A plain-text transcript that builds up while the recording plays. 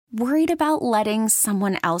Worried about letting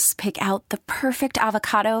someone else pick out the perfect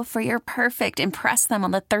avocado for your perfect impress them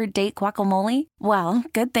on the third date guacamole? Well,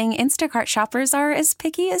 good thing Instacart shoppers are as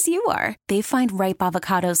picky as you are. They find ripe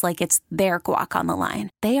avocados like it's their guac on the line.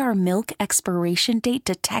 They are milk expiration date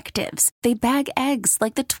detectives. They bag eggs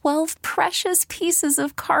like the 12 precious pieces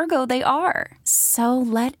of cargo they are. So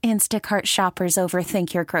let Instacart shoppers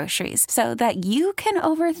overthink your groceries so that you can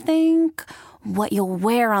overthink what you'll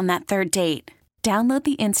wear on that third date. Download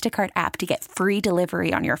the Instacart app to get free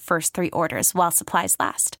delivery on your first 3 orders while supplies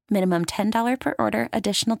last. Minimum $10 per order.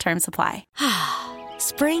 Additional terms apply.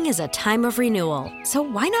 Spring is a time of renewal, so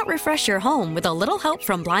why not refresh your home with a little help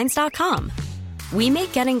from Blinds.com? We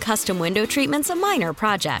make getting custom window treatments a minor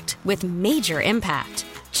project with major impact.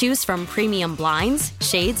 Choose from premium blinds,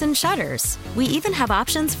 shades, and shutters. We even have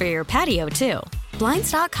options for your patio, too.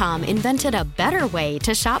 Blinds.com invented a better way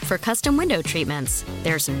to shop for custom window treatments.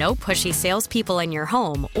 There's no pushy salespeople in your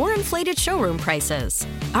home or inflated showroom prices.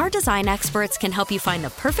 Our design experts can help you find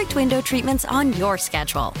the perfect window treatments on your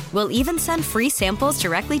schedule. We'll even send free samples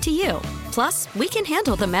directly to you. Plus, we can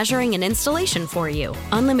handle the measuring and installation for you.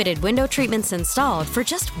 Unlimited window treatments installed for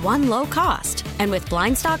just one low cost. And with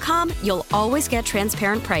Blinds.com, you'll always get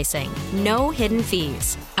transparent pricing. No hidden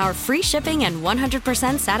fees. Our free shipping and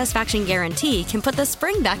 100% satisfaction guarantee can put the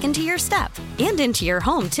spring back into your step and into your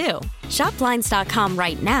home, too. Shop Blinds.com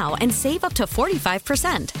right now and save up to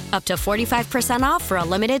 45%. Up to 45% off for a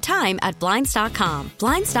limited time at Blinds.com.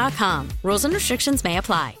 Blinds.com. Rules and restrictions may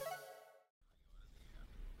apply.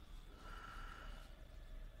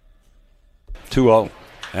 2-0.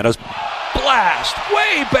 And a blast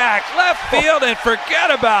way back left field, and forget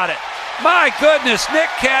about it. My goodness, Nick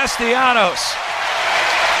Castellanos.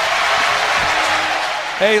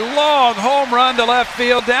 A long home run to left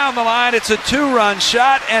field down the line. It's a 2-run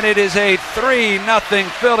shot, and it is a 3-0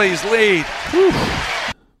 Phillies lead. Whew.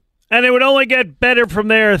 And it would only get better from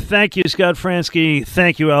there. Thank you, Scott Fransky.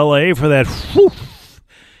 Thank you, LA, for that whew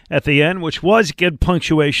at the end, which was good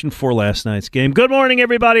punctuation for last night's game. Good morning,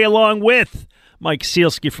 everybody, along with Mike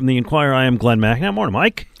Sealski from The Inquirer. I am Glenn McNabb. Morning,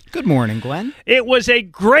 Mike. Good morning, Glenn. It was a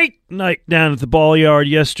great night down at the Ball Yard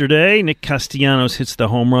yesterday. Nick Castellanos hits the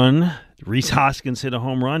home run. Reese Hoskins hit a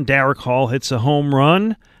home run. Derek Hall hits a home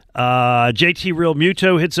run. JT Real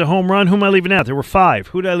Muto hits a home run. Who am I leaving out? There were 5.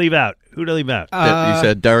 Who did I leave out? You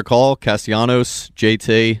said Derek Hall, Castellanos,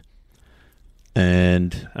 JT,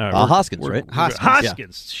 and Hoskins, right?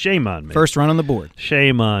 Hoskins. Yeah. Shame on me. First run on the board.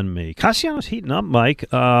 Shame on me. Castellanos heating up, Mike.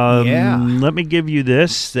 Let me give you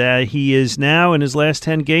this. He is now, in his last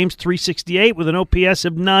 10 games, .368 with an OPS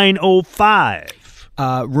of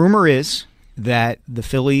 .905. Rumor is that the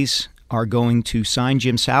Phillies are going to sign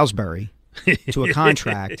Jim Salisbury to a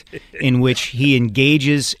contract in which he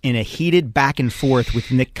engages in a heated back and forth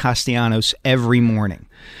with Nick Castellanos every morning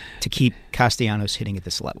to keep Castellanos hitting at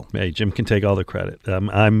this level. Hey, Jim can take all the credit.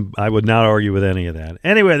 I would not argue with any of that.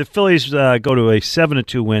 Anyway, the Phillies go to a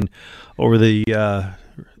 7-2 win over the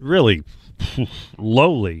really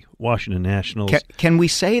lowly Washington Nationals. Can we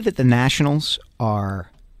say that the Nationals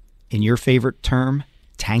are, in your favorite term,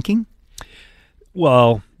 tanking?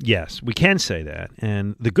 Well, yes, we can say that.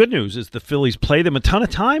 And the good news is the Phillies play them a ton of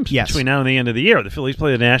times between now and the end of the year. The Phillies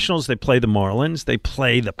play the Nationals, they play the Marlins, they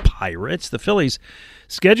play the Pirates. The Phillies'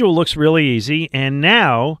 schedule looks really easy, and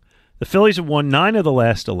now the Phillies have won 9 of the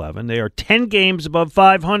last 11. They are 10 games above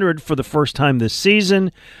 500 for the first time this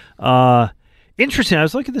season. Interesting, I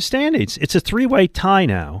was looking at the standings. It's a 3-way tie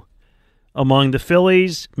now among the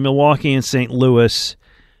Phillies, Milwaukee, and St. Louis.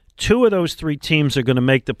 2 of those 3 teams are going to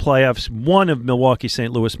make the playoffs. One of Milwaukee,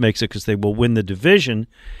 St. Louis makes it because they will win the division.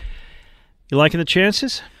 You liking the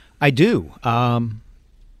chances? I do.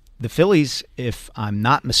 The Phillies, if I'm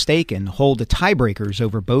not mistaken, hold the tiebreakers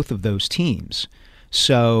over both of those teams.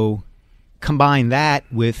 So combine that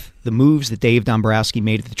with the moves that Dave Dombrowski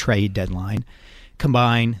made at the trade deadline.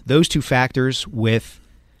 Combine those 2 factors with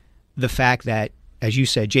the fact that, as you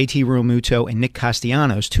said, JT Realmuto and Nick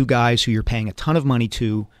Castellanos, 2 guys who you're paying a ton of money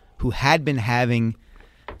to, who had been having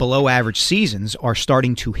below-average seasons, are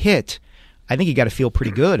starting to hit. I think you got to feel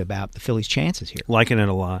pretty good about the Phillies' chances here. Liking it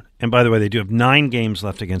a lot. And by the way, they do have 9 games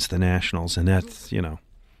left against the Nationals, and that's,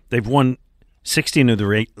 they've won 16 of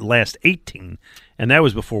the last 18, and that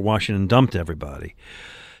was before Washington dumped everybody.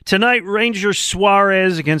 Tonight, Ranger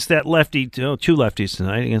Suarez against that lefty, 2 lefties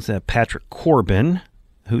tonight, against that Patrick Corbin,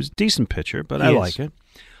 who's a decent pitcher, but I like it.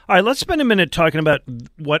 All right, let's spend a minute talking about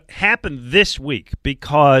what happened this week,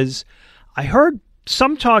 because I heard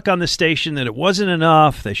some talk on the station that it wasn't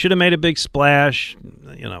enough. They should have made a big splash.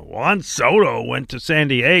 Juan Soto went to San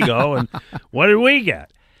Diego, and what did we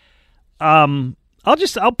get? I'll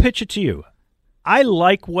pitch it to you. I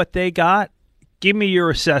like what they got. Give me your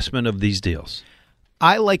assessment of these deals.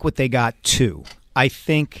 I like what they got, too. I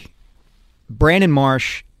think Brandon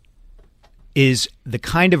Marsh is the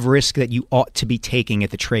kind of risk that you ought to be taking at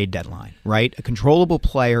the trade deadline, right? A controllable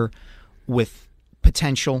player with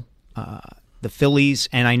potential. The Phillies,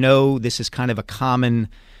 and I know this is kind of a common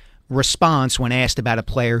response when asked about a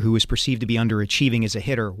player who is perceived to be underachieving as a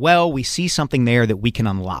hitter. Well, we see something there that we can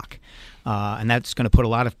unlock. And that's going to put a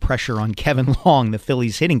lot of pressure on Kevin Long, the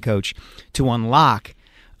Phillies hitting coach, to unlock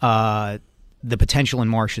the potential in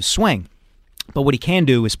Marsh's swing. But what he can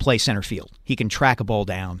do is play center field. He can track a ball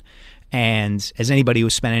down. And as anybody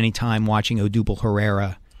who's spent any time watching Odubel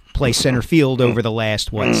Herrera play center field over the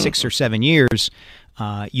last, 6 or 7 years,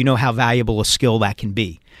 you know how valuable a skill that can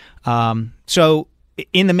be. So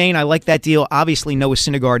in the main, I like that deal. Obviously, Noah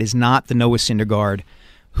Syndergaard is not the Noah Syndergaard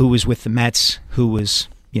who was with the Mets, who was,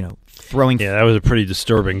 throwing. Yeah, that was a pretty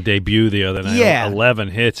disturbing debut the other night. Yeah. 11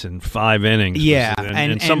 hits in 5 innings. Yeah.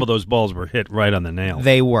 And some of those balls were hit right on the nail.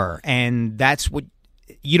 They were. And that's what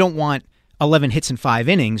you don't want 11 hits in 5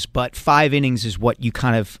 innings, but 5 innings is what you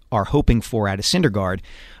kind of are hoping for out of Syndergaard.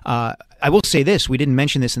 I will say this. We didn't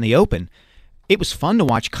mention this in the open. It was fun to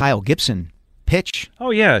watch Kyle Gibson pitch.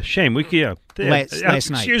 Oh, yeah. Shame. Last night.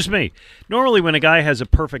 Excuse me. Normally when a guy has a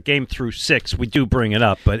perfect game through 6, we do bring it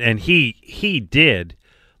up. And he did.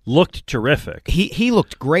 Looked terrific. He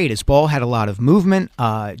looked great. His ball had a lot of movement.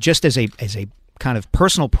 Just as a kind of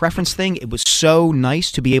personal preference thing, it was so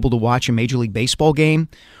nice to be able to watch a Major League Baseball game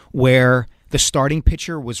where the starting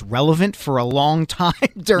pitcher was relevant for a long time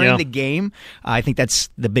during the game. I think that's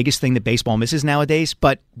the biggest thing that baseball misses nowadays.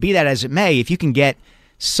 But be that as it may, if you can get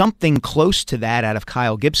something close to that out of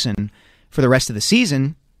Kyle Gibson for the rest of the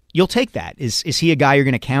season, you'll take that. Is he a guy you're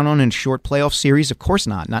going to count on in a short playoff series? Of course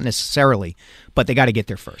not necessarily, but they got to get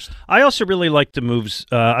there first. I also really like the moves.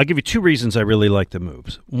 I'll give you 2 reasons I really like the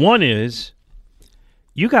moves. One is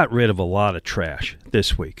you got rid of a lot of trash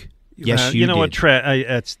this week. Yes, you know did.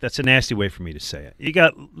 what? That's a nasty way for me to say it. You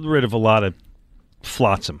got rid of a lot of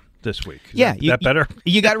flotsam this week. Yeah, is that better?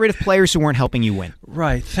 You got rid of players who weren't helping you win.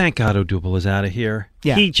 Right. Thank God Odubel is out of here.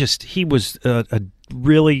 Yeah. He was a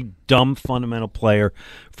really dumb fundamental player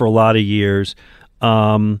for a lot of years.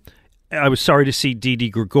 I was sorry to see Didi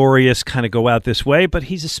Gregorius kind of go out this way, but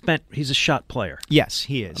he's a shot player. Yes,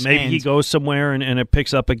 he is. Maybe he goes somewhere and it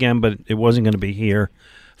picks up again, but it wasn't going to be here.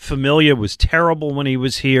 Familia was terrible when he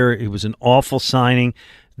was here. It was an awful signing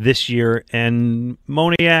this year. And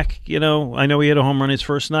Moniak, I know he hit a home run his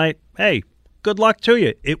first night. Hey, good luck to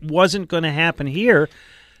you. It wasn't going to happen here.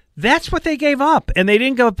 That's what they gave up, and they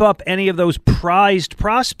didn't give up any of those prized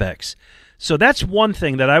prospects. So that's one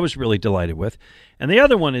thing that I was really delighted with. And the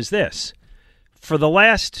other one is this. For the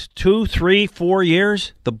last 2, 3, 4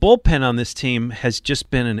 years, the bullpen on this team has just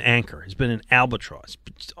been an anchor, has been an albatross.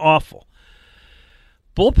 It's awful.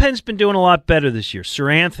 Bullpen's been doing a lot better this year. Sir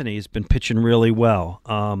Anthony has been pitching really well.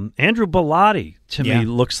 Andrew Bellotti, to me,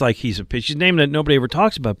 looks like he's a pitcher. He's a name that nobody ever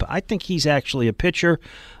talks about, but I think he's actually a pitcher.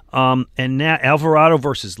 And now Alvarado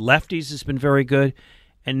versus lefties has been very good.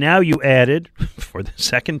 And now you added, for the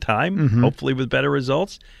second time, hopefully with better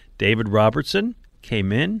results, David Robertson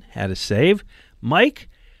came in, had a save. Mike,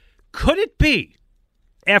 could it be,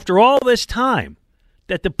 after all this time,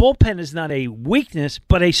 that the bullpen is not a weakness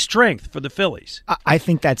but a strength for the Phillies? I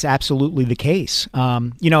think that's absolutely the case.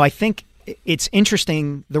 I think it's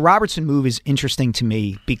interesting. The Robertson move is interesting to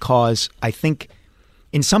me because I think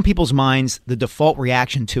in some people's minds, the default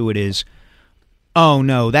reaction to it is, oh,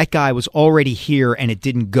 no, that guy was already here and it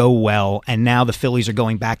didn't go well, and now the Phillies are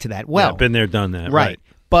going back to that. Well, been there, done that. Right.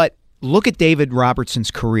 But look at David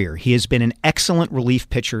Robertson's career. He has been an excellent relief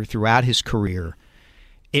pitcher throughout his career.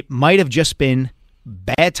 It might have just been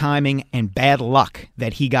bad timing and bad luck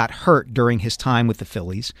that he got hurt during his time with the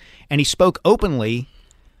Phillies, and he spoke openly,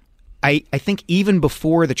 I think even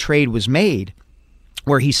before the trade was made,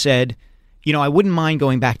 where he said, I wouldn't mind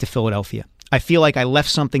going back to Philadelphia. I feel like I left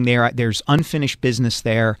something there. There's unfinished business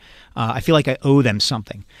there. I feel like I owe them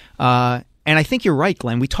something. And I think you're right,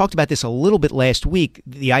 Glenn. We talked about this a little bit last week,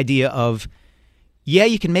 the idea of,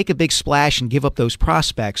 you can make a big splash and give up those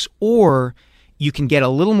prospects, or you can get a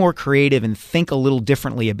little more creative and think a little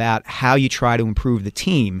differently about how you try to improve the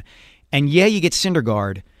team. And you get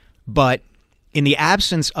Syndergaard, but in the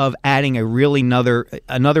absence of adding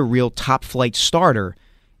another real top-flight starter,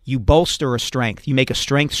 you bolster a strength. You make a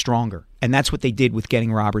strength stronger. And that's what they did with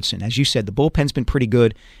getting Robertson. As you said, the bullpen's been pretty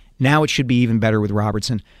good. Now it should be even better with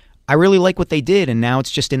Robertson. I really like what they did, and now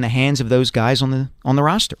it's just in the hands of those guys on the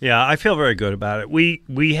roster. Yeah, I feel very good about it.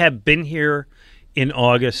 We have been here in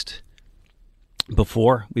August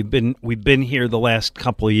before. We've been here the last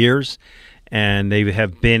couple of years, and they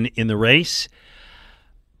have been in the race.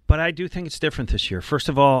 But I do think it's different this year. First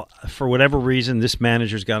of all, for whatever reason, this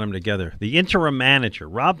manager's got them together. The interim manager,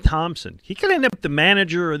 Rob Thompson, he could end up the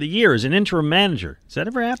manager of the year as an interim manager. Has that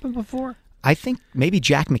ever happened before? I think maybe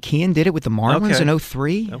Jack McKeon did it with the Marlins in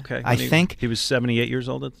 2003. Okay. I think. He was 78 years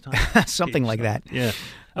old at the time? Something like that. Yeah.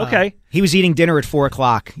 Okay. He was eating dinner at 4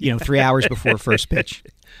 o'clock, 3 hours before first pitch.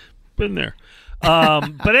 Been there.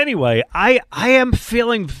 But anyway, I am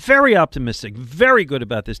feeling very optimistic, very good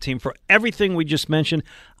about this team for everything we just mentioned.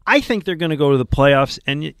 I think they're going to go to the playoffs,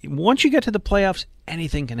 and once you get to the playoffs,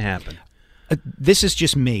 anything can happen. This is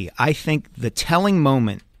just me. I think the telling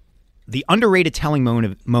moment, the underrated telling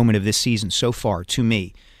moment of this season so far, to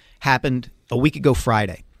me, happened a week ago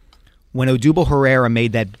Friday when Odubel Herrera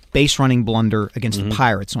made that base-running blunder against the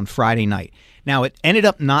Pirates on Friday night. Now, it ended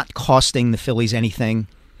up not costing the Phillies anything.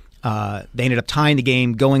 They ended up tying the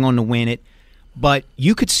game, going on to win it. But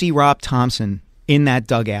you could see Rob Thompson in that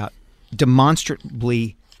dugout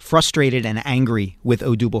demonstrably frustrated and angry with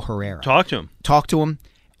Odubel Herrera. Talk to him.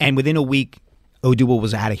 And within a week, Odubel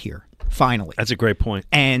was out of here, finally. That's a great point.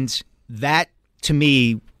 And that, to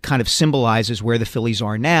me, kind of symbolizes where the Phillies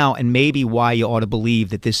are now and maybe why you ought to believe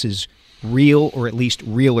that this is real, or at least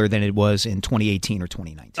realer than it was in 2018 or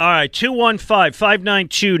 2019. All right,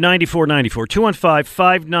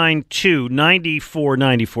 215-592-9494.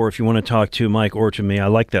 215-592-9494 if you want to talk to Mike or to me. I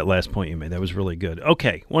like that last point you made. That was really good.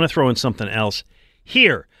 Okay, want to throw in something else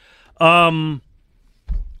here.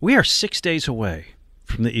 We are 6 days away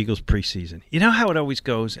from the Eagles preseason. You know how it always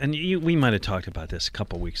goes, and we might have talked about this a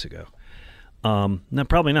couple weeks ago. No,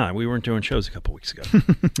 probably not. We weren't doing shows a couple weeks ago.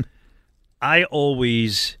 I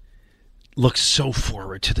always look so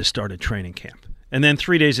forward to the start of training camp. And then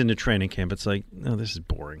 3 days into training camp, it's like, no, this is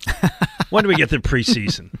boring. When do we get to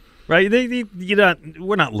preseason? Right?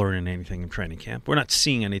 We're not learning anything in training camp. We're not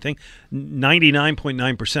seeing anything.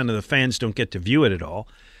 99.9% of the fans don't get to view it at all.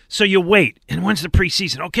 So you wait. And when's the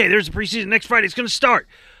preseason? Okay, there's the preseason. Next Friday it's going to start.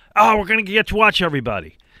 Oh, we're going to get to watch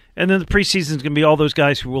everybody. And then the preseason is going to be all those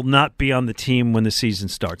guys who will not be on the team when the season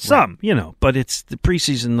starts. Right. Some, but it's the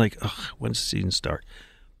preseason, like, when's the season start?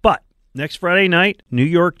 But next Friday night, New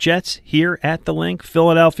York Jets here at the Link,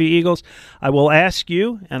 Philadelphia Eagles. I will ask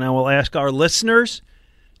you, and I will ask our listeners,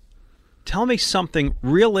 tell me something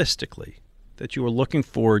realistically that you are looking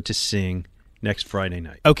forward to seeing next Friday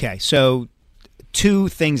night. Okay, so two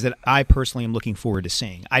things that I personally am looking forward to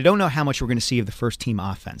seeing. I don't know how much we're going to see of the first-team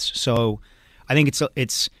offense, so I think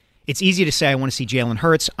it's easy to say I want to see Jalen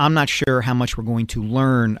Hurts. I'm not sure how much we're going to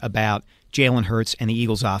learn about Jalen Hurts and the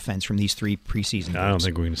Eagles' offense from these 3 preseason games. I don't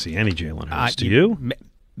think we're going to see any Jalen Hurts. Do you?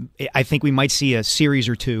 I think we might see a series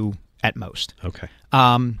or 2 at most. Okay.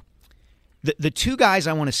 The 2 guys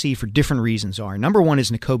I want to see for different reasons are, number one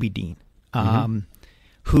is Nakobe Dean,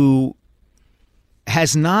 who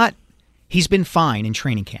has not – he's been fine in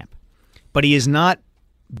training camp, but he has not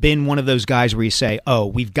been one of those guys where you say, oh,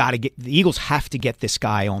 we've got to get – the Eagles have to get this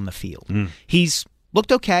guy on the field. He's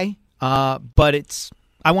looked okay, but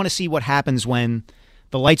I want to see what happens when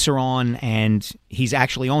the lights are on and he's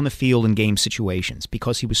actually on the field in game situations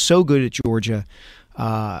because he was so good at Georgia.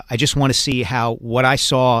 I just want to see how what I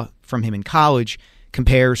saw from him in college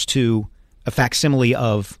compares to a facsimile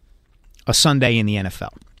of a Sunday in the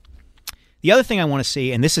NFL. The other thing I want to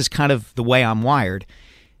see, and this is kind of the way I'm wired,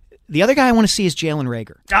 the other guy I want to see is Jalen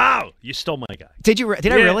Reagor. Oh, you stole my guy. Did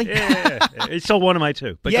I really? Yeah. He stole one of my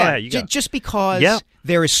 2. But go ahead, you go. Just because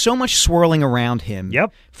there is so much swirling around him.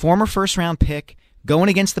 Yep. Former first-round pick, going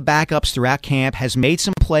against the backups throughout camp, has made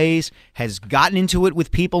some plays, has gotten into it with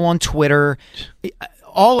people on Twitter.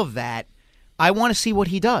 All of that, I want to see what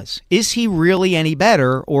he does. Is he really any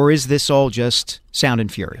better, or is this all just sound and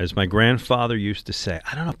fury? As my grandfather used to say,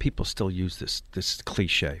 I don't know if people still use this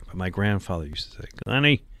cliche, but my grandfather used to say,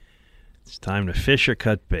 Glennie, it's time to fish or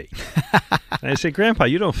cut bait. And I said, Grandpa,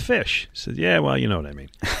 you don't fish. He said, yeah, well, you know what I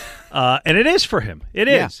mean. And it is for him. It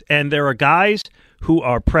is. Yeah. And there are guys who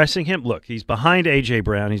are pressing him. Look, he's behind A.J.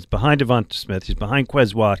 Brown. He's behind Devonta Smith. He's behind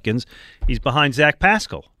Quez Watkins. He's behind Zach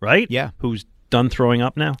Pascal, right? Yeah. Who's done throwing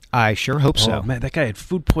up now? I sure hope so. Oh, man, that guy had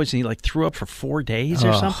food poisoning. He, threw up for 4 days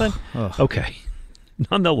or something. Okay.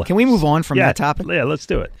 Nonetheless. Can we move on from that topic? Yeah, let's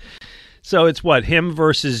do it. So it's what? Him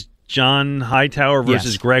versus John Hightower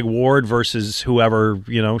versus Greg Ward versus whoever,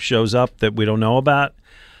 shows up that we don't know about.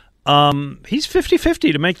 He's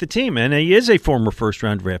 50-50 to make the team, and he is a former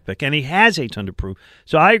first-round draft pick, and he has a ton to prove.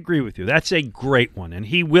 So I agree with you. That's a great one, and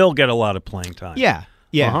he will get a lot of playing time. Yeah.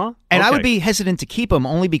 And I would be hesitant to keep him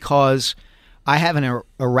only because I have an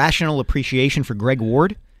irrational appreciation for Greg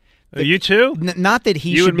Ward. You too? Not that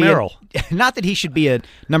he should be not that he should be a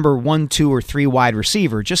number 1, 2, or 3 wide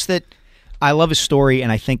receiver, just that I love his story,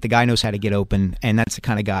 and I think the guy knows how to get open, and that's the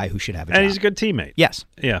kind of guy who should have a job. And he's a good teammate. Yes.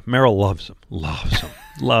 Yeah, Merrill loves him.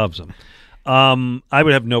 Loves him. I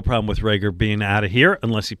would have no problem with Rager being out of here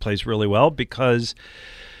unless he plays really well, because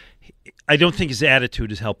I don't think his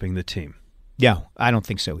attitude is helping the team. Yeah, I don't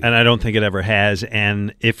think so either. And I don't think it ever has.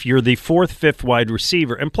 And if you're the fourth, fifth wide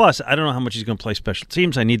receiver, and plus, I don't know how much he's going to play special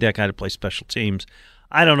teams. I need that guy to play special teams.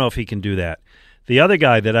 I don't know if he can do that. The other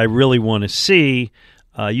guy that I really want to see,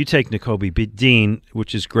 you take Nakobe Dean,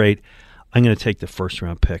 which is great. I'm going to take the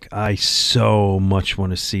first-round pick. I so much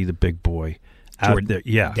want to see the big boy out there.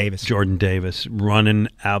 Yeah, Jordan Davis running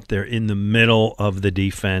out there in the middle of the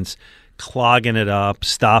defense, clogging it up,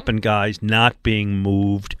 stopping guys, not being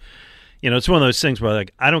moved. It's one of those things where,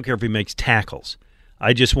 like, I don't care if he makes tackles.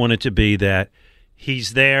 I just want it to be that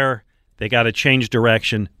he's there, they got to change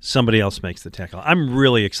direction, somebody else makes the tackle. I'm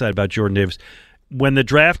really excited about Jordan Davis. When the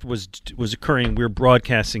draft was occurring, we were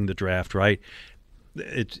broadcasting the draft, right?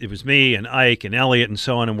 It was me and Ike and Elliot and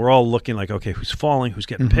so on, and we're all looking like, okay, who's falling, who's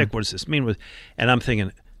getting picked, what does this mean? And I'm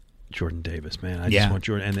thinking, Jordan Davis, man, I just want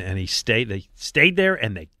Jordan. And they stayed there,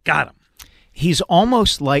 and they got him. He's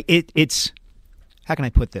almost like it's how can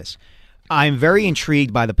I put this? I'm very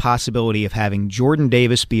intrigued by the possibility of having Jordan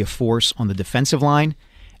Davis be a force on the defensive line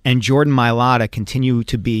and Jordan Mailata continue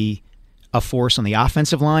to be a force on the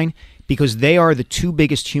offensive line, because they are the two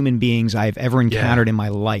biggest human beings I've ever encountered in my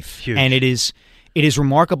life. Huge. And it is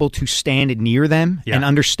remarkable to stand near them and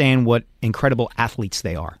understand what incredible athletes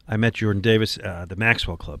they are. I met Jordan Davis at the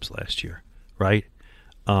Maxwell Clubs last year, right?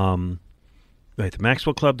 Right, the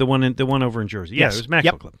Maxwell Club, the one over in Jersey. Yeah, yes. It was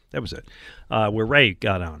Maxwell Club. That was it. Where Ray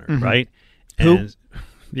got honored, right? Who?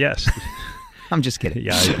 Yes. I'm just kidding.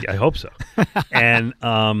 Yeah, I hope so. And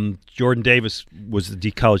Jordan Davis was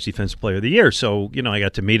the college defensive player of the year. So, I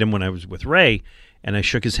got to meet him when I was with Ray, and I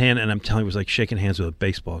shook his hand, and I'm telling you, it was like shaking hands with a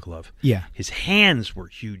baseball glove. Yeah. His hands were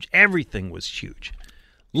huge. Everything was huge.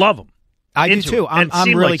 Love him. I do too. I'm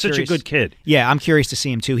really like such a good kid. Yeah, I'm curious to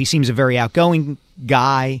see him too. He seems a very outgoing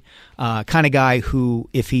guy, kind of guy who,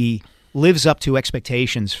 if he lives up to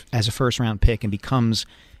expectations as a first-round pick and becomes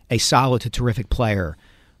a solid to terrific player,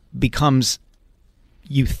 becomes,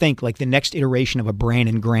 you think, like the next iteration of a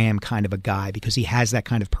Brandon Graham kind of a guy, because he has that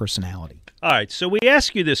kind of personality. All right, so we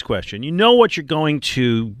ask you this question. You know what you're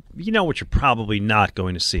probably not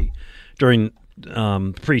going to see during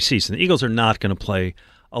preseason. The Eagles are not going to play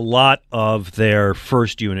a lot of their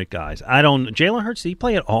first unit guys. Jalen Hurts, did he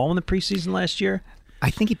play at all in the preseason last year? I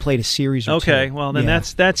think he played a series or two. Okay, well, then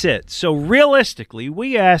that's it. So realistically,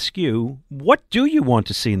 we ask you, what do you want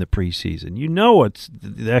to see in the preseason? You know what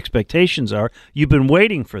the expectations are. You've been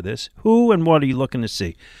waiting for this. Who and what are you looking to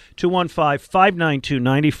see?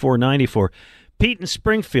 215-592-9494. Pete in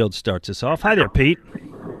Springfield starts us off. Hi there, Pete.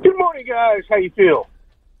 Good morning, guys. How you feel?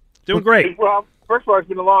 Doing great. Well, first of all, it's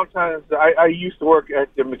been a long time. I used to work at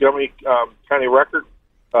the Montgomery County Record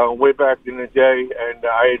way back in the day, and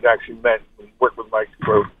I had actually worked with Mike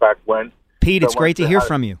Gross back when. Pete, it's great to hear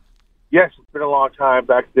from you. Yes, it's been a long time,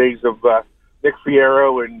 back days of Nick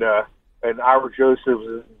Fierro and Ira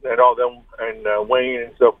Joseph and all them, and Wayne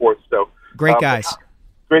and so forth. So great guys.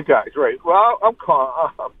 Great guys, right. Well, I'm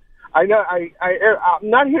calm. I'm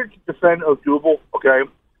not here to defend Odubel, okay?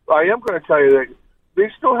 But I am going to tell you that they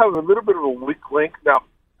still have a little bit of a weak link. Now,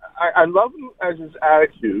 I love him as his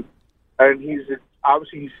attitude, and he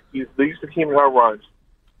leads the team in home runs.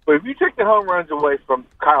 But if you take the home runs away from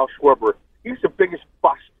Kyle Schwarber, he's the biggest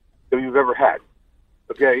bust that you've ever had.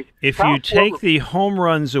 Okay. If Kyle you take the home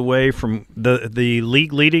runs away from the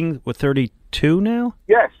league leading with 32 now?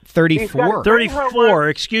 Yes. 34. 34,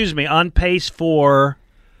 excuse me, on pace for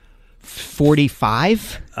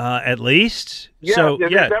 45 at least. Yeah, so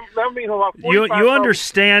that means a lot. You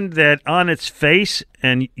understand that on its face,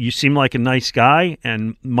 and you seem like a nice guy,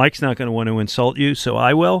 and Mike's not going to want to insult you, so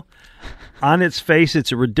I will. On its face,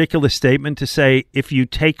 it's a ridiculous statement to say if you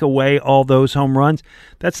take away all those home runs.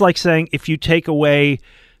 That's like saying if you take away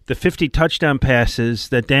the 50 touchdown passes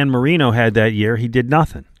that Dan Marino had that year, he did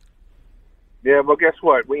nothing. Yeah, but guess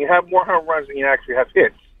what? When you have more home runs than you actually have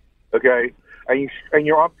hits, okay, and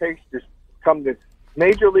you're on pace to become the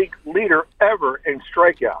major league leader ever in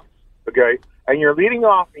strikeouts, okay, and you're leading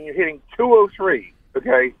off and you're hitting 203,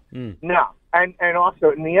 okay. No, and also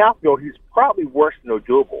in the outfield, he's probably worse than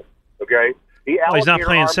Odubel. Okay, he's not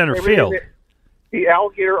playing center field. The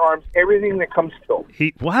alligator arms everything that comes to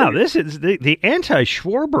him. This is the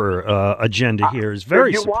anti-Schwarber agenda here is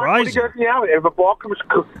very surprising. If the ball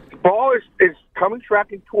is coming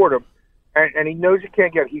tracking toward him, and he knows he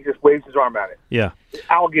can't get it. He just waves his arm at it. Yeah.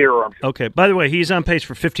 Alligator arm. Okay. By the way, he's on pace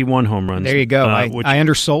for 51 home runs. There you go. I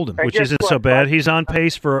undersold him. Which isn't so bad. He's on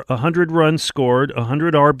pace for 100 runs scored,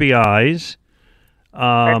 100 RBIs.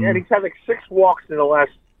 And he's had like 6 walks in the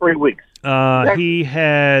last 3 weeks. He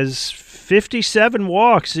has 57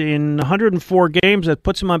 walks in 104 games. That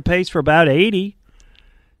puts him on pace for about 80.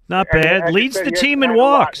 Not bad. And leads the team in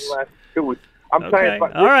walks. I'm saying,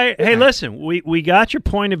 all right. Hey, listen, we got your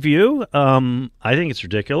point of view. I think it's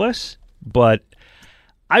ridiculous, but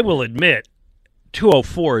I will admit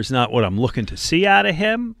 204 is not what I'm looking to see out of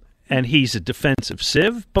him, and he's a defensive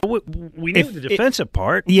sieve, but we need the defensive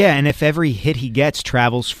part. Yeah, and if every hit he gets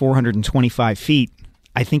travels 425 feet,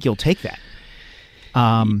 I think you'll take that.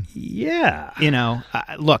 Yeah.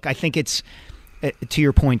 Look, I think it's, to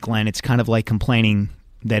your point, Glenn, it's kind of like complaining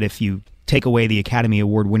that if you take away the Academy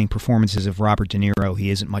Award-winning performances of Robert De Niro,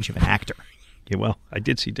 he isn't much of an actor. Yeah, well, I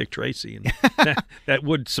did see Dick Tracy, and that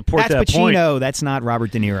would support that point. That's Pacino. That's not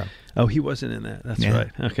Robert De Niro. Oh, he wasn't in that. That's right.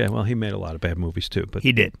 Okay, well, he made a lot of bad movies, too. But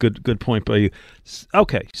he did. Good point by you.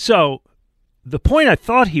 Okay, so the point I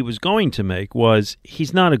thought he was going to make was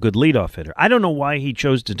he's not a good leadoff hitter. I don't know why he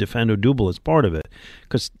chose to defend Odubel as part of it,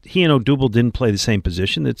 because he and Odubel didn't play the same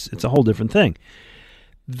position. It's a whole different thing.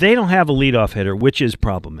 They don't have a leadoff hitter, which is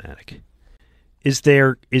problematic. Is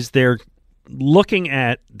there looking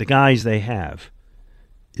at the guys they have,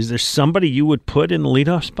 is there somebody you would put in the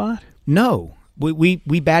leadoff spot? No. We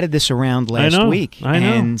batted this around last week. I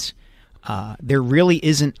know. And there really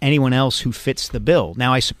isn't anyone else who fits the bill.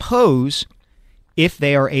 Now, I suppose if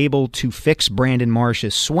they are able to fix Brandon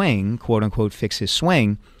Marsh's swing, quote-unquote fix his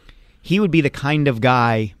swing, he would be the kind of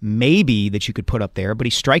guy maybe that you could put up there, but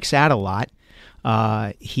he strikes out a lot.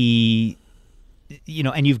 And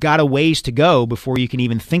you've got a ways to go before you can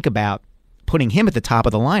even think about putting him at the top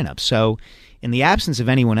of the lineup. So in the absence of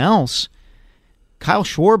anyone else, Kyle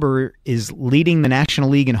Schwarber is leading the National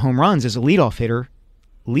League in home runs as a leadoff hitter.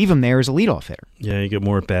 Leave him there as a leadoff hitter. Yeah, you get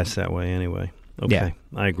more at bats that way anyway. Okay, yeah.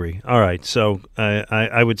 I agree. All right, so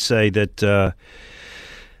I would say that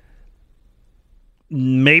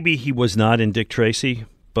maybe he was not in Dick Tracy,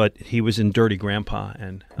 but he was in Dirty Grandpa,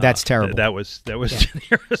 and that's terrible. That was De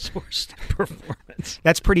Niro's worst performance.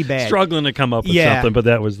 That's pretty bad. Struggling to come up with something, but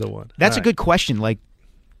that was the one. That's a good question. Like,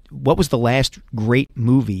 what was the last great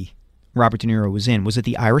movie Robert De Niro was in? Was it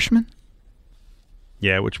The Irishman?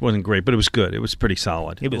 Yeah, which wasn't great, but it was good. It was pretty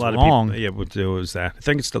solid. It was a lot long. Of people, it was that. I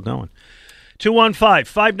think it's still going.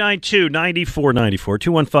 215-592-9494.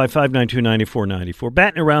 215-592-9494.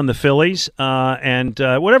 Batting around the Phillies, and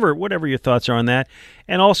whatever your thoughts are on that.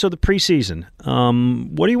 And also the preseason.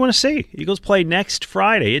 What do you want to see? Eagles play next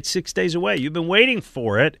Friday. It's 6 days away. You've been waiting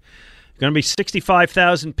for it. Going to be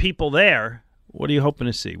 65,000 people there. What are you hoping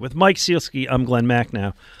to see? With Mike Sealski, I'm Glenn Mack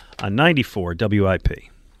now on 94 WIP.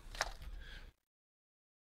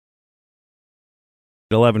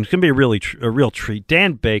 11. It's going to be a real treat.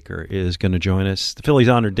 Dan Baker is going to join us. The Phillies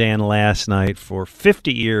honored Dan last night for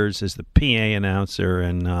 50 years as the PA announcer.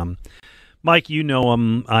 And Mike, you know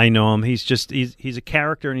him. I know him. He's a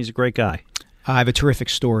character, and he's a great guy. I have a terrific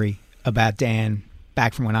story about Dan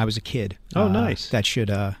back from when I was a kid. Oh, nice. That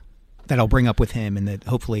I'll bring up with him, and that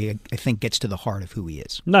hopefully I think gets to the heart of who he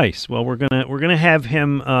is. Nice. Well, we're gonna have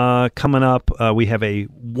him coming up. We have a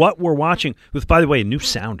What We're Watching with, by the way, a new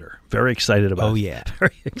sounder. Very excited about. Oh yeah,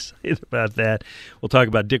 very excited about that. We'll talk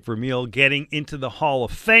about Dick Vermeil getting into the Hall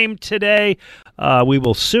of Fame today. We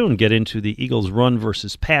will soon get into the Eagles' run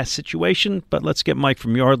versus pass situation, but let's get Mike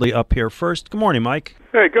from Yardley up here first. Good morning, Mike.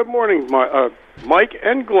 Hey, good morning, Mike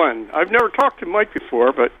and Glenn. I've never talked to Mike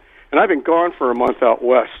before, and I've been gone for a month out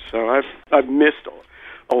west, so I've missed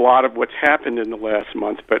a lot of what's happened in the last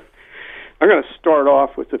month. But I'm going to start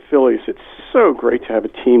off with the Phillies. It's so great to have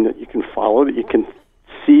a team that you can follow, that you can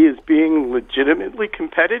see as being legitimately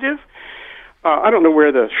competitive. I don't know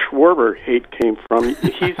where the Schwarber hate came from.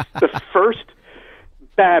 He's the first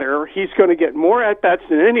batter. He's going to get more at-bats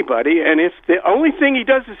than anybody, and if the only thing he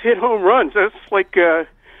does is hit home runs, that's like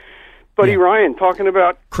Buddy Ryan talking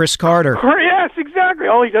about Chris Carter. Yes, exactly.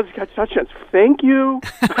 All he does is catch touchdowns. Thank you.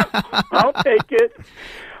 I'll take it.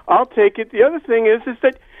 The other thing is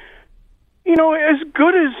that, as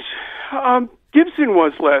good as Gibson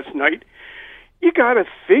was last night, you got to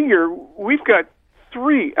figure we've got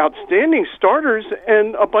 3 outstanding starters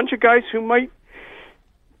and a bunch of guys who might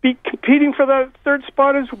be competing for the third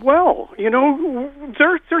spot as well.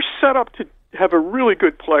 They're set up to have a really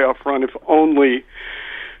good playoff run if only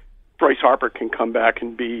Bryce Harper can come back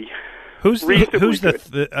and be who's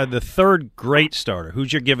the third great starter?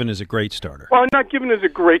 Who's you're given as a great starter? Well, I'm not given as a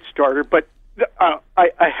great starter, but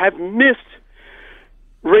I have missed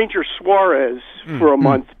Ranger Suarez for a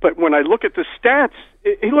month, but when I look at the stats,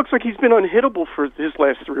 he looks like he's been unhittable for his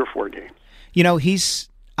last 3 or 4 games. You know, he's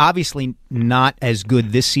obviously not as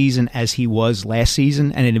good this season as he was last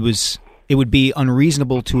season, and it would be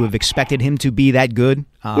unreasonable to have expected him to be that good.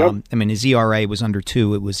 I mean, his ERA was under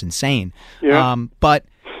 2. It was insane. Yeah. But,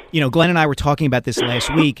 you know, Glenn and I were talking about this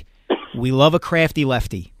last week. We love a crafty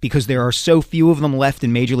lefty because there are so few of them left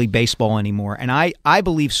in Major League Baseball anymore. And I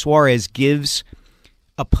believe Suarez gives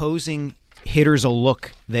opposing hitters a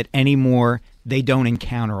look that anymore they don't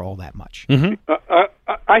encounter all that much. Mm-hmm.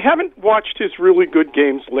 I haven't watched his really good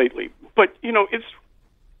games lately, but, you know, has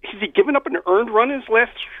he given up an earned run his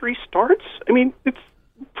last 3 starts? I mean, it's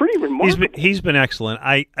pretty remarkable. He's been excellent.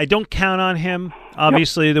 I don't count on him,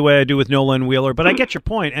 obviously, the way I do with Nolan Wheeler, but I get your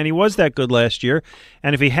point, and he was that good last year.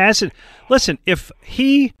 And if he hasn't, listen, if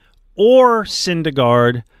he or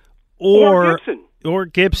Syndergaard or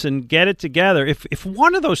Gibson get it together, if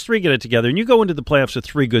one of those 3 get it together and you go into the playoffs with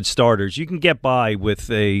 3 good starters, you can get by with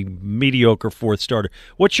a mediocre 4th starter.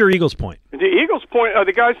 What's your Eagles' point? The Eagles' point,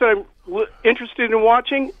 the guys that I'm interested in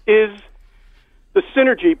watching, is the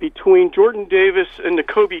synergy between Jordan Davis and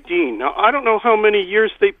Nakobe Dean. Now, I don't know how many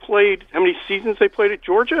seasons they played at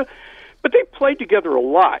Georgia, but they played together a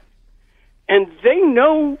lot. And they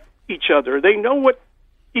know each other. They know what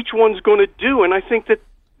each one's going to do, and I think that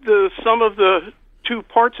the sum of the 2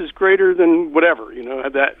 parts is greater than whatever, you know,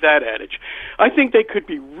 that adage. I think they could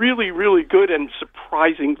be really, really good and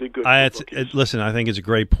surprisingly good. Listen, I think it's a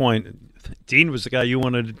great point. Dean was the guy you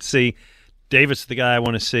wanted to see. Davis is the guy I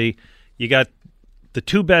want to see. You got the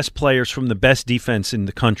 2 best players from the best defense in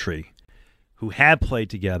the country who have played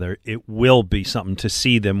together. It will be something to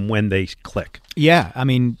see them when they click. Yeah, I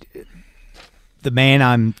mean, the man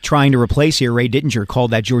I'm trying to replace here, Ray Dittinger,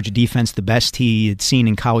 called that Georgia defense the best he had seen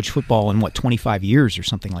in college football in, 25 years or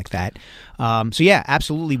something like that. So, yeah,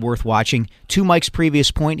 absolutely worth watching. To Mike's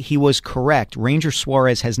previous point, he was correct. Ranger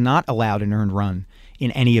Suarez has not allowed an earned run in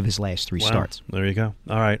any of his last 3 starts. There you go.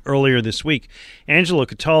 All right. Earlier this week, Angelo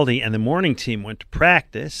Cataldi and the morning team went to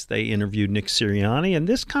practice. They interviewed Nick Sirianni, and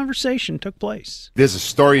this conversation took place. There's a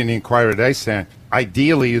story in the Inquirer today saying,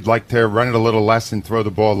 ideally, you'd like to run it a little less and throw the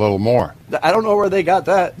ball a little more. I don't know where they got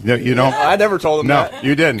that. No, you don't? I never told them that. No,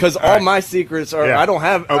 you didn't. Because all my secrets are, I don't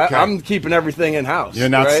have, okay. I'm keeping everything in-house. You're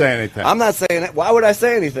not saying anything. I'm not saying it. Why would I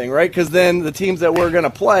say anything, right? Because then the teams that we're going to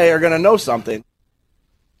play are going to know something.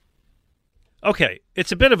 Okay,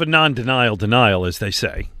 it's a bit of a non-denial denial, as they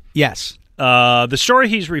say. Yes. The story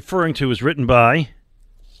he's referring to is written by...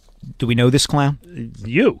 Do we know this clown?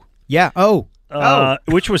 You. Yeah.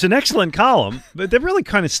 Which was an excellent column, but they really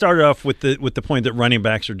kind of started off with the point that running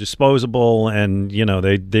backs are disposable, and you know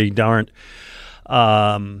they aren't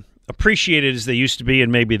appreciated as they used to be,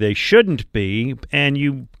 and maybe they shouldn't be. And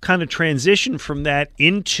you kind of transition from that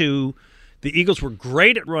into the Eagles were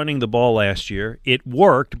great at running the ball last year. It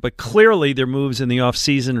worked, but clearly their moves in the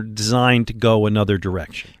offseason are designed to go another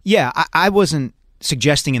direction. Yeah, I wasn't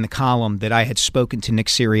suggesting in the column that I had spoken to Nick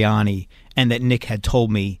Sirianni and that Nick had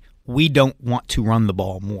told me we don't want to run the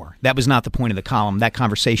ball more. That was not the point of the column. That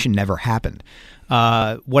conversation never happened.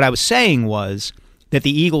 What I was saying was that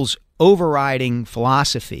the Eagles' overriding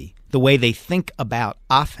philosophy, the way they think about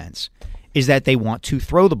offense, is that they want to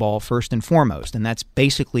throw the ball first and foremost. And that's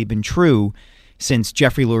basically been true since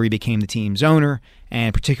Jeffrey Lurie became the team's owner,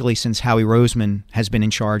 and particularly since Howie Roseman has been in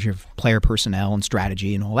charge of player personnel and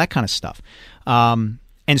strategy and all that kind of stuff. And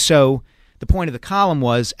so the point of the column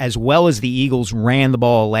was, as well as the Eagles ran the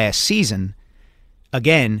ball last season,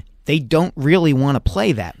 again, they don't really want to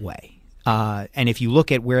play that way. And if you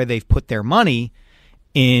look at where they've put their money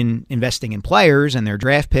in investing in players and their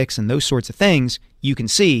draft picks and those sorts of things, you can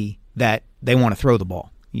see that they want to throw the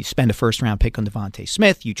ball. You spend a first-round pick on Devontae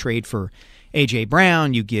Smith, you trade for A.J.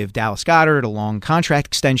 Brown, you give Dallas Goedert a long contract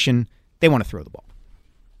extension. They want to throw the ball.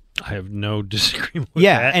 I have no disagreement with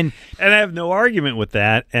that. And I have no argument with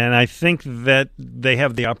that. And I think that they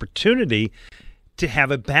have the opportunity to have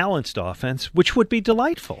a balanced offense, which would be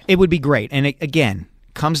delightful. It would be great. And it, again,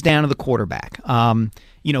 comes down to the quarterback.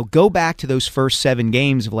 Go back to those first 7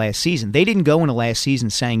 games of last season. They didn't go into last season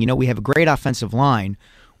saying, we have a great offensive line.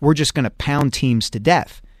 We're just going to pound teams to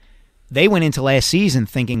death. They went into last season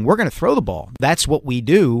thinking, we're going to throw the ball. That's what we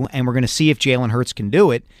do, and we're going to see if Jalen Hurts can do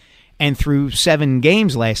it. And through 7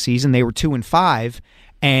 games last season, they were 2-5,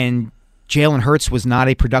 and Jalen Hurts was not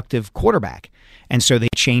a productive quarterback. And so they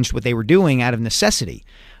changed what they were doing out of necessity.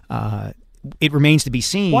 It remains to be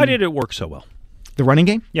seen. Why did it work so well? The running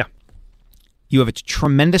game? Yeah. You have a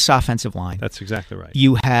tremendous offensive line. That's exactly right.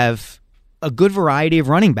 You have a good variety of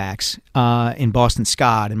running backs in Boston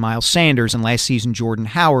Scott and Miles Sanders, and last season Jordan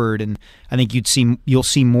Howard, and I think you'll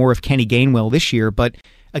see more of Kenny Gainwell this year. But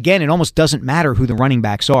again, it almost doesn't matter who the running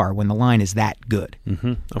backs are when the line is that good.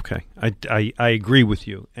 Mm-hmm. Okay, I agree with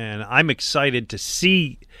you, and I'm excited to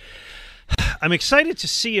see. I'm excited to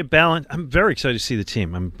see a balance. I'm very excited to see the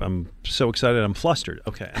team. I'm so excited. I'm flustered.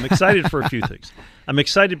 Okay, I'm excited for a few things. I'm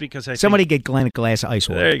excited because somebody get Glenn a glass of ice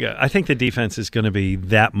water. There you go. I think the defense is going to be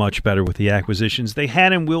that much better with the acquisitions they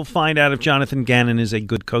had, and we'll find out if Jonathan Gannon is a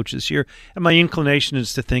good coach this year. And my inclination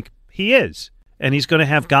is to think he is, and he's going to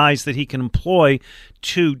have guys that he can employ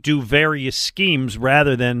to do various schemes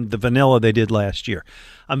rather than the vanilla they did last year.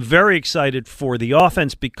 I'm very excited for the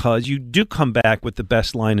offense because you do come back with the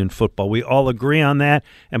best line in football. We all agree on that,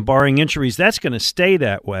 and barring injuries, that's going to stay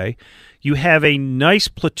that way. You have a nice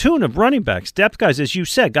platoon of running backs, depth guys, as you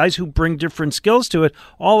said, guys who bring different skills to it,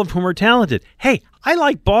 all of whom are talented. Hey, I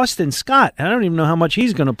like Boston Scott, and I don't even know how much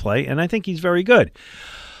he's going to play, and I think he's very good.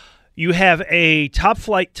 You have a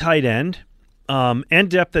top-flight tight end and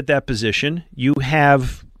depth at that position. You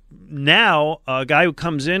have now a guy who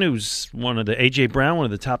comes in who's one of the A.J. Brown, one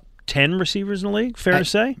of the top 10 receivers in the league, fair to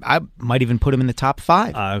say? I might even put him in the top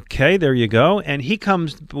 5. Okay, there you go. And he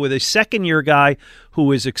comes with a second-year guy who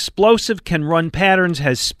is explosive, can run patterns,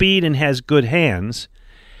 has speed, and has good hands.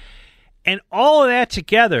 And all of that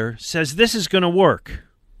together says this is going to work. ...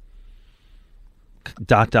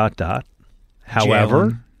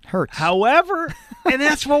 However, Hurts. However, and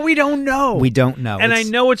that's what we don't know. We don't know. And I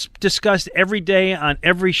know it's discussed every day on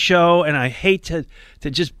every show, and I hate to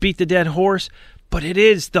just beat the dead horse, but it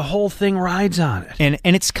is. The whole thing rides on it.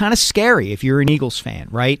 And it's kind of scary if you're an Eagles fan,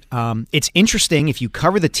 right? It's interesting if you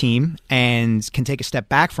cover the team and can take a step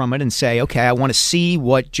back from it and say, okay, I want to see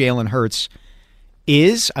what Jalen Hurts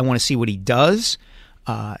is. I want to see what he does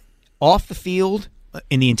off the field,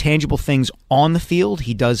 in the intangible things on the field.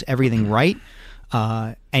 He does everything right.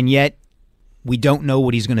 And yet we don't know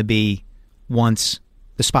what he's going to be once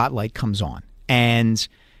the spotlight comes on. And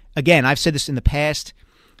again, I've said this in the past,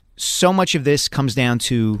 so much of this comes down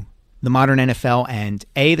to the modern NFL and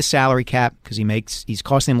the salary cap, because he's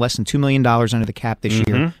costing them less than $2 million under the cap this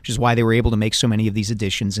year, which is why they were able to make so many of these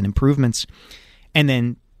additions and improvements. And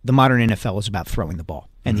then the modern NFL is about throwing the ball,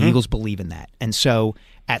 and the Eagles believe in that. And so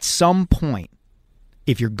at some point,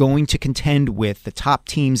 if you're going to contend with the top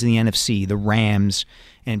teams in the NFC, the Rams,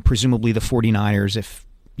 and presumably the 49ers, if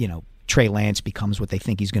Trey Lance becomes what they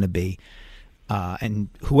think he's going to be, and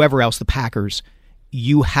whoever else, the Packers,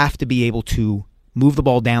 you have to be able to move the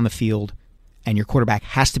ball down the field, and your quarterback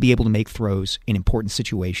has to be able to make throws in important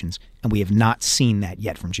situations, and we have not seen that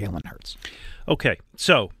yet from Jalen Hurts. Okay,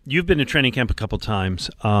 so you've been to training camp a couple times.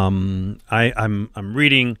 I'm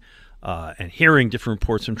reading and hearing different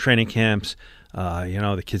reports from training camps.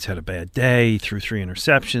 The kids had a bad day, threw 3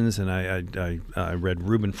 interceptions, and I read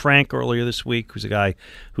Reuben Frank earlier this week, who's a guy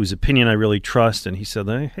whose opinion I really trust, and he said,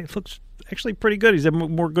 hey, it looks actually pretty good. He's had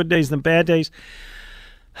more good days than bad days.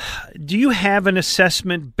 Do you have an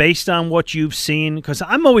assessment based on what you've seen? Because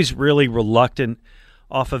I'm always really reluctant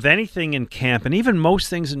off of anything in camp, and even most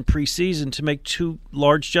things in preseason, to make too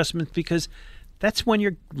large adjustments, because that's when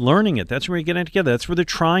you're learning it. That's where you're getting it together. That's where they're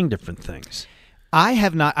trying different things. I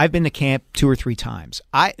have not. I've been to camp 2 or 3 times.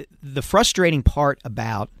 The frustrating part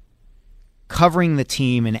about covering the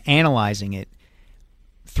team and analyzing it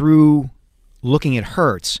through looking at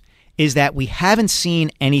Hurts is that we haven't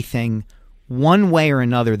seen anything one way or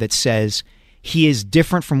another that says he is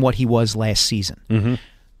different from what he was last season,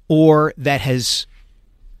 or that has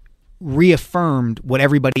reaffirmed what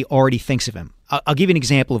everybody already thinks of him. I'll give you an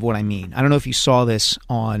example of what I mean. I don't know if you saw this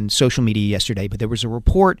on social media yesterday, but there was a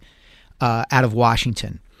report out of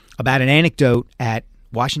Washington about an anecdote at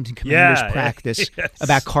Washington Commanders practice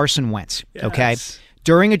about Carson Wentz. Yes. Okay,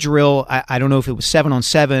 during a drill, I don't know if it was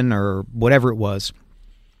 7-on-7 or whatever it was,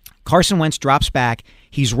 Carson Wentz drops back.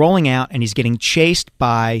 He's rolling out, and he's getting chased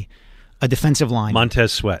by a defensive lineman.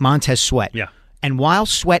 Montez Sweat. Yeah. And while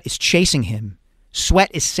Sweat is chasing him,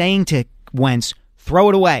 Sweat is saying to Wentz, throw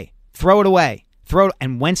it away,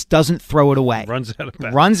 and Wentz doesn't throw it away. Runs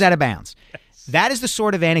out of bounds. Yes. That is the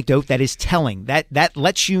sort of anecdote that is telling. That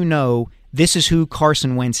lets you know this is who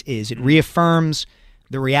Carson Wentz is. It reaffirms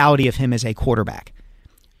the reality of him as a quarterback.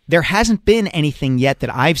 There hasn't been anything yet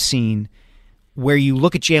that I've seen where you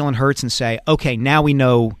look at Jalen Hurts and say, okay, now we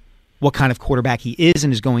know what kind of quarterback he is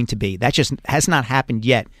and is going to be. That just has not happened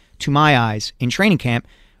yet, to my eyes, in training camp,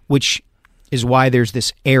 which is why there's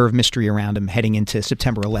this air of mystery around him heading into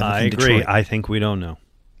September 11th I in agree. Detroit. I think we don't know.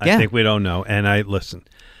 I think we don't know. And listen,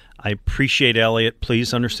 I appreciate Elliott.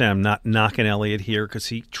 Please understand, I'm not knocking Elliott here because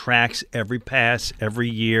he tracks every pass every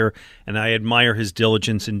year, and I admire his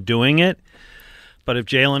diligence in doing it. But if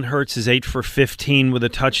Jalen Hurts is 8 for 15 with a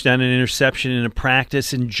touchdown and interception in a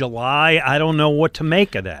practice in July, I don't know what to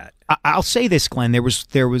make of that. I'll say this, Glenn.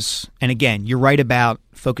 There was, and again, you're right about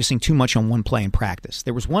focusing too much on one play in practice.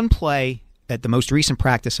 There was one play at the most recent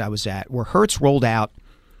practice I was at where Hurts rolled out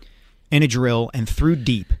in a drill and threw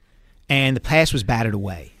deep, and the pass was batted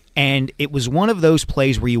away. And it was one of those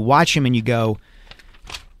plays where you watch him and you go,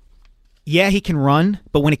 yeah, he can run,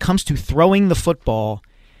 but when it comes to throwing the football,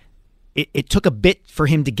 it took a bit for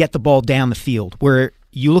him to get the ball down the field. Where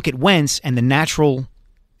you look at Wentz and the natural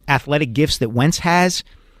athletic gifts that Wentz has,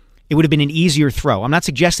 it would have been an easier throw. I'm not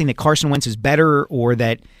suggesting that Carson Wentz is better or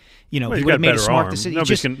that he would have made a smart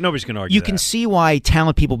decision. Nobody's can argue You can see why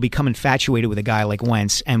talent people become infatuated with a guy like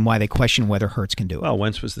Wentz and why they question whether Hurts can do it. Well,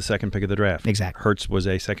 Wentz was the second pick of the draft. Exactly. Hurts was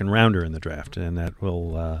a second rounder in the draft, and that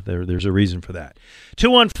will there's a reason for that.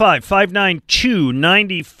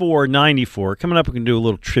 215-592-9494. Coming up, we can do a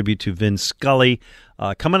little tribute to Vin Scully.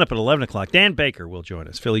 Coming up at 11 o'clock, Dan Baker will join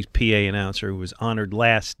us, Phillies PA announcer who was honored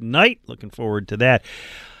last night. Looking forward to that.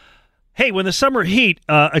 Hey, when the summer heat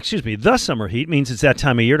means it's that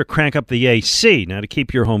time of year to crank up the AC. Now, to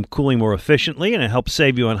keep your home cooling more efficiently and to help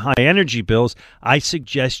save you on high energy bills, I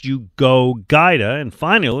suggest you go Guida and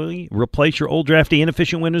finally replace your old drafty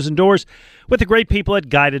inefficient windows and doors with the great people at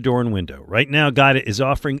Guida Door and Window. Right now, Guida is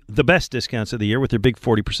offering the best discounts of the year with their big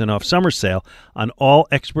 40% off summer sale on all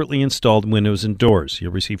expertly installed windows and doors.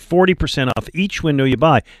 You'll receive 40% off each window you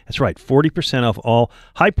buy. That's right, 40% off all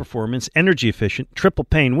high-performance, energy-efficient,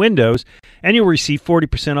 triple-pane windows, and you'll receive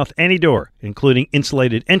 40% off any door, including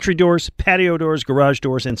insulated entry doors, patio doors, garage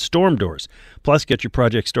doors, and storm doors. Plus, get your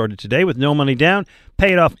project started today with no money down.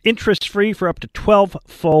 Pay it off interest-free for up to 12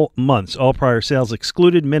 full months. All prior sales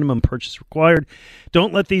excluded, minimum purchase required.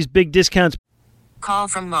 Don't let these big discounts... Call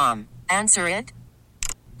from mom. Answer it.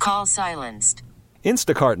 Call silenced.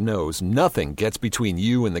 Instacart knows nothing gets between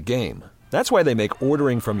you and the game. That's why they make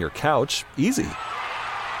ordering from your couch easy.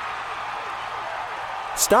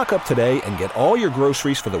 Stock up today and get all your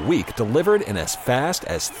groceries for the week delivered in as fast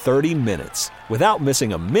as 30 minutes without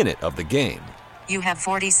missing a minute of the game. You have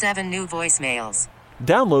 47 new voicemails.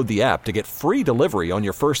 Download the app to get free delivery on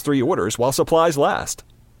your first 3 orders while supplies last.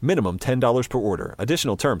 Minimum $10 per order.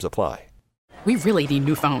 Additional terms apply. We really need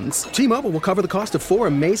new phones. T-Mobile will cover the cost of 4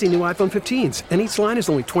 amazing new iPhone 15s, and each line is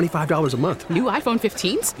only $25 a month. New iPhone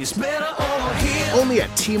 15s? It's better over here. Only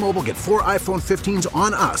at T-Mobile, get 4 iPhone 15s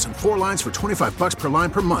on us and 4 lines for $25 per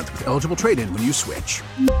line per month with eligible trade-in when you switch.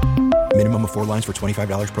 Minimum of 4 lines for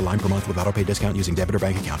 $25 per line per month with autopay discount using debit or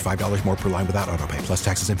bank account. $5 more per line without autopay, plus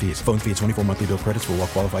taxes and fees. Phone fee at 24 monthly bill credits for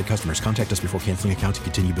well-qualified customers. Contact us before canceling account to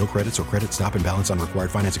continue bill credits or credit stop and balance on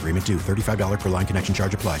required finance agreement due. $35 per line connection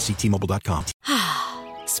charge applies. See T-Mobile.com.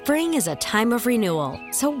 Spring is a time of renewal,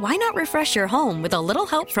 so why not refresh your home with a little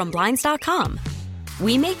help from Blinds.com?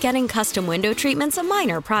 We make getting custom window treatments a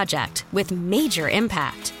minor project with major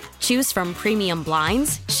impact. Choose from premium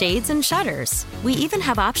blinds, shades, and shutters. We even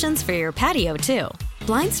have options for your patio, too.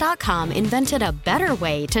 Blinds.com invented a better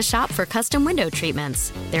way to shop for custom window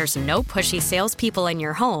treatments. There's no pushy salespeople in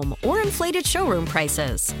your home or inflated showroom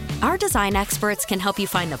prices. Our design experts can help you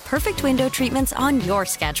find the perfect window treatments on your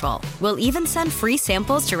schedule. We'll even send free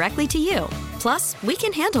samples directly to you. Plus, we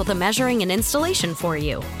can handle the measuring and installation for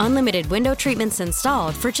you. Unlimited window treatments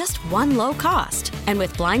installed for just one low cost. And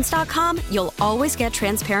with Blinds.com, you'll always get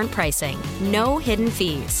transparent pricing. No hidden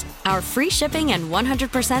fees. Our free shipping and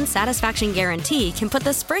 100% satisfaction guarantee can put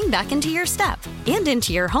the spring back into your step and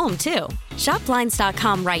into your home, too. Shop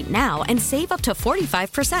Blinds.com right now and save up to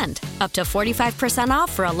 45%. Up to 45%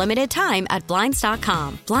 off for a limited time at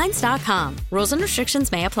Blinds.com. Blinds.com. Rules and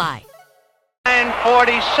restrictions may apply.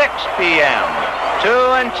 9:46 p.m.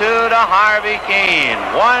 2-2 to Harvey Keene.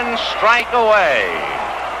 1 strike away.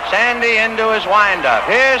 Sandy into his windup.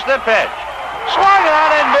 Here's the pitch. Swung on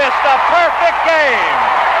and missed. A perfect game.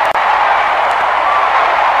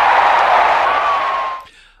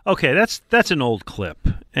 Okay, that's an old clip,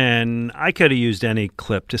 and I could have used any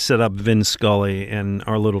clip to set up Vin Scully and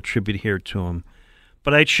our little tribute here to him.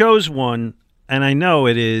 But I chose one, and I know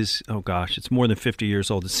it is, it's more than 50 years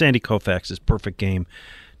old. It's Sandy Koufax's perfect game,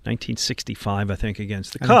 1965, I think,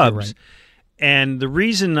 against the Cubs. Right. And the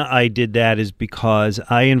reason I did that is because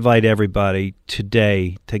I invite everybody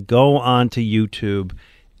today to go onto YouTube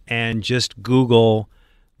and just Google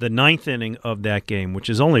the 9th inning of that game, which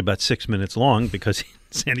is only about 6 minutes long because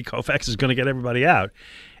Sandy Koufax is going to get everybody out.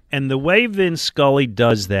 And the way Vin Scully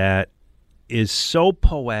does that is so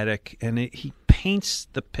poetic, and he paints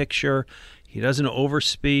the picture. He doesn't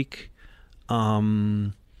overspeak.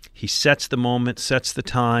 He sets the moment, sets the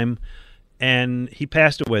time, and he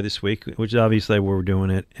passed away this week, which is obviously why we're doing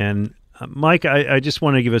it. And Mike, I just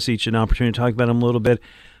want to give us each an opportunity to talk about him a little bit,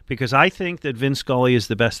 because I think that Vin Scully is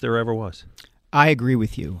the best there ever was. I agree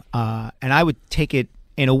with you. And I would take it,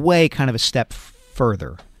 in a way, kind of a step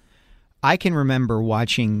further. I can remember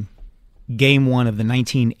watching Game 1 of the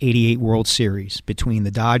 1988 World Series between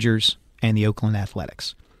the Dodgers and the Oakland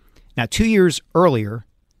Athletics. Now, 2 years earlier,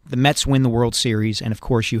 the Mets win the World Series, and of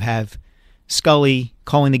course you have Scully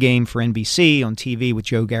calling the game for NBC on TV with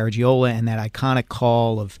Joe Garagiola, and that iconic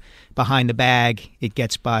call of behind the bag, it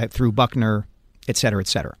gets by through Buckner, et cetera, et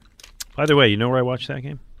cetera. By the way, you know where I watched that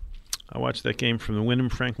game? I watched that game from the Wyndham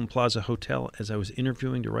Franklin Plaza Hotel as I was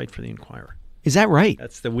interviewing to write for the Inquirer. Is that right?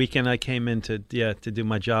 That's the weekend I came in to do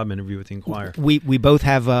my job interview with the Inquirer. We both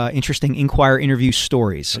have interesting Inquirer interview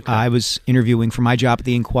stories. Okay. I was interviewing for my job at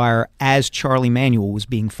the Inquirer as Charlie Manuel was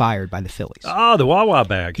being fired by the Phillies. Oh, the Wawa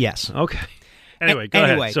bag. Yes. Okay. Anyway, go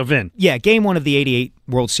ahead. So, Vin. Yeah, Game 1 of the 88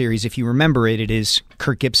 World Series, if you remember it, it is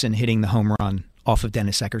Kirk Gibson hitting the home run off of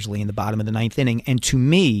Dennis Eckersley in the bottom of the ninth inning. And to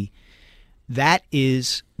me, that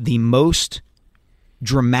is the most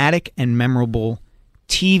dramatic and memorable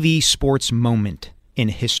TV sports moment in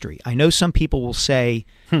history. I know some people will say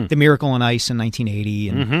the Miracle on Ice in 1980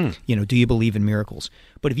 and, do you believe in miracles?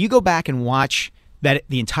 But if you go back and watch that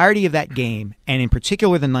the entirety of that game, and in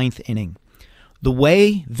particular the ninth inning, the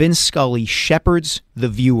way Vin Scully shepherds the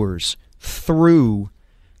viewers through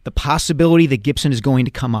the possibility that Gibson is going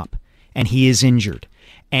to come up and he is injured,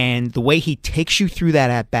 and the way he takes you through that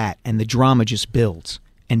at-bat, and the drama just builds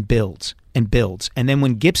and builds and builds. And then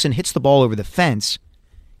when Gibson hits the ball over the fence,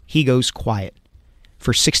 he goes quiet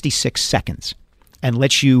for 66 seconds and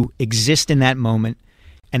lets you exist in that moment,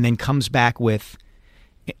 and then comes back with,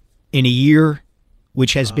 in a year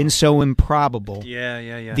which has been so improbable,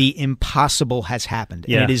 the impossible has happened.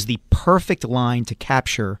 Yeah. And it is the perfect line to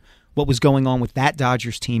capture what was going on with that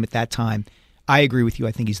Dodgers team at that time. I agree with you.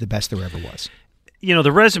 I think he's the best there ever was. You know,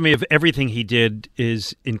 the resume of everything he did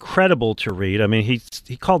is incredible to read. I mean,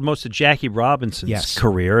 he called most of Jackie Robinson's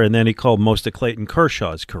career, and then he called most of Clayton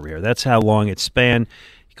Kershaw's career. That's how long it spanned.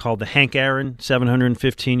 He called the Hank Aaron,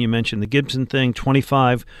 715. You mentioned the Gibson thing,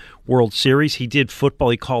 25 World Series. He did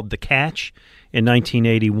football. He called the catch in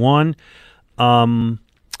 1981.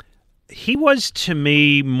 He was, to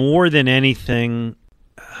me, more than anything,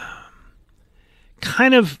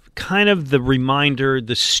 kind of the reminder,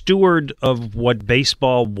 the steward of what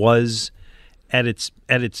baseball was at its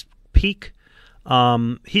peak.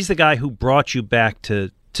 He's the guy who brought you back to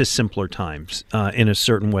simpler times in a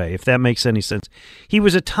certain way, if that makes any sense. He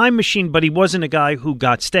was a time machine, but he wasn't a guy who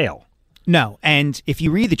got stale. No, and if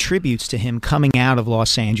you read the tributes to him coming out of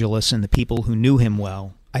Los Angeles and the people who knew him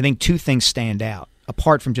well, I think two things stand out,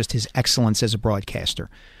 apart from just his excellence as a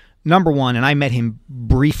broadcaster. Number one, and I met him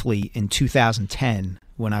briefly in 2010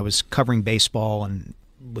 when I was covering baseball and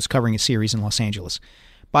was covering a series in Los Angeles.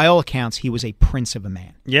 By all accounts, he was a prince of a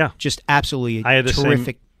man. Yeah. Just absolutely a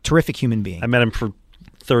terrific human being. I met him for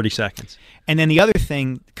 30 seconds. And then the other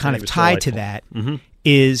thing kind of tied to that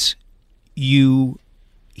is you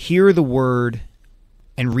hear the word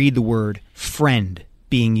and read the word friend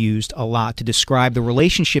being used a lot to describe the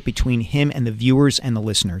relationship between him and the viewers and the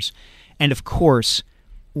listeners. And of course,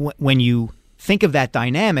 when you think of that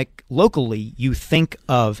dynamic locally, you think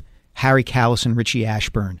of Harry Kalas and Richie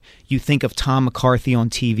Ashburn. You think of Tom McCarthy on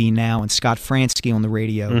TV now and Scott Fransky on the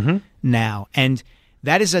radio now. And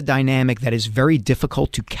that is a dynamic that is very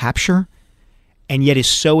difficult to capture and yet is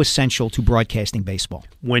so essential to broadcasting baseball.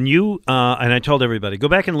 When you, and I told everybody, go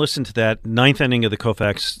back and listen to that ninth inning of the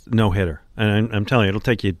Koufax no-hitter. And I'm telling you, it'll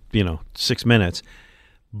take you, 6 minutes.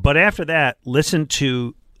 But after that, listen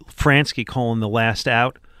to Fransky calling the last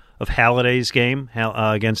out of Halliday's game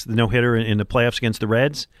against the no-hitter in the playoffs against the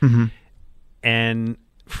Reds. And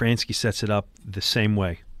Fransky sets it up the same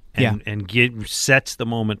way and sets the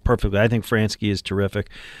moment perfectly. I think Fransky is terrific.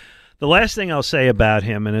 The last thing I'll say about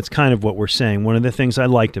him, and it's kind of what we're saying, one of the things I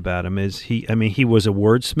liked about him is he was a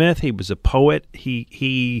wordsmith, he was a poet,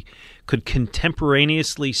 he could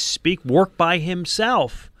contemporaneously work by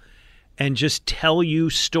himself, and just tell you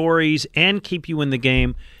stories and keep you in the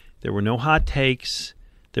game. There were no hot takes.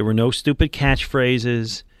 There were no stupid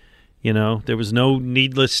catchphrases. There was no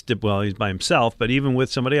needless, he's by himself, but even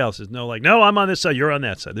with somebody else, there's no no, I'm on this side, you're on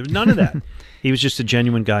that side. There was none of that. He was just a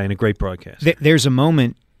genuine guy and a great broadcaster. There's a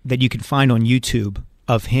moment that you can find on YouTube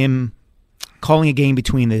of him calling a game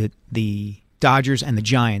between the Dodgers and the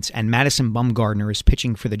Giants, and Madison Bumgarner is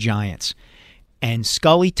pitching for the Giants. And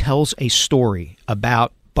Scully tells a story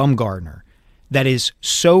about Bumgarner that is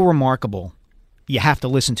so remarkable you have to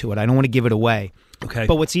listen to it. I don't want to give it away. Okay.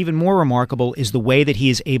 But what's even more remarkable is the way that he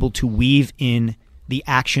is able to weave in the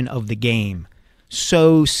action of the game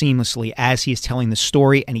so seamlessly as he is telling the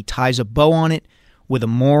story, and he ties a bow on it with a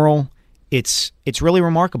moral. It's really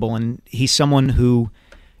remarkable, and he's someone who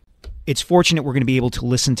it's fortunate we're going to be able to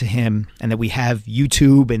listen to him, and that we have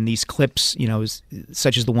YouTube and these clips,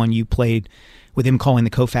 such as the one you played with him calling the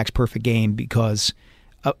Koufax perfect game, because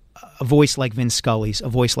a voice like Vin Scully's, a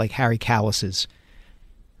voice like Harry Kalas's,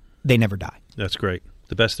 they never die. That's great.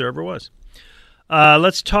 The best there ever was.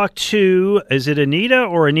 Let's talk to, is it Anita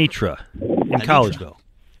or Anitra in Collegeville?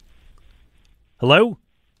 Hello?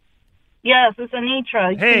 Yes, it's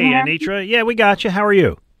Anitra. Hey, Anitra. Yeah, we got you. How are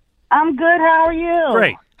you? I'm good. How are you?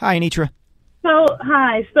 Great. Hi, Anitra.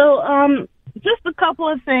 Hi. Just a couple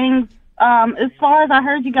of things. As far as I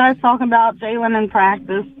heard you guys talking about Jalen in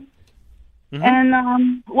practice,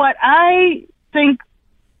 and what I think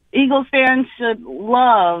Eagles fans should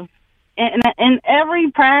love in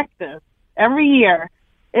every practice, every year,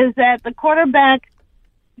 is that the quarterback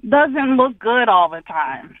doesn't look good all the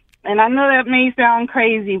time. And I know that may sound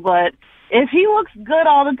crazy, but if he looks good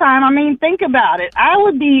all the time, I mean, think about it. I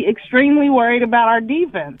would be extremely worried about our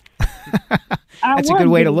defense. That's a good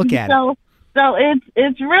way to look at it. So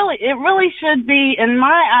it really should be, in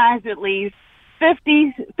my eyes at least,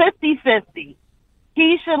 50-50.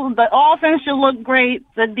 The offense should look great,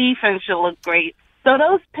 the defense should look great. So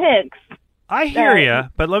those picks. I hear you,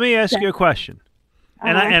 but let me ask you a question.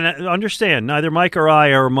 And I understand, neither Mike or I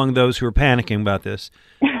are among those who are panicking about this.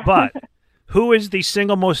 But who is the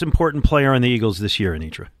single most important player on the Eagles this year,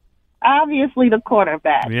 Anitra? Obviously the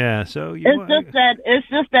quarterback. Yeah, so it's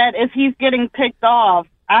just that if he's getting picked off,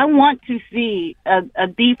 I want to see a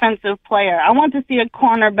defensive player. I want to see a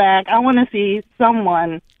cornerback. I want to see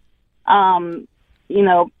someone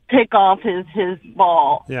pick off his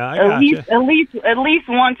ball. Yeah, at least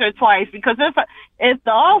once or twice, because if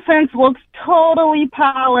the offense looks totally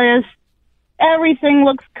polished, everything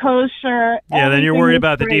looks kosher. Yeah, then you're worried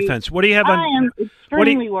about the defense. What do you have on? I am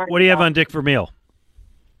extremely worried. What do you have on Dick Vermeil?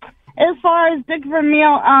 As far as Dick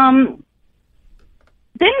Vermeil,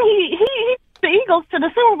 didn't he the Eagles to the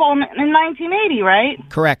Super Bowl in 1980, right?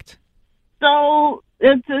 Correct. So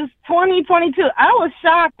it's 2022. I was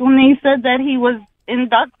shocked when they said that he was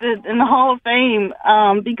inducted in the Hall of Fame,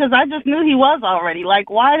 because I just knew he was already.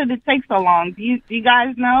 Like, why did it take so long? Do you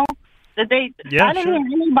guys know that they? Yeah, I didn't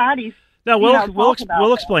hear anybody. No,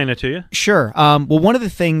 we'll explain it to you. Sure. Well, one of the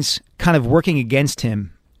things kind of working against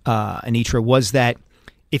him, Anitra, was that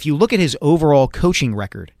if you look at his overall coaching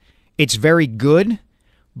record, it's very good,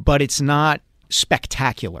 but it's not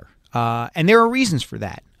spectacular. And there are reasons for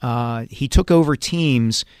that. He took over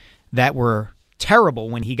teams that were terrible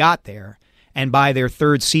when he got there, and by their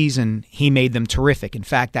third season, he made them terrific. In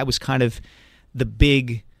fact, that was kind of the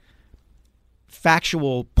big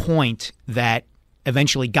factual point that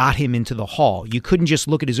eventually got him into the Hall. You couldn't just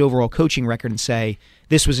look at his overall coaching record and say,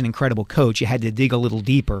 this was an incredible coach. You had to dig a little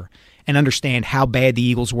deeper and understand how bad the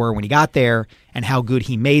Eagles were when he got there and how good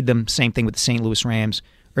he made them. Same thing with the St. Louis Rams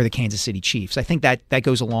or the Kansas City Chiefs. I think that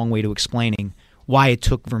goes a long way to explaining why it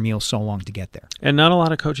took Vermeil so long to get there. And not a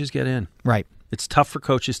lot of coaches get in. Right. It's tough for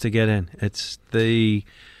coaches to get in.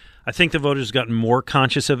 I think the voters have gotten more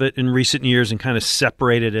conscious of it in recent years and kind of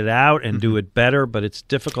separated it out and do it better, but it's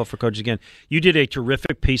difficult for coaches again. You did a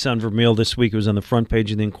terrific piece on Vermeil this week. It was on the front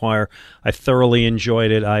page of the Inquirer. I thoroughly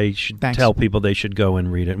enjoyed it. I should tell people they should go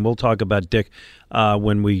and read it. And we'll talk about Dick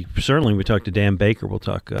when we talk to Dan Baker. We'll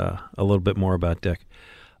talk a little bit more about Dick.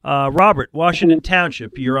 Robert, Washington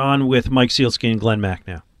Township, you're on with Mike Sealski and Glenn Mack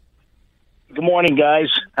now. Good morning, guys.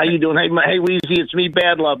 How you doing? Hey, Weezy, it's me,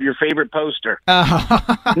 Bad Love, your favorite poster.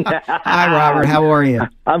 Hi, Robert. How are you?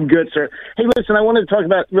 I'm good, sir. Hey, listen, I wanted to talk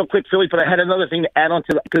about real quick Philly, but I had another thing to add on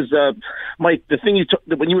to that because, Mike, the thing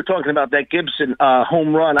when you were talking about that Gibson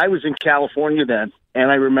home run, I was in California then,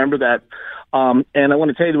 and I remember that. And I want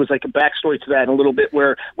to tell you, there was like a backstory to that in a little bit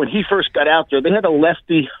where when he first got out there, they had a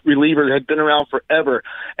lefty reliever that had been around forever,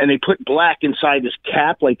 and they put black inside his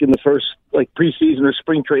cap, like in the first preseason or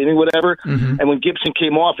spring training, whatever. Mm-hmm. And when Gibson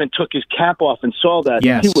came off and took his cap off and saw that,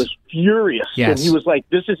 he was furious. Yes. And he was like,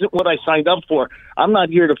 this isn't what I signed up for. I'm not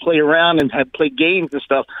here to play around and play games and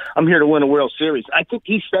stuff. I'm here to win a World Series. I think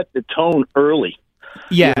he set the tone early.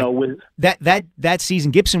 Yeah, that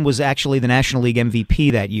season, Gibson was actually the National League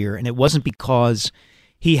MVP that year, and it wasn't because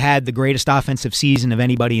he had the greatest offensive season of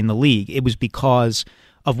anybody in the league. It was because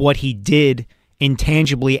of what he did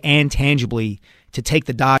intangibly and tangibly to take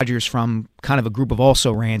the Dodgers from kind of a group of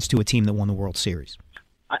also-rans to a team that won the World Series.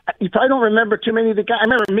 you probably don't remember too many of the guys. I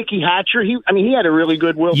remember Mickey Hatcher. He had a really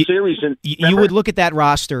good World Series. And you would look at that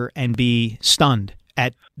roster and be stunned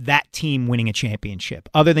at that team winning a championship,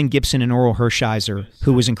 other than Gibson and Oral Hershiser,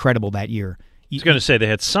 who was incredible that year. I was going to say they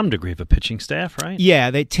had some degree of a pitching staff, right? Yeah,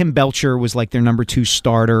 Tim Belcher was like their number 2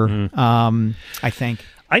 starter, I think.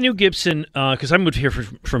 I knew Gibson because I moved here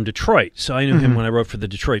from Detroit, so I knew him when I wrote for the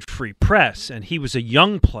Detroit Free Press, and he was a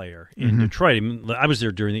young player in Detroit. I mean, I was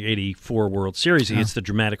there during the '84 World Series. He hits the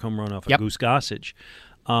dramatic home run off of Goose Gossage.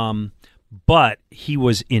 But he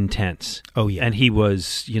was intense. Oh, yeah. And he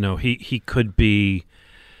was, he could be,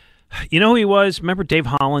 who he was? Remember Dave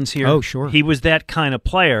Hollins here? Oh, sure. He was that kind of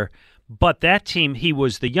player. But that team, he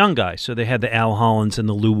was the young guy. So they had the Al Hollands and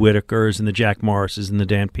the Lou Whitakers and the Jack Morrises and the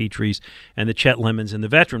Dan Petries and the Chet Lemons and the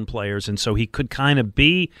veteran players. And so he could kind of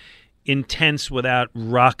be intense without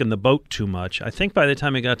rocking the boat too much. I think by the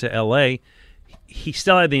time he got to L.A., he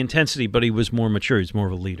still had the intensity, but he was more mature. He was more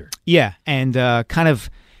of a leader. Yeah, and kind of,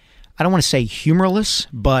 I don't want to say humorless,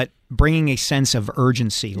 but bringing a sense of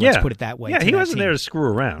urgency, let's put it that way. Yeah, he wasn't there to screw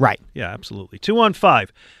around. Right. Yeah, absolutely.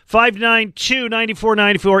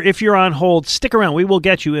 215-592-9494. If you're on hold, stick around. We will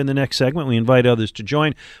get you in the next segment. We invite others to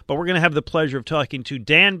join. But we're going to have the pleasure of talking to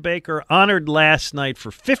Dan Baker, honored last night for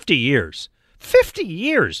 50 years. 50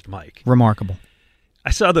 years, Mike. Remarkable.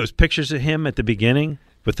 I saw those pictures of him at the beginning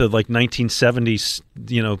with the 1970s,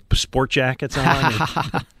 sport jackets on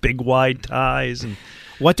and big wide ties and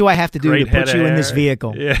what do I have to do to put you in this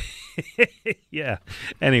vehicle? Yeah. Yeah.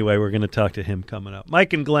 Anyway, we're going to talk to him coming up.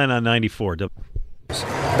 Mike and Glenn on 94.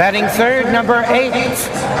 Batting third, number 8,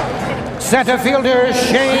 center fielder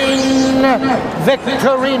Shane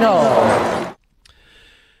Victorino.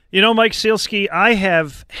 Mike Sealski, I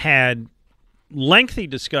have had lengthy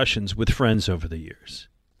discussions with friends over the years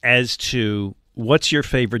as to what's your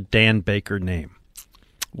favorite Dan Baker name,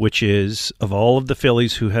 which is of all of the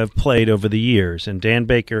Phillies who have played over the years. And Dan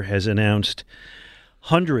Baker has announced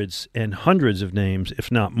hundreds and hundreds of names,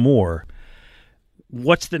 if not more.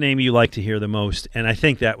 What's the name you like to hear the most? And I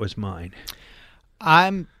think that was mine.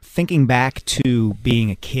 I'm thinking back to being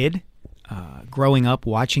a kid, growing up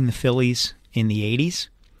watching the Phillies in the 80s.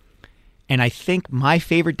 And I think my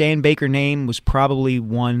favorite Dan Baker name was probably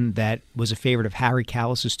one that was a favorite of Harry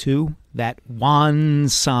Kalas's too, that Juan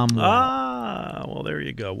Samuel. Ah, well, there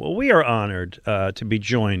you go. Well, we are honored to be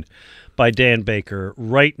joined by Dan Baker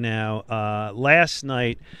right now. Last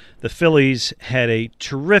night, the Phillies had a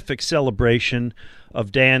terrific celebration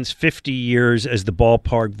of Dan's 50 years as the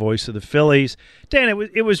ballpark voice of the Phillies. Dan,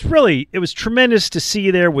 it was tremendous to see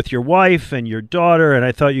you there with your wife and your daughter, and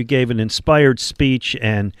I thought you gave an inspired speech,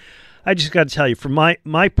 and I just got to tell you, from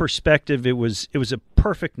my perspective, it was a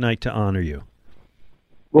perfect night to honor you.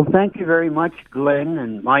 Well, thank you very much, Glenn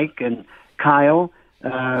and Mike and Kyle.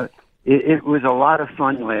 It was a lot of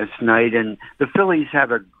fun last night, and the Phillies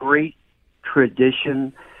have a great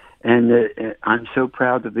tradition, and I'm so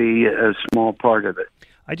proud to be a small part of it.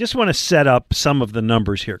 I just want to set up some of the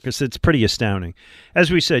numbers here because it's pretty astounding. As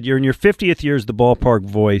we said, you're in your 50th year as the ballpark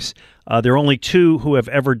voice. There are only 2 who have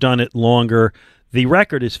ever done it longer. The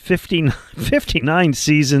record is 59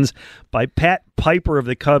 seasons by Pat Piper of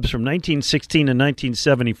the Cubs from 1916 to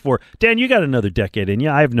 1974. Dan, you got another decade in you,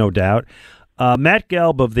 I have no doubt. Matt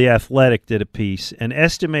Gelb of The Athletic did a piece, and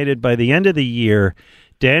estimated by the end of the year,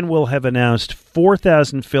 Dan will have announced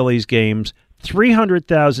 4,000 Phillies games,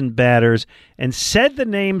 300,000 batters, and said the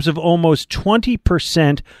names of almost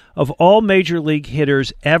 20% of all Major League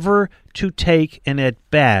hitters ever to take an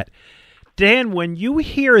at-bat. Dan, when you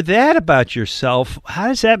hear that about yourself, how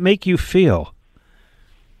does that make you feel?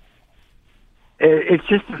 It's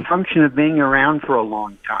just a function of being around for a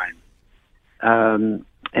long time.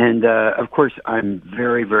 And of course, I'm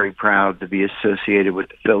very, very proud to be associated with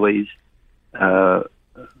the Phillies. I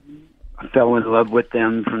fell in love with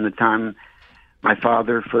them from the time my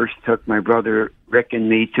father first took my brother Rick and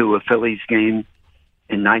me to a Phillies game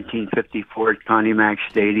in 1954 at Connie Mack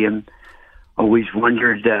Stadium. Always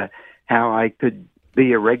wondered how I could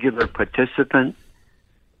be a regular participant.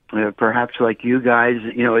 Perhaps like you guys,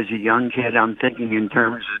 as a young kid, I'm thinking in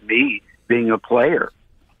terms of me being a player.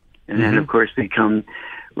 And then, of course,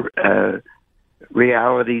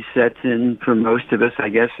 reality sets in for most of us, I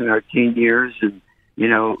guess, in our teen years. And,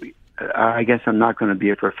 I guess I'm not going to be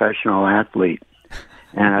a professional athlete.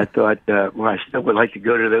 And I thought, I still would like to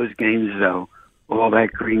go to those games, though. All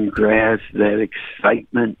that green grass, that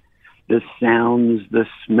excitement, the sounds, the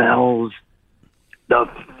smells, the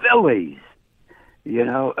Phillies. It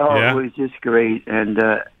was just great. And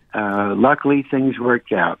luckily, things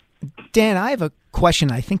worked out. Dan, I have a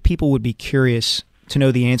question I think people would be curious to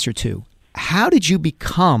know the answer to. How did you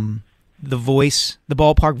become the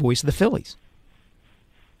ballpark voice of the Phillies?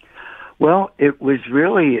 Well, it was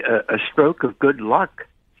really a stroke of good luck.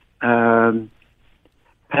 Pat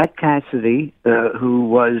Cassidy, who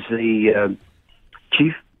was the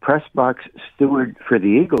chief press box steward for the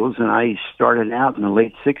Eagles, and I started out in the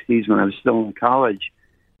late 60s when I was still in college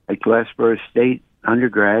at Glassboro State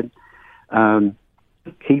undergrad,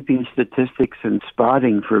 keeping statistics and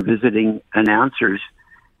spotting for visiting announcers.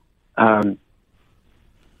 And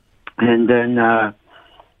then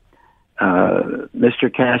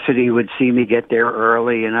Mr. Cassidy would see me get there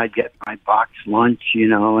early, and I'd get my box lunch,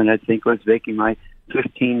 and I think I was making my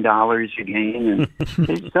 $15 a game. And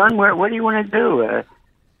said, son, what do you want to do? I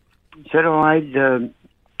said,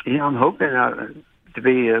 I'm hoping to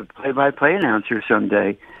be a play-by-play announcer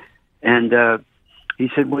someday. And he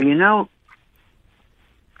said, well,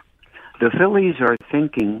 the Phillies are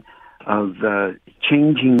thinking of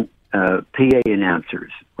changing PA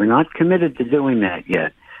announcers. We're not committed to doing that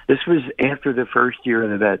yet. This was after the first year of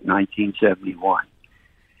the vet, 1971.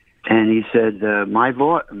 And he said, my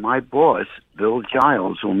boss, Bill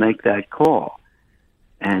Giles, will make that call.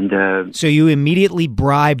 And so you immediately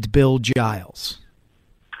bribed Bill Giles?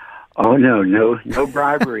 Oh, no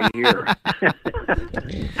bribery here.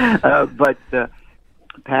 But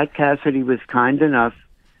Pat Cassidy was kind enough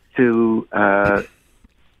to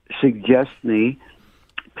suggest me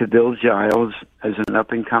to Bill Giles as an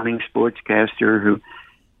up-and-coming sportscaster who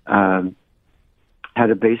had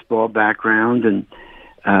a baseball background, and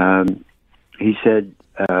he said,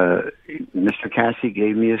 Mr. Cassidy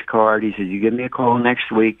gave me his card. He said, you give me a call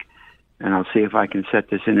next week, and I'll see if I can set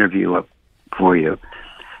this interview up for you.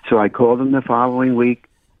 So I called him the following week,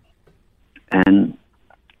 and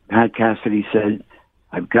Pat Cassidy said,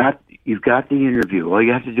 you've got the interview. All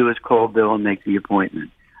you have to do is call Bill and make the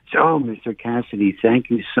appointment. So, Mr. Cassidy, thank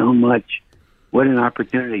you so much. What an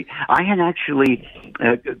opportunity. I had actually,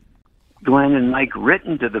 Glenn and Mike,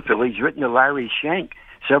 written to the Phillies, written to Larry Schenk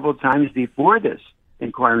several times before this,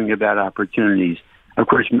 inquiring about opportunities. Of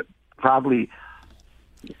course, probably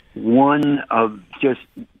one of just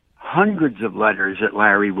hundreds of letters that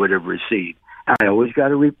Larry would have received. I always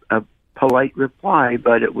got a polite reply,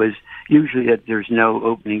 but it was usually that there's no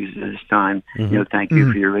openings this time. Mm-hmm. Thank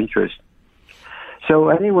you for your interest. So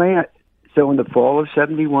anyway, in the fall of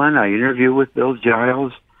 71, I interviewed with Bill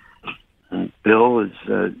Giles. And Bill is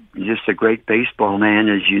just a great baseball man,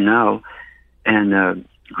 as you know, and a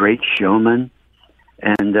great showman.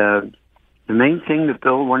 And the main thing that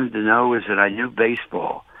Bill wanted to know was that I knew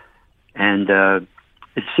baseball. And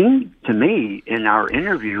it seemed to me in our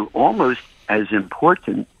interview almost as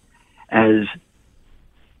important as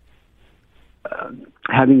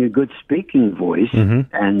having a good speaking voice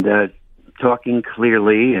and talking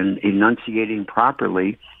clearly and enunciating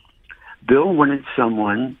properly. Bill wanted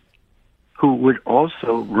someone who would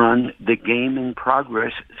also run the game in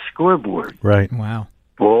progress scoreboard. Right. Wow.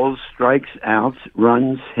 Balls, strikes, outs,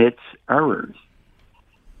 runs, hits, errors.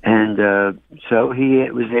 And so he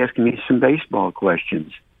was asking me some baseball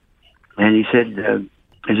questions. And he said,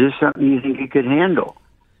 is this something you think you could handle?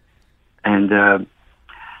 And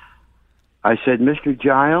I said, Mr.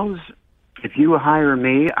 Giles, if you hire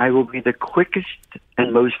me, I will be the quickest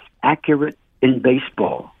and most accurate in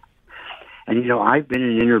baseball. And, I've been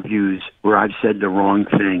in interviews where I've said the wrong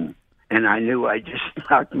thing, and I knew I just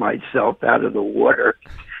knocked myself out of the water.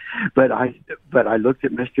 But I looked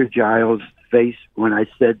at Mr. Giles' face when I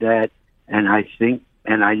said that, and I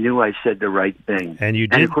knew I said the right thing. And you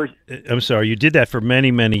did. And of course, I'm sorry, you did that for many,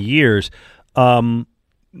 many years.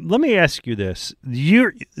 Let me ask you this.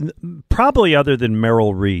 You're probably, other than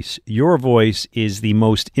Merrill Reese, your voice is the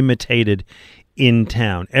most imitated in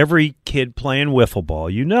town. Every kid playing wiffle ball,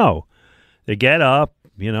 they get up,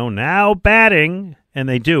 now batting, and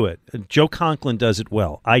they do it. Joe Conklin does it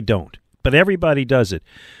well. I don't, but everybody does it.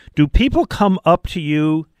 Do people come up to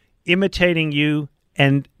you imitating you,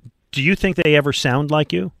 and do you think they ever sound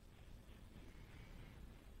like you?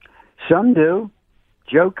 Some do.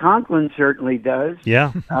 Joe Conklin certainly does.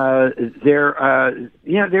 Yeah. There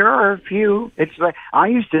are a few. It's like I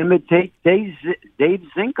used to imitate Dave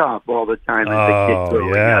Zinkoff all the time as a kid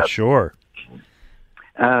growing up. Sure.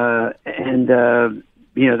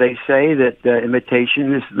 They say that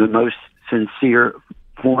imitation is the most sincere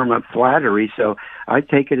form of flattery. So I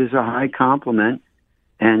take it as a high compliment,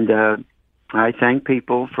 and I thank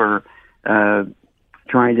people for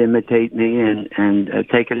trying to imitate me and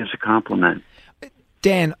take it as a compliment.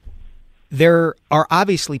 Dan, there are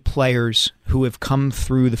obviously players who have come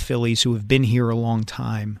through the Phillies, who have been here a long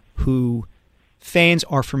time, who fans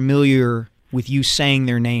are familiar with you saying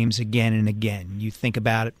their names again and again. You think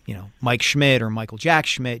about, Mike Schmidt or Michael Jack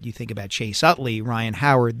Schmidt. You think about Chase Utley, Ryan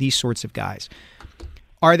Howard, these sorts of guys.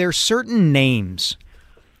 Are there certain names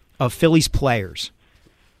of Phillies players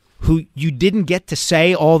who you didn't get to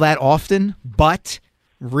say all that often, but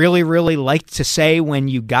really, really liked to say when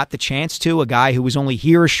you got the chance to, a guy who was only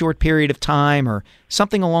here a short period of time or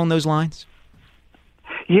something along those lines?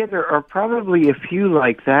 Yeah, there are probably a few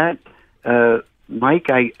like that. Mike,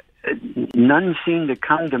 none seem to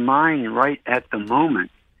come to mind right at the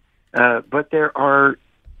moment. But there are,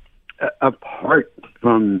 apart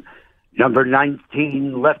from number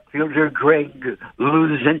 19, left fielder Greg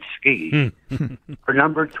Luzinski, or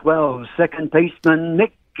number 12, second baseman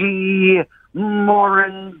Mickey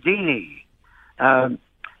Morandini.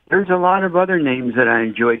 There's a lot of other names that I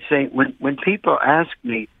enjoyed saying. When people ask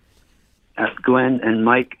me, Glenn and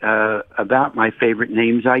Mike, about my favorite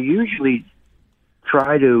names, I usually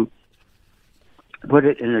try to put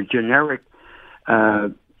it in a generic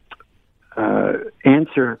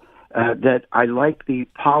answer that I like the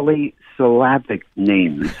polysyllabic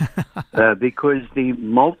names because the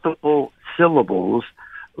multiple syllables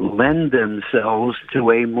lend themselves to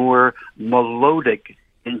a more melodic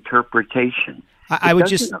interpretation. I would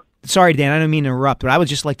just... Sorry, Dan, I don't mean to interrupt, but I would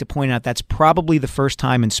just like to point out that's probably the first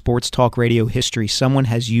time in sports talk radio history someone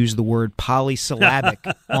has used the word polysyllabic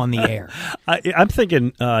on the air. I'm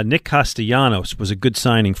thinking Nick Castellanos was a good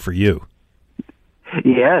signing for you.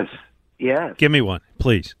 Yes. Give me one,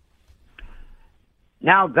 please.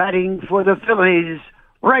 Now batting for the Phillies,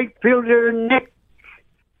 right fielder Nick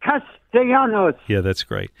Castellanos. Yeah, that's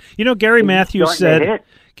great. Gary Matthews said...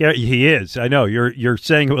 Gary, he is. I know you're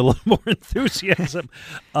saying it with a little more enthusiasm.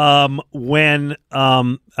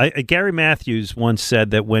 Gary Matthews once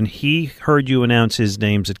said that when he heard you announce his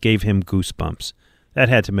names, it gave him goosebumps. That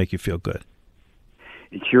had to make you feel good.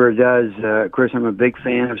 It sure does. Of course, I'm a big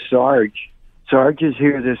fan of Sarge. Sarge is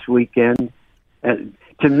here this weekend.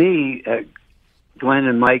 To me, Glenn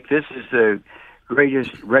and Mike, this is the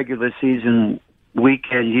greatest regular season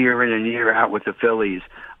weekend year in and year out with the Phillies.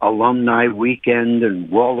 Alumni weekend and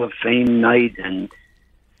Wall of Fame night, and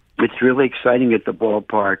it's really exciting at the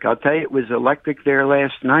ballpark. I'll tell you, it was electric there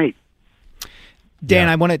last night. Dan,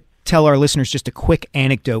 I want to tell our listeners just a quick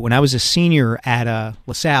anecdote. When I was a senior at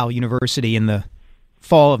LaSalle University in the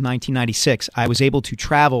fall of 1996, I was able to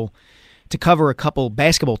travel to cover a couple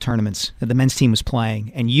basketball tournaments that the men's team was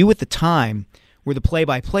playing, and you at the time were the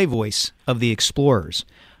play-by-play voice of the Explorers.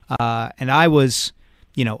 And I was,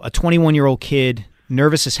 a 21-year-old kid,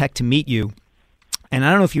 nervous as heck to meet you. And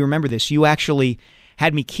I don't know if you remember this. You actually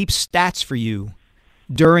had me keep stats for you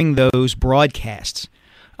during those broadcasts.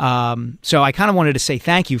 So I kind of wanted to say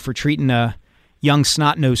thank you for treating a young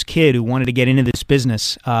snot-nosed kid who wanted to get into this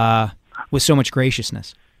business with so much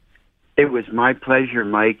graciousness. It was my pleasure,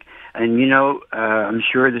 Mike. And, I'm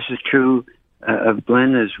sure this is true of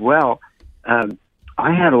Glenn as well.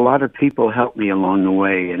 I had a lot of people help me along the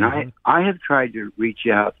way, and I have tried to reach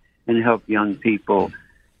out and help young people,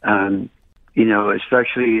 especially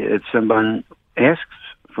if someone asks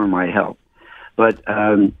for my help. But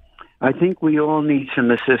I think we all need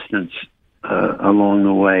some assistance along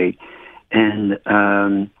the way. And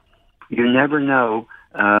you never know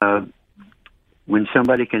when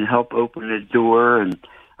somebody can help open a door. And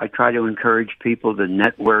I try to encourage people to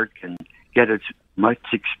network and get as much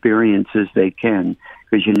experience as they can,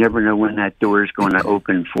 because you never know when that door is going to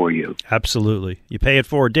open for you. Absolutely. You pay it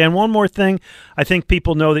forward. Dan, one more thing. I think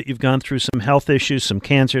people know that you've gone through some health issues, some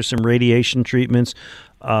cancer, some radiation treatments.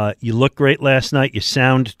 You look great last night. You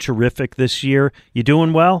sound terrific this year. You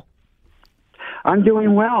doing well? I'm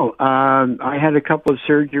doing well. I had a couple of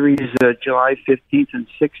surgeries July 15th and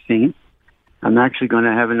 16th. I'm actually going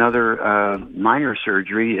to have another minor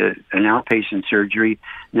surgery, an outpatient surgery,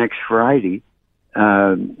 next Friday.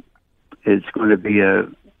 It's going to be a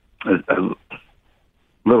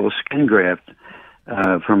little skin graft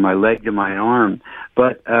from my leg to my arm.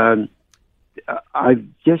 But I've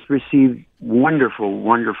just received wonderful,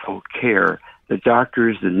 wonderful care. The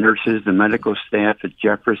doctors, the nurses, the medical staff at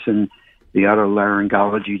Jefferson, the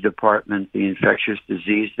otolaryngology department, the infectious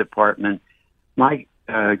disease department. My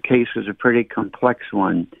case was a pretty complex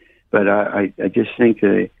one, but I just think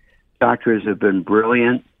the doctors have been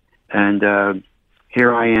brilliant. And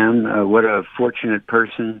here I am. What a fortunate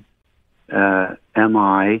person am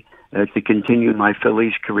I to continue my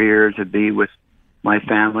Phillies career, to be with my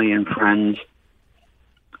family and friends,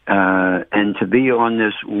 and to be on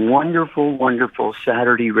this wonderful, wonderful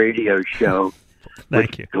Saturday radio show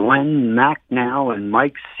Thank you. Glenn Macnow and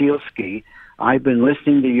Mike Sealski. I've been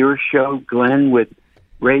listening to your show, Glenn, with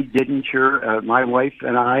Ray Didinger, my wife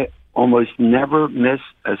and I, almost never miss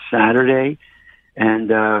a Saturday,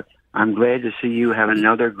 and I'm glad to see you have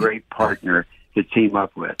another great partner to team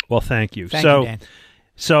up with. Well, thank you. Thank you, Dan.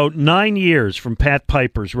 So 9 years from Pat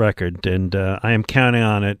Piper's record, and I am counting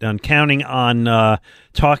on it. I'm counting on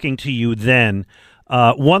talking to you then.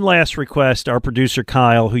 One last request. Our producer,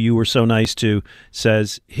 Kyle, who you were so nice to,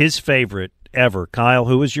 says his favorite ever. Kyle,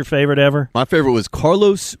 who was your favorite ever? My favorite was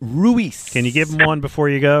Carlos Ruiz. Can you give him one before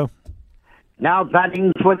you go? Now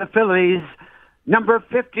batting for the Phillies, number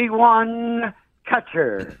 51,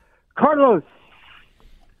 catcher, Carlos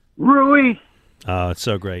Ruiz. Oh, it's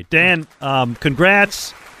so great. Dan,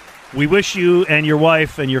 congrats. We wish you and your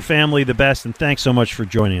wife and your family the best, and thanks so much for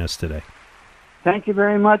joining us today. Thank you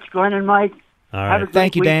very much, Glenn and Mike. All right.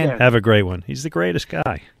 Thank you, Dan. Have a great one. He's the greatest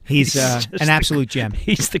guy. He's an absolute gem.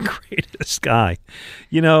 He's the greatest guy.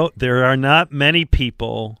 You know, there are not many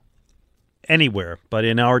people anywhere but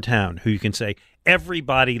in our town who you can say,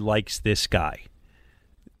 everybody likes this guy.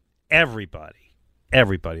 Everybody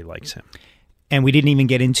likes him. And we didn't even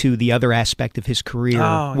get into the other aspect of his career,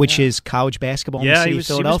 which is college basketball in the city of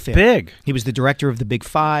Philadelphia. He was big. He was the director of the Big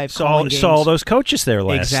Five. Saw all those coaches there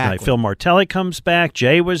last night. Phil Martelli comes back.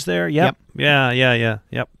 Jay was there. Yep. Yeah.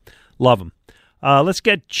 Love him. Let's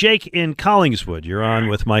get Jake in Collingswood. You're on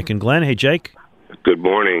with Mike and Glenn. Hey, Jake. Good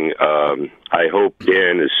morning. I hope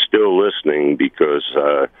Dan is still listening because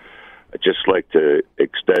I'd just like to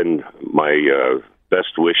extend my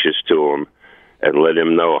best wishes to him and let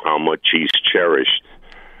him know how much he's cherished.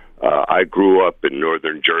 I grew up in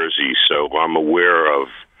northern Jersey, so I'm aware of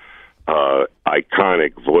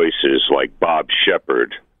iconic voices like Bob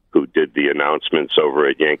Shepard, who did the announcements over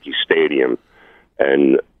at Yankee Stadium.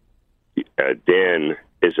 And Dan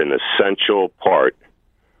is an essential part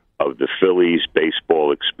of the Phillies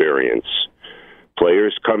baseball experience.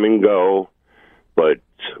 Players come and go, but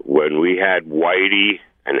when we had Whitey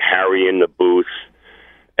and Harry in the booth,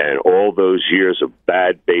 and all those years of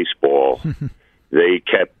bad baseball, they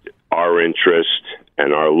kept our interest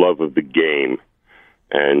and our love of the game.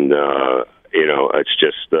 And it's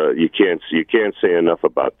just you can't say enough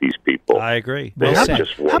about these people. I agree. They're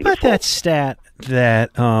just wonderful. How about that stat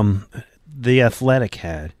that the Athletic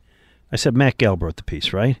had? I said Matt Gale wrote the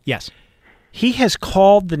piece, right? Yes. He has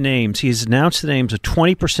called the names. He's announced the names of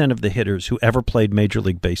 20% of the hitters who ever played Major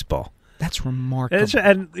League Baseball. That's remarkable.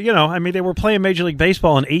 They were playing Major League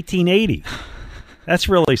Baseball in 1880. That's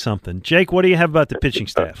really something. Jake, what do you have about the pitching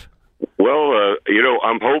staff? Well,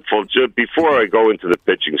 I'm hopeful. Just before I go into the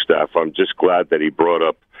pitching staff, I'm just glad that he brought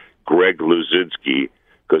up Greg Luzinski,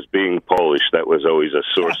 because being Polish, that was always a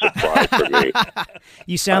source of pride for me.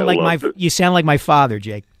 You sound like my father,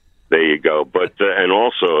 Jake. There you go. But and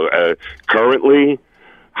also, currently,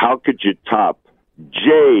 how could you top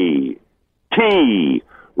J.T.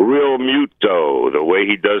 Real Muto, the way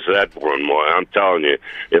he does that one, boy, I'm telling you,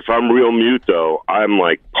 if I'm Real Muto, I'm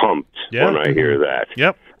like pumped when I hear that.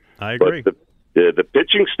 Yep, I agree. But the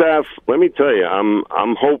pitching staff, let me tell you, I'm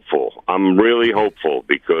hopeful. I'm really hopeful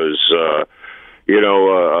because I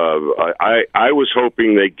was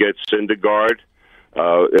hoping they'd get Syndergaard.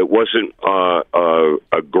 It wasn't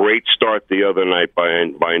a great start the other night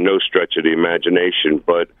by no stretch of the imagination,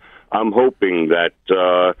 but I'm hoping that.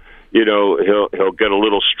 He'll get a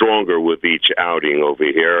little stronger with each outing over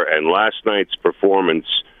here. And last night's performance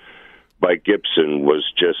by Gibson was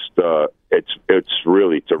just it's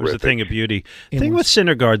really terrific. It was a thing of beauty. The thing with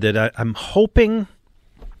Syndergaard that I'm hoping,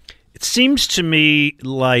 it seems to me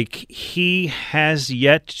like he has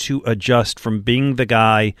yet to adjust from being the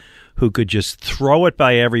guy who could just throw it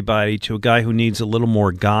by everybody to a guy who needs a little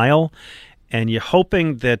more guile. And you're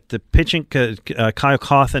hoping that the pitching, Kyle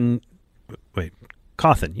Cawthon,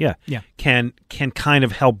 can kind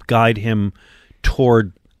of help guide him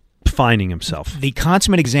toward finding himself. The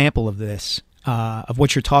consummate example of this, of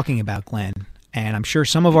what you're talking about, Glenn, and I'm sure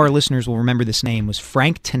some of our listeners will remember this name, was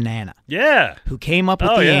Frank Tanana. Yeah. Who came up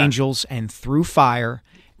with the Angels and threw fire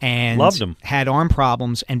and loved him. Had arm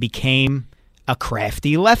problems and became a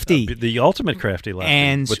crafty lefty. The ultimate crafty lefty.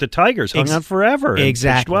 And with the Tigers, hung on forever.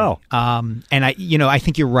 Exactly. Well. And I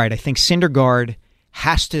think you're right. I think Syndergaard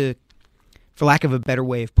has to, for lack of a better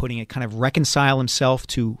way of putting it, kind of reconcile himself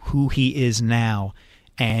to who he is now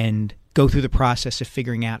and go through the process of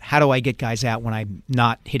figuring out how do I get guys out when I'm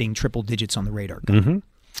not hitting triple digits on the radar gun.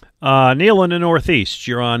 Mm-hmm. Neil in the Northeast,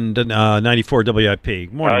 you're on 94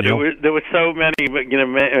 WIP. Morning, Neil. There were so many, but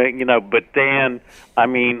Dan,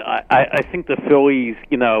 I think the Phillies,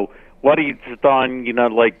 what he's done,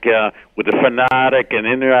 with the Fanatic and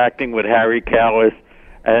interacting with Harry Kalas,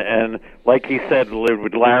 and like he said,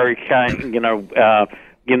 with Larry Shine,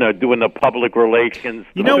 doing the public relations.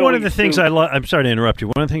 One of the things I love, I'm sorry to interrupt you.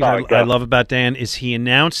 One of the things I love about Dan is he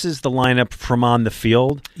announces the lineup from on the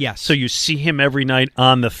field. Yes. So you see him every night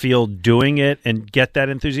on the field doing it and get that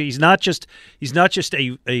enthusiasm. He's not just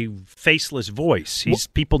a faceless voice.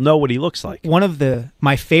 People know what he looks like. One of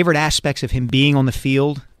my favorite aspects of him being on the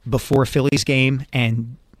field before a Phillies game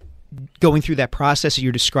and going through that process that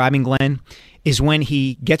you're describing, Glenn, is when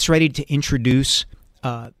he gets ready to introduce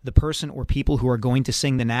the person or people who are going to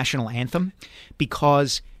sing the national anthem,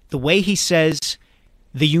 because the way he says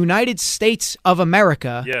the United States of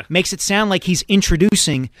America makes it sound like he's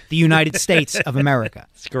introducing the United States of America.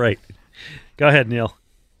 It's great. Go ahead, Neil.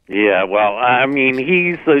 Yeah, well, I mean,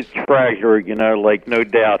 he's a treasure, no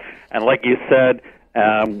doubt. And like you said,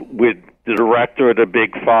 with the director of the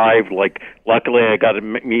Big Five, luckily I got to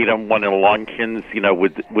meet him one of the luncheons,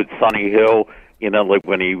 with Sonny Hill,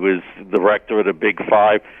 when he was director of the Big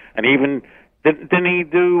Five. And even, didn't he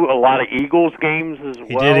do a lot of Eagles games as well?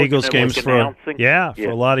 He did Eagles games for a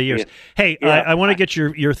lot of years. Yeah. Hey, I want to get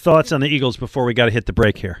your thoughts on the Eagles before we got to hit the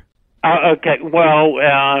break here. Okay, well,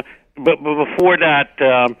 but before that,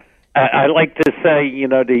 I like to say,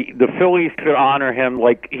 the Phillies should honor him.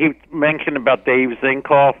 Like he mentioned about Dave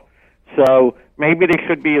Zinkoff, so maybe there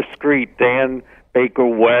should be a street, Dan Baker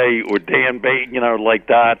Way or Dan Baker, like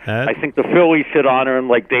that. I think the Phillies should honor him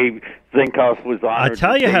like Dave Zinkoff was honored. I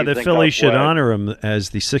tell you how the Zinkoff Phillies should way. honor him as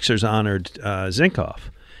the Sixers honored Zinkoff.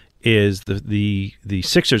 Is the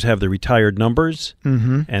Sixers have the retired numbers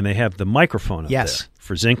and they have the microphone up there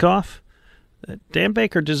for Zinkoff. Dan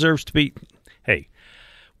Baker deserves to be. Hey,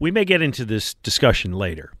 we may get into this discussion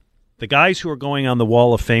later. The guys who are going on the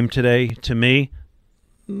Wall of Fame today, to me,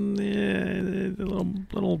 little.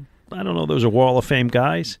 I don't know. Those are Wall of Fame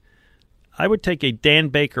guys. I would take a Dan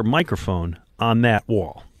Baker microphone on that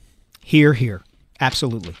wall. Here.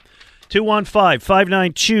 Absolutely.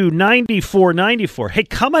 215-592-9494. Hey,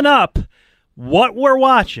 coming up, what we're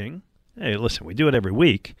watching. Hey, listen, we do it every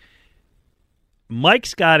week.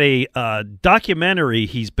 Mike's got a documentary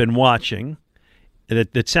he's been watching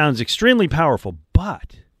that sounds extremely powerful,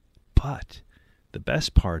 but the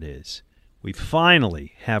best part is we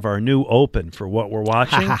finally have our new open for what we're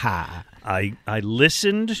watching. I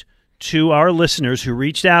listened to our listeners who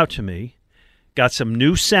reached out to me, got some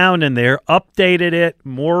new sound in there, updated it,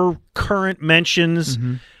 more current mentions.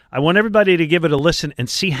 I want everybody to give it a listen and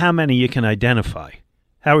see how many you can identify.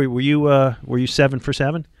 Howie, were you 7 for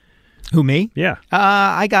 7? Who, me? Yeah.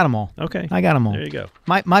 I got them all. Okay. I got them all. There you go.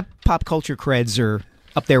 My pop culture creds are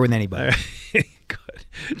up there with anybody. Good.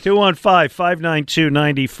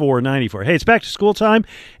 215-592-9494. Hey, it's back to school time.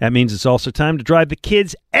 That means it's also time to drive the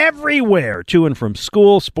kids everywhere, to and from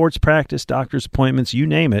school, sports practice, doctor's appointments, you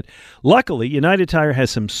name it. Luckily, United Tire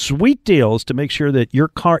has some sweet deals to make sure that your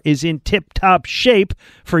car is in tip-top shape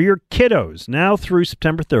for your kiddos. Now through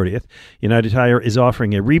September 30th, United Tire is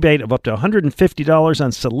offering a rebate of up to $150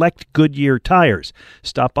 on select Goodyear tires.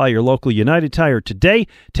 Stop by your local United Tire today.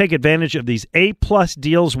 Take advantage of these A-plus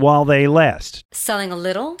deals while they last. Selling a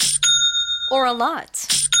little or a lot?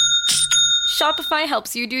 Shopify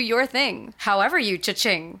helps you do your thing, however you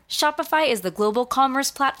cha-ching. Shopify is the global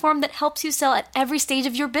commerce platform that helps you sell at every stage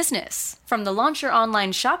of your business. From the launch your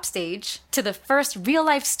online shop stage, to the first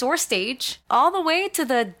real-life store stage, all the way to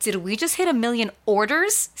the did we just hit 1 million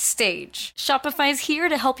orders stage. Shopify is here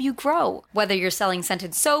to help you grow. Whether you're selling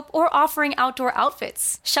scented soap or offering outdoor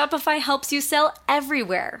outfits, Shopify helps you sell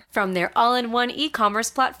everywhere. From their all-in-one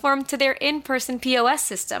e-commerce platform to their in-person POS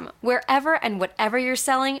system, wherever and whatever you're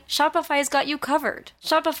selling, Shopify's got you covered.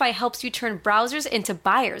 Shopify helps you turn browsers into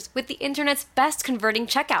buyers with the internet's best converting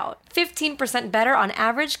checkout. 15% better on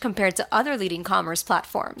average compared to other leading commerce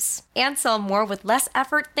platforms. And sell more with less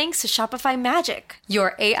effort thanks to Shopify Magic,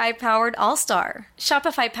 your AI-powered all-star.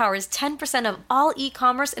 Shopify powers 10% of all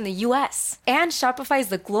e-commerce in the U.S. And Shopify is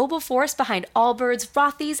the global force behind Allbirds,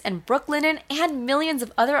 Rothy's, and Brooklinen, and millions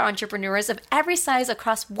of other entrepreneurs of every size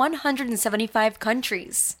across 175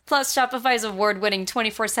 countries. Plus, Shopify's award-winning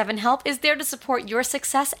 24/7 help is there to support your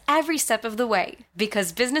success every step of the way.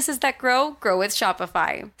 Because businesses that grow with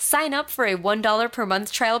Shopify. Sign up for a $1 per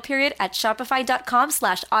month trial period at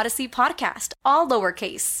shopify.com/Odyssey Podcast, all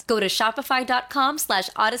lowercase. Go to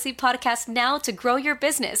shopify.com/Odyssey Podcast now to grow your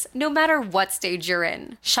business, no matter what stage you're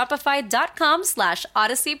in.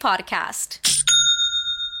 Shopify.com/Odyssey Podcast.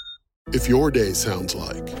 If your day sounds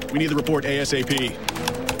like, we need the report ASAP.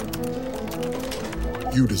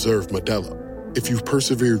 You deserve Modelo. If you've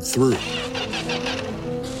persevered through,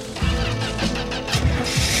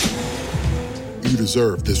 you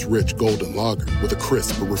deserve this rich golden lager with a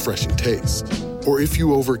crisp but refreshing taste. Or if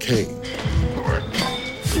you overcame.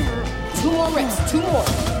 2 more reps, 2 more.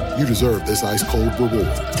 You deserve this ice-cold reward.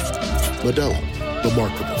 Modelo, the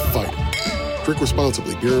Markable Fighter. Drink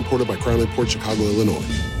responsibly. Beer imported by Crown Imports, Chicago, Illinois.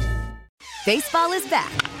 Baseball is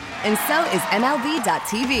back, and so is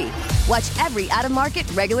MLB.tv. Watch every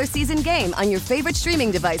out-of-market, regular season game on your favorite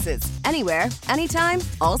streaming devices. Anywhere, anytime,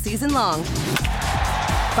 all season long.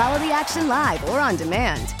 Follow the action live or on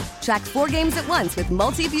demand. Track 4 games at once with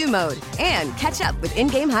multi-view mode and catch up with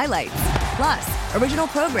in-game highlights. Plus, original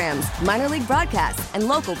programs, minor league broadcasts, and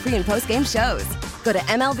local pre- and post-game shows. Go to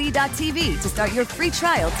MLB.tv to start your free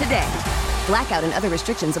trial today. Blackout and other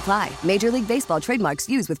restrictions apply. Major League Baseball trademarks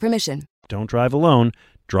used with permission. Don't drive alone.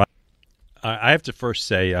 I have to first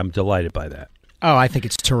say I'm delighted by that. Oh, I think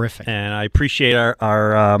it's terrific. And I appreciate our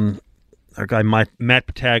guy, Matt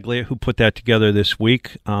Battaglia, who put that together this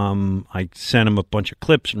week. I sent him a bunch of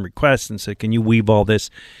clips and requests and said, can you weave all this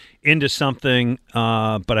into something?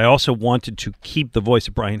 But I also wanted to keep the voice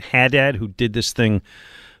of Brian Haddad, who did this thing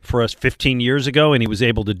for us 15 years ago, and he was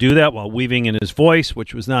able to do that while weaving in his voice,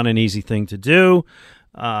 which was not an easy thing to do.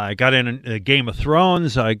 I got in Game of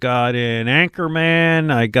Thrones. I got in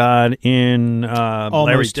Anchorman. I got in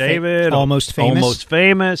Larry David. Almost Famous. Almost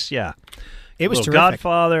Famous, yeah. It was terrific.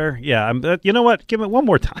 Godfather, yeah. You know what? Give it one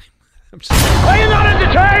more time. Are you not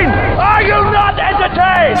entertained? Are you not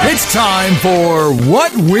entertained? It's time for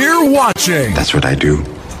What We're Watching. That's what I do.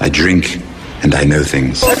 I drink and I know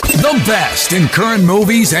things. The best in current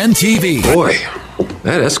movies and TV. Boy,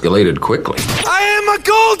 that escalated quickly. I am a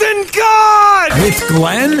golden god! With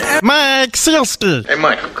Glenn and Mike Silsky. Hey,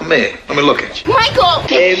 Michael, come here. Let me look at you. Michael!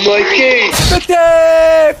 Hey, Mikey!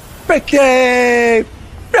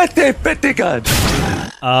 Pretty good.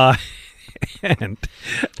 And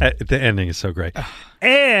the ending is so great.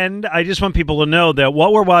 And I just want people to know that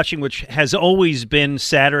what we're watching, which has always been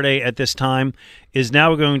Saturday at this time, is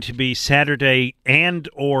now going to be Saturday and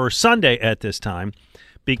or Sunday at this time,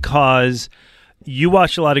 because you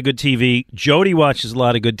watch a lot of good TV. Jody watches a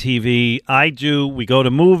lot of good TV. I do. We go to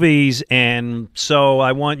movies. And so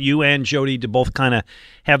I want you and Jody to both kind of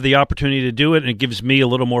have the opportunity to do it. And it gives me a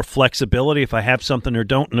little more flexibility if I have something or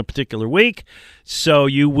don't in a particular week. So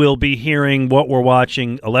you will be hearing what we're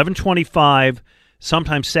watching 11:25,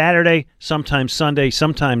 sometimes Saturday, sometimes Sunday,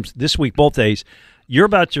 sometimes this week, both days. You're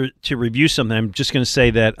about to review something. I'm just going to say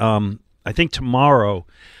that I think tomorrow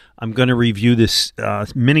I'm going to review this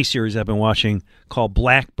miniseries I've been watching called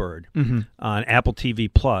Blackbird on Apple TV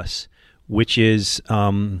Plus, which is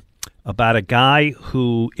about a guy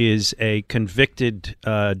who is a convicted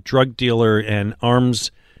drug dealer and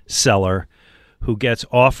arms seller who gets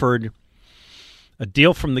offered a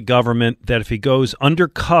deal from the government that if he goes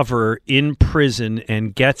undercover in prison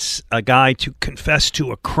and gets a guy to confess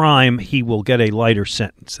to a crime, he will get a lighter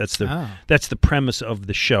sentence. That's the premise of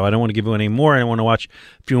the show. I don't want to give you any more. I want to watch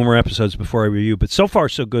a few more episodes before I review. But so far,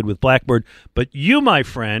 so good with Blackbird. But you, my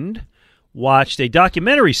friend, watched a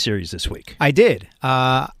documentary series this week. I did.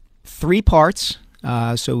 3 parts,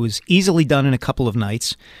 so it was easily done in a couple of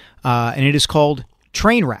nights. And it is called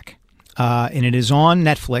Trainwreck. And it is on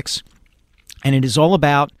Netflix. And it is all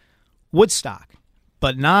about Woodstock,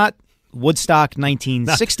 but not Woodstock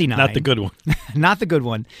 1969. Not the good one. Not the good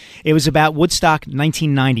one. It was about Woodstock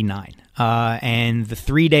 1999 and the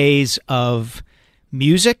 3 days of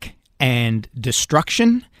music and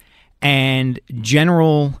destruction and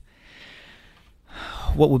general,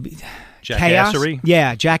 what would be... Jackassery? Chaos?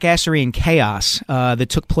 Yeah, jackassery and chaos that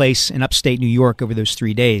took place in upstate New York over those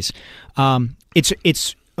 3 days.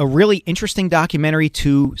 It's a really interesting documentary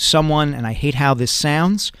to someone, and I hate how this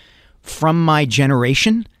sounds, from my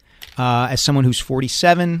generation, as someone who's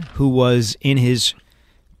 47, who was in his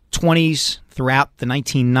 20s throughout the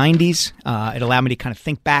 1990s. It allowed me to kind of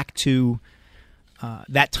think back to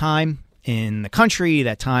that time in the country,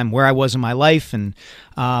 that time where I was in my life, and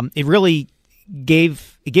it really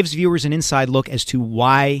gives viewers an inside look as to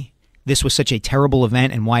why this was such a terrible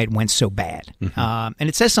event and why it went so bad. And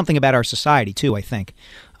it says something about our society, too, I think.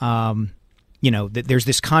 There's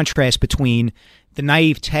this contrast between the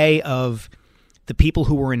naivete of the people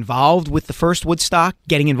who were involved with the first Woodstock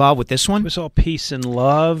getting involved with this one. It was all peace and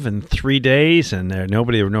love and 3 days, and there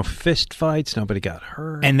were no fist fights, nobody got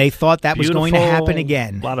hurt. And they thought that was going to happen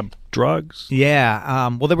again. A lot of drugs. Yeah.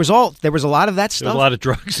 Well, there was a lot of that stuff. There was a lot of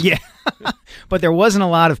drugs. Yeah. But there wasn't a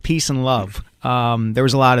lot of peace and love. There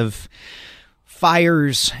was a lot of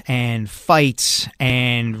fires and fights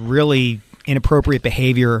and really inappropriate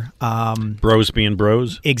behavior. Bros being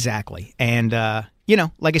bros. Exactly. And,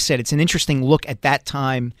 like I said, it's an interesting look at that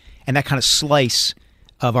time and that kind of slice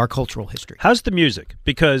of our cultural history. How's the music?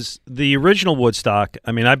 Because the original Woodstock,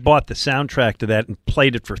 I mean, I bought the soundtrack to that and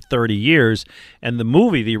played it for 30 years. And the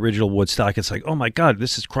movie, the original Woodstock, it's like, oh my God,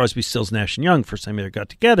 this is Crosby, Stills, Nash & Young, first time they ever got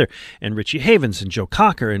together. And Richie Havens and Joe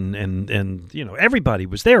Cocker and you know, everybody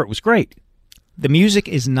was there. It was great. The music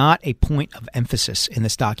is not a point of emphasis in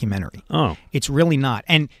this documentary. Oh. It's really not.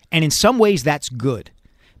 And in some ways that's good,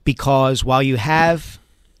 because while you have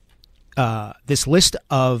this list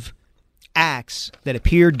of acts that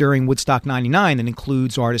appeared during Woodstock 99 that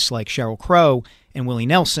includes artists like Sheryl Crow and Willie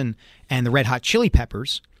Nelson and the Red Hot Chili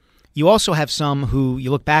Peppers, you also have some who you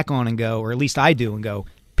look back on and go, or at least I do, and go,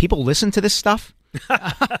 people listen to this stuff?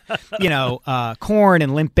 You know, Korn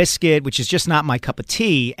and Limp Bizkit, which is just not my cup of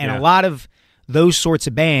tea. And a lot of those sorts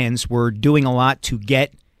of bands were doing a lot to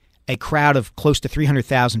get a crowd of close to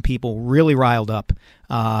 300,000 people really riled up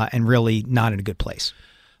and really not in a good place.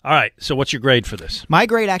 All right, so what's your grade for this? My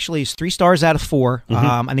grade actually is 3 stars out of 4.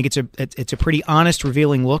 I think it's a pretty honest,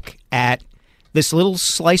 revealing look at this little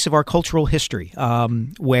slice of our cultural history,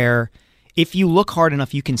 where if you look hard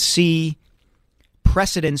enough, you can see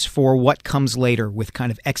precedents for what comes later with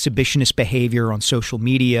kind of exhibitionist behavior on social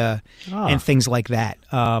media and things like that.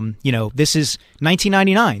 You know, this is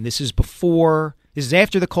 1999. This is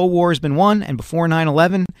after the Cold War has been won and before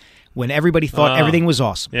 9/11. When everybody thought everything was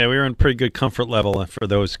awesome. Yeah, we were in pretty good comfort level for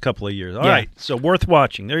those couple of years. All right, so worth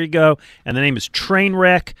watching. There you go. And the name is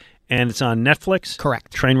Trainwreck, and it's on Netflix?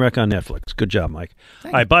 Correct. Trainwreck on Netflix. Good job, Mike.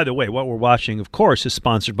 All right, by the way, what we're watching, of course, is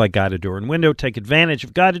sponsored by Guided Door and Window. Take advantage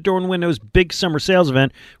of Guided Door and Window's big summer sales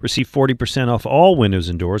event. Receive 40% off all windows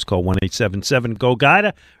and doors. Call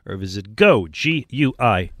 1-877-GO-GUIDA or visit GUIDA.com.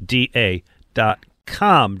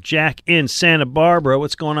 Jack in Santa Barbara.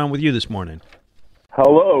 What's going on with you this morning?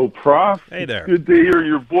 Hello, Prof. Hey there. Good to hear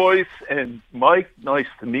your voice. And Mike, nice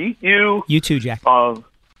to meet you. You too, Jack. I'm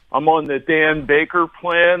on the Dan Baker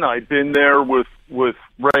plan. I've been there with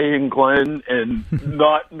Ray and Glenn and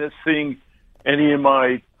not missing any of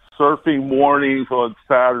my surfing mornings on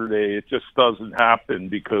Saturday. It just doesn't happen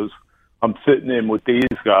because I'm sitting in with these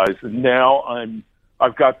guys. And now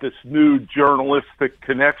I've got this new journalistic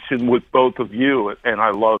connection with both of you, and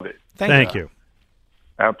I love it. Thank you.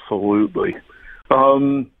 Absolutely.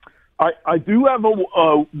 I do have a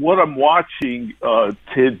what I'm watching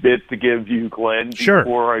tidbit to give you, Glenn,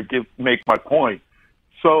 before I make my point.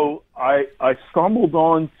 So I stumbled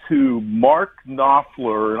on to Mark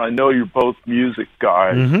Knopfler, and I know you're both music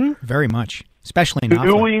guys. Mm-hmm. Very much, especially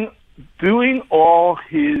Knopfler. Doing all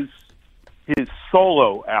his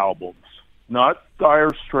solo albums, not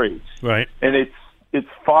Dire Straits. Right. And it's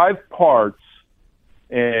 5 parts,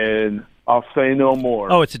 and I'll say no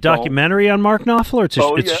more. Oh, it's a documentary on Mark Knopfler? It's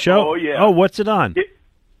a show? Oh, yeah. Oh, what's it on?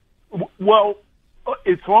 Well,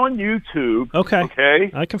 it's on YouTube.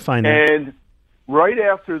 Okay. I can find that. And right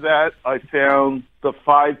after that, I found the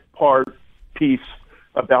 5-part piece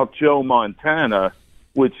about Joe Montana,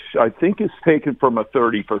 which I think is taken from a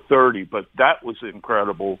 30 for 30, but that was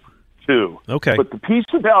incredible, too. Okay. But the piece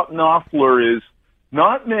about Knopfler is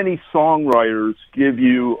not many songwriters give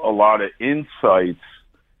you a lot of insights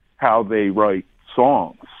how they write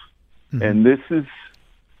songs, and this is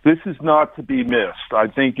not to be missed. I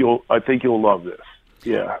think you'll love this.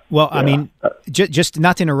 Yeah. Well, I mean, just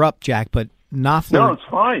not to interrupt, Jack, but Knopfler. No, it's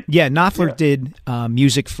fine. Yeah, Knopfler did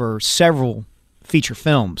music for several feature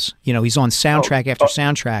films. You know, he's on soundtrack after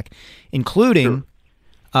soundtrack, including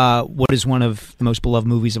what is one of the most beloved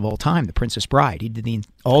movies of all time, The Princess Bride. He did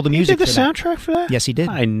all the music. He did the for soundtrack for that? Yes, he did.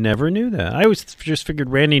 I never knew that. I always just figured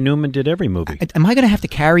Randy Newman did every movie. Am I going to have to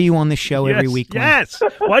carry you on this show every week? Glenn? Yes.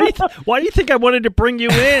 Why do you think I wanted to bring you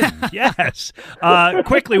in? Yes.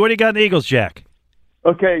 Quickly, what do you got in the Eagles, Jack?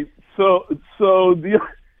 Okay, so the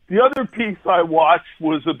other piece I watched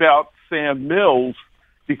was about Sam Mills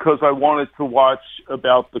because I wanted to watch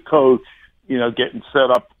about the coach, getting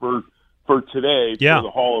set up for today for the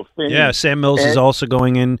Hall of Fame. Yeah, Sam Mills is also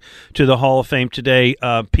going in to the Hall of Fame today.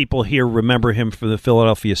 People here remember him for the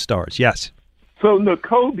Philadelphia Stars. Yes. So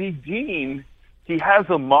Nakobe Dean, he has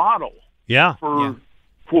a model. Yeah.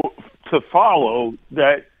 To follow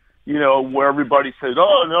that, where everybody said,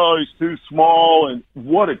 "Oh no, he's too small," and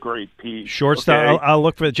what a great piece. Shortstop. Okay? I'll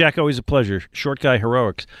look for it. Jack. Always a pleasure. Short guy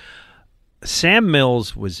heroics. Sam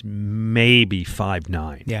Mills was maybe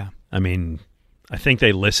 5'9". Yeah. I mean, I think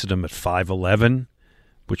they listed him at 5'11",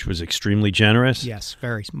 which was extremely generous. Yes,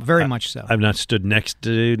 very much so. I've not stood next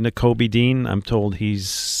to Nakobe Dean. I'm told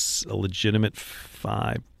he's a legitimate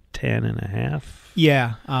 5'10" and a half.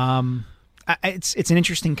 Yeah, it's an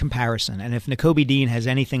interesting comparison. And if Nakobe Dean has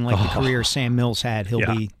anything like the career Sam Mills had, he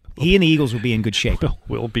and the Eagles will be in good shape.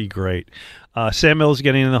 Will be great. Sam Mills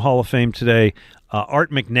getting in the Hall of Fame today.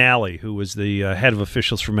 Art McNally, who was the head of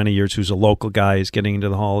officials for many years, who's a local guy, is getting into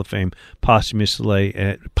the Hall of Fame posthumously.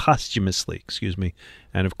 Excuse me.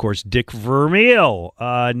 And, of course, Dick Vermeil.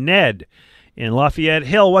 Ned in Lafayette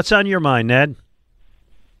Hill. What's on your mind, Ned?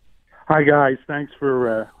 Hi, guys. Thanks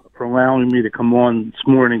for allowing me to come on this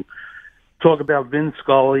morning. Talk about Vin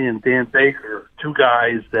Scully and Dan Baker, two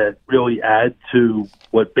guys that really add to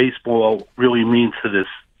what baseball really means to this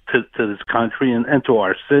country and to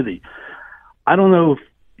our city. I don't know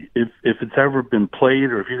if it's ever been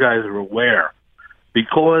played or if you guys are aware,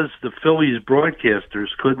 because the Phillies broadcasters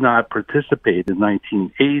could not participate in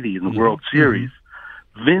 1980 in the World Series.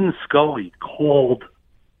 Vin Scully called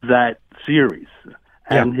that series,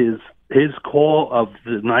 and his call of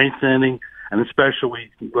the ninth inning, and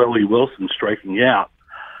especially Willie Wilson striking out,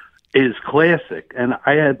 is classic. And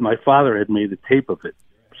my father had made a tape of it.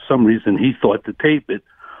 For some reason, he thought to tape it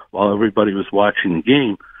while everybody was watching the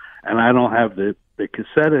game. And I don't have the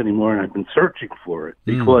cassette anymore, and I've been searching for it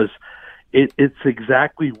because it's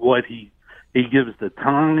exactly what he gives the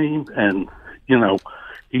time, and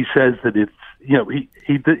he says that it's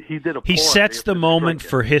he did a. He sets the moment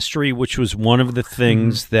for history, which was one of the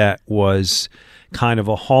things that was kind of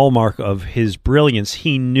a hallmark of his brilliance.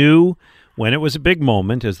 He knew when it was a big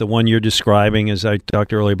moment, as the one you're describing, as I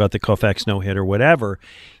talked earlier about the Koufax no-hit or whatever,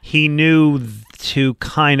 he knew to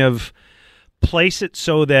kind of place it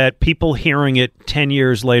so that people hearing it 10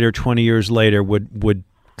 years later, 20 years later would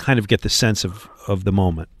kind of get the sense of the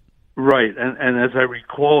moment. Right, and as I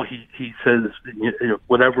recall, he says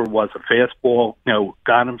whatever it was, a fastball,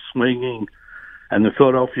 got him swinging, and the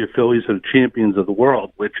Philadelphia Phillies are the champions of the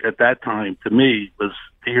world, which at that time, to me, was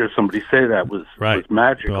to hear somebody say that was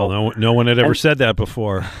magical. Well, no one had ever said that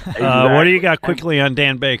before. Exactly. What do you got quickly on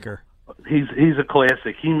Dan Baker? He's a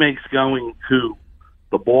classic. He makes going to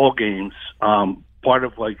the ball games part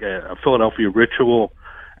of like a Philadelphia ritual,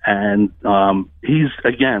 and he's,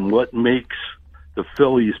 again, what makes the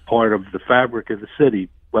Phillies part of the fabric of the city,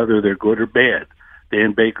 whether they're good or bad.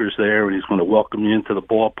 Dan Baker's there, and he's going to welcome you into the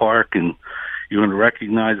ballpark, and you're going to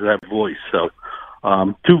recognize that voice. So,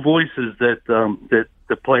 two voices that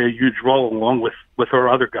play a huge role, along with our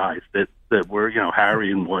other guys that were,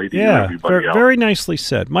 Harry and Whitey and everybody else. Very nicely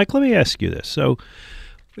said. Mike, let me ask you this. So,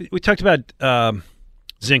 we talked about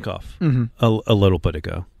Zinkoff a little bit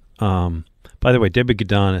ago. By the way, Debbie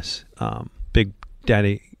Godanis, Big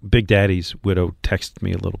Daddy's widow, texted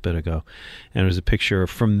me a little bit ago, and it was a picture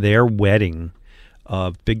from their wedding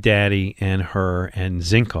of Big Daddy and her and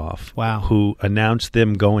Zinkoff, who announced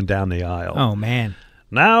them going down the aisle. Oh man!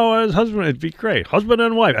 Now as husband, it'd be great, husband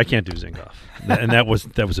and wife. I can't do Zinkoff, and that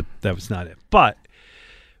was not it. But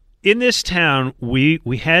in this town, we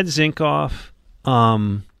had Zinkoff,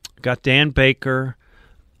 got Dan Baker,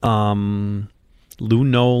 Lou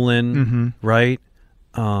Nolan, right?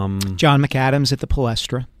 John McAdams at the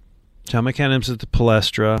Palestra.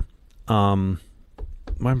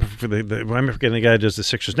 I'm forgetting the guy who does the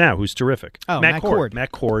Sixers now, who's terrific. Oh, Matt Cord.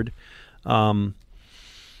 Matt Cord. And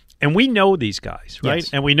we know these guys, right? Yes.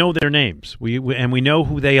 And we know their names. We know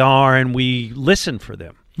who they are, and we listen for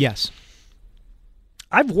them. Yes.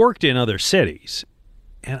 I've worked in other cities,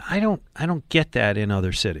 and I don't get that in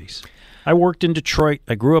other cities. I worked in Detroit.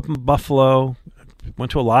 I grew up in Buffalo.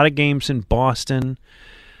 Went to a lot of games in Boston.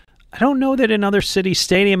 I don't know that in other cities,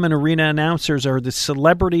 stadium and arena announcers are the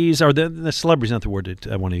celebrities, or the celebrities, not the word that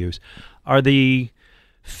I want to use, are the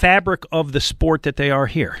fabric of the sport that they are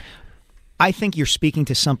here. I think you're speaking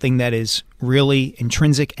to something that is really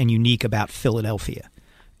intrinsic and unique about Philadelphia.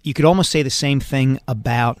 You could almost say the same thing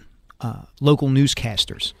about local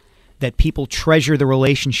newscasters, that people treasure the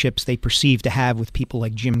relationships they perceive to have with people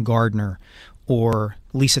like Jim Gardner or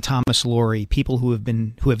Lisa Thomas Laurie, people who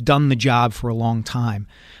have done the job for a long time.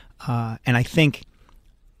 And I think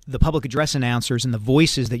the public address announcers and the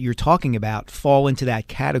voices that you're talking about fall into that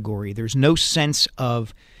category. There's no sense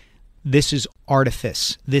of this is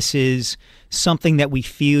artifice. This is something that we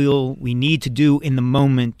feel we need to do in the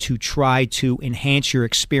moment to try to enhance your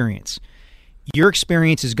experience. Your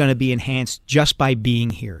experience is going to be enhanced just by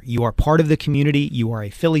being here. You are part of the community. You are a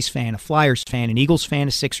Phillies fan, a Flyers fan, an Eagles fan,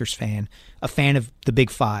 a Sixers fan, a fan of the Big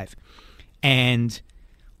Five. And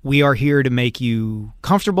we are here to make you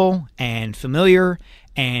comfortable and familiar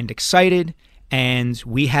and excited. And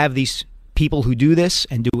we have these people who do this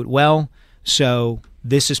and do it well. So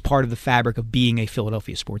this is part of the fabric of being a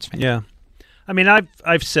Philadelphia sports fan. Yeah. I mean,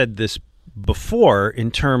 I've said this before in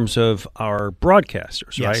terms of our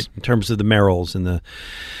broadcasters, Yes. right? In terms of the Merrills and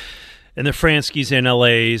and the Franskys and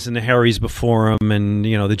LAs and the Harrys before them and,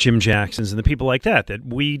 the Jim Jacksons and the people like that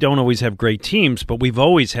we don't always have great teams, but we've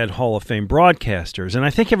always had Hall of Fame broadcasters. And I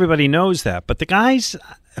think everybody knows that. But the guys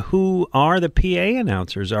who are the PA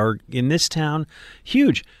announcers are in this town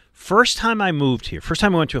huge. First time I moved here, first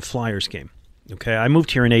time I went to a Flyers game. Okay, I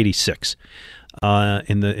moved here in '86,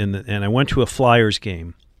 and I went to a Flyers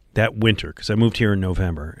game that winter because I moved here in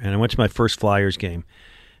November, and I went to my first Flyers game.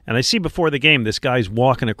 And I see before the game, this guy's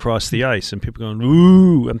walking across the ice, and people going,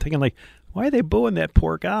 ooh. I'm thinking, like, why are they booing that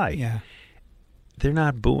poor guy? Yeah. They're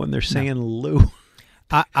not booing. They're saying Lou.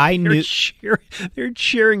 I knew. They're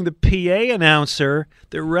cheering the PA announcer.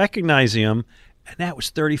 They're recognizing him. And that was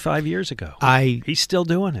 35 years ago. He's still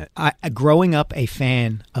doing it. Growing up a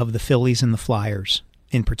fan of the Phillies and the Flyers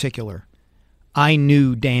in particular, I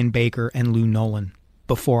knew Dan Baker and Lou Nolan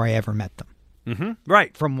before I ever met them. Mm-hmm.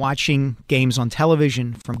 Right. From watching games on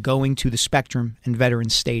television, from going to the Spectrum and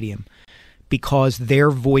Veterans Stadium, because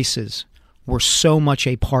their voices were so much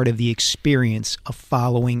a part of the experience of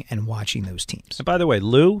following and watching those teams. And by the way,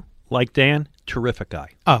 Lou, like Dan, terrific guy.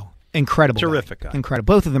 Oh, incredible. Terrific guy.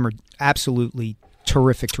 Incredible. Both of them are absolutely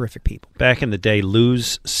terrific people. Back in the day,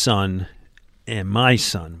 Lou's son and my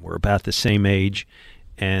son were about the same age,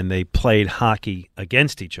 and they played hockey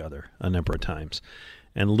against each other a number of times.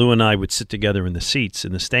 And Lou and I would sit together in the seats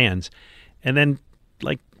in the stands, and then,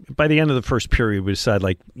 like, by the end of the first period, we decided,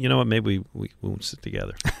 like, you know what, maybe we won't sit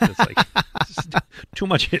together. It's like too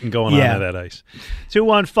much hitting going on at that ice.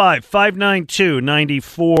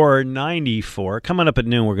 215-592-9494. Coming up at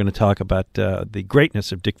noon, we're going to talk about the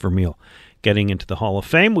greatness of Dick Vermeil getting into the Hall of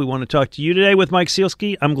Fame. We want to talk to you today with Mike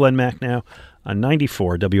Sealski. I'm Glenn Macnow on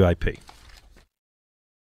 94 WIP.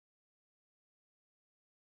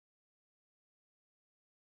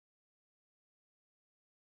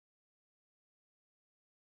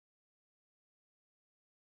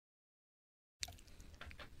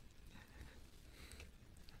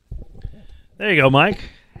 There you go, Mike.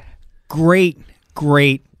 Great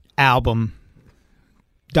album.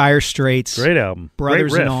 Dire Straits. Great album.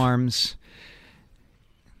 Brothers Great in riff. Arms.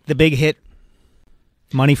 The big hit,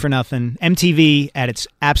 Money for Nothing. MTV at its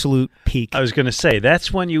absolute peak. I was going to say,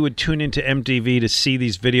 that's when you would tune into MTV to see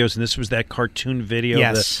these videos, and this was that cartoon video.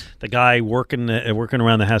 Yes. The guy working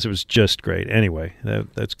around the house. It was just great. Anyway,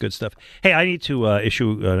 that's good stuff. Hey, I need to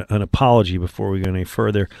issue an apology before we go any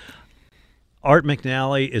further. Art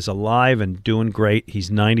McNally is alive and doing great.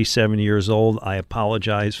 He's 97 years old. I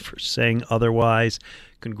apologize for saying otherwise.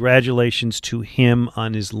 Congratulations to him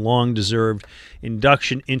on his long-deserved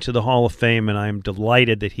induction into the Hall of Fame, and I am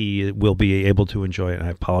delighted that he will be able to enjoy it, and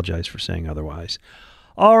I apologize for saying otherwise.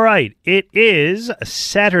 All right, it is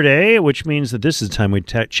Saturday, which means that this is the time we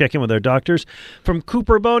check in with our doctors. From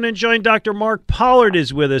Cooper Bone and Joint, Dr. Mark Pollard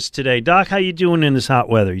is with us today. Doc, how you doing in this hot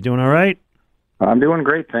weather? You doing all right? I'm doing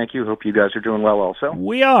great, thank you. Hope you guys are doing well also.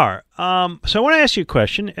 We are. So I want to ask you a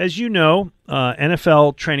question. As you know,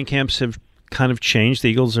 NFL training camps have kind of changed. The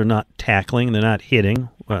Eagles are not tackling. They're not hitting.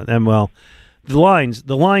 The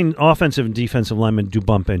line offensive and defensive linemen do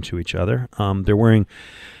bump into each other. They're wearing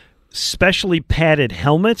specially padded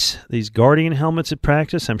helmets, these Guardian helmets at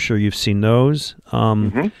practice. I'm sure you've seen those.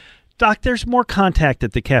 Doc, there's more contact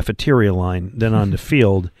at the cafeteria line than on the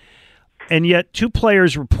field. And yet, two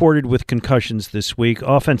players reported with concussions this week,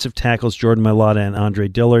 offensive tackles Jordan Mailata and Andre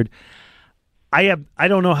Dillard. I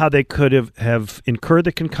don't know how they could have incurred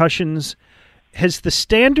the concussions. Has the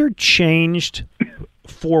standard changed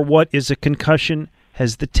for what is a concussion?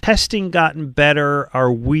 Has the testing gotten better?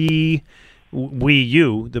 Are you,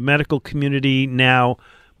 the medical community, now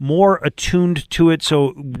more attuned to it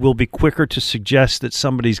so we'll be quicker to suggest that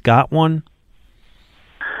somebody's got one?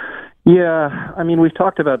 Yeah, I mean, we've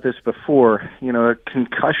talked about this before. You know, a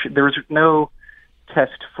concussion, there's no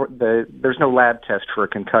lab test for a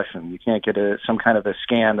concussion. You can't get some kind of a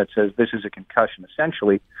scan that says this is a concussion.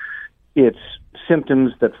 Essentially, it's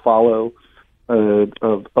symptoms that follow a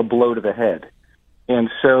blow to the head. And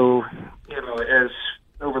so, you know, as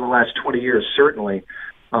over the last 20 years, certainly,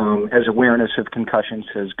 as awareness of concussions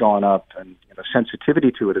has gone up and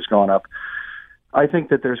sensitivity to it has gone up, I think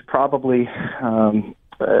that there's probably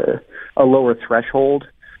a lower threshold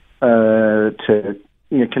to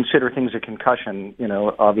consider things a concussion. You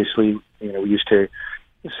know, obviously, we used to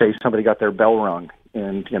say somebody got their bell rung,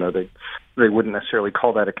 and they wouldn't necessarily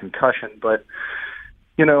call that a concussion. But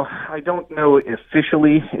I don't know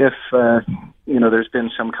officially if there's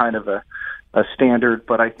been some kind of a standard,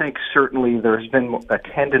 but I think certainly there's been a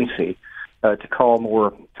tendency to call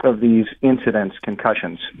more of these incidents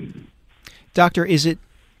concussions. Doctor, is it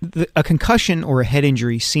a concussion or a head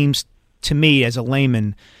injury seems to me as a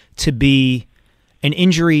layman to be an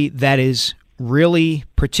injury that is really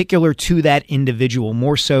particular to that individual,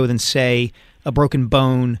 more so than, say, a broken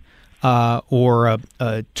bone or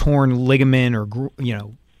a torn ligament or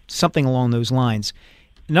something along those lines.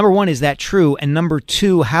 Number one, is that true? And number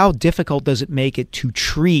two, how difficult does it make it to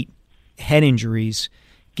treat head injuries,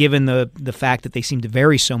 given the fact that they seem to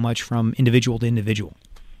vary so much from individual to individual?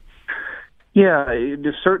 Yeah,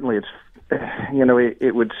 certainly it's,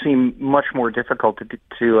 it would seem much more difficult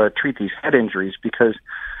to treat these head injuries because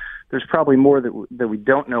there's probably more that we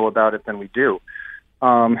don't know about it than we do.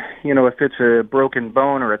 If it's a broken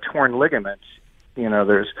bone or a torn ligament,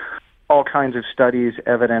 there's all kinds of studies,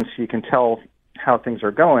 evidence. You can tell how things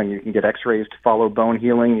are going. You can get x-rays to follow bone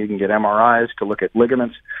healing. You can get MRIs to look at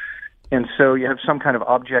ligaments. And so you have some kind of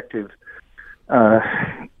objective,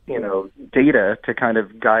 data to kind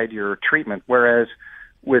of guide your treatment. Whereas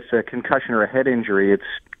with a concussion or a head injury, it's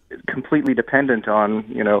completely dependent on,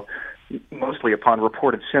 mostly upon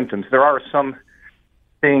reported symptoms. There are some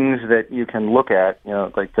things that you can look at,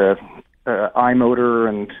 like the eye motor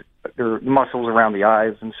and muscles around the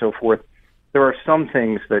eyes and so forth. There are some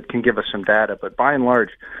things that can give us some data, but by and large,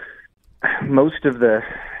 most of the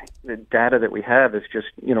data that we have is just,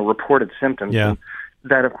 reported symptoms. Yeah. And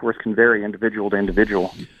that, of course, can vary individual to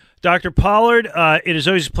individual. Dr. Pollard, it is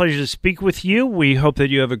always a pleasure to speak with you. We hope that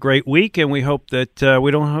you have a great week, and we hope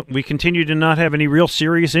that we continue to not have any real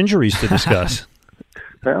serious injuries to discuss.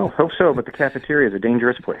 Well, hope so, but the cafeteria is a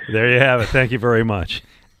dangerous place. There you have it. Thank you very much.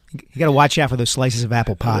 You got to watch out for those slices of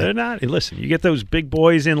apple pie. They're not. Listen, you get those big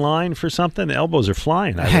boys in line for something, the elbows are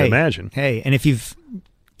flying, I would imagine. Hey, and if you've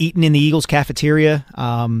eaten in the Eagles cafeteria,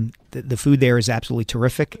 the food there is absolutely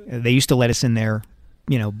terrific. They used to let us in there,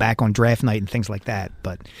 back on draft night and things like that.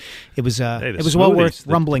 But it was well worth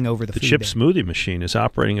rumbling over the food. The chip there. smoothie machine is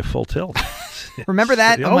operating at full tilt. Remember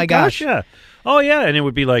that? Oh my gosh. Yeah. Oh yeah, and it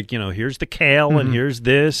would be like, here's the kale and here's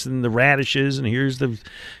this and the radishes and here's the,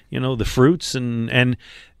 the fruits and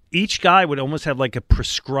each guy would almost have like a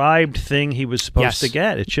prescribed thing he was supposed to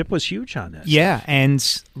get. Chip was huge on this. Yeah,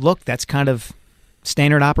 and look, that's kind of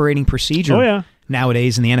standard operating procedure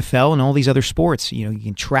nowadays in the NFL and all these other sports. You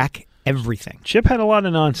can track everything. Chip had a lot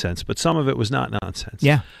of nonsense, but some of it was not nonsense.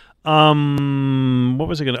 Yeah. What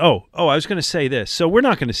was I going to? I was going to say this. So we're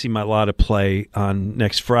not going to see Mailata play on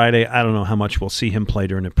next Friday. I don't know how much we'll see him play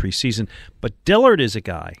during the preseason, but Dillard is a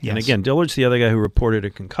guy. Yes. And again, Dillard's the other guy who reported a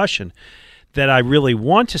concussion that I really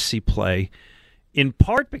want to see play, in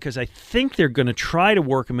part because I think they're going to try to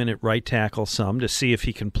work him in at right tackle some to see if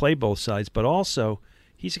he can play both sides, but also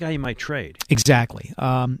he's a guy you might trade. Exactly.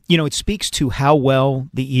 It speaks to how well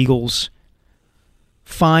the Eagles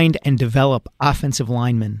find and develop offensive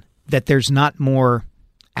linemen that there's not more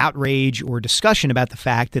outrage or discussion about the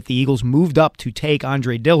fact that the Eagles moved up to take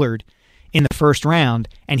Andre Dillard in the first round,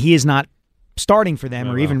 and he is not starting for them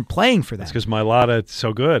or even playing for them. That's because Mailata is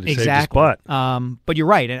so good. He exactly. saved his butt. But you're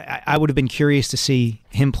right. I would have been curious to see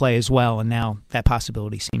him play as well, and now that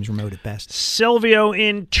possibility seems remote at best. Silvio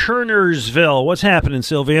in Turnersville. What's happening,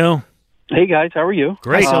 Silvio? Hey, guys. How are you?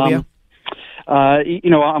 Great. Hi, Silvio.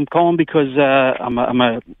 I'm calling because I'm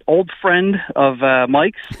a old friend of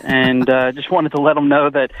Mike's, and just wanted to let him know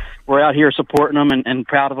that we're out here supporting him and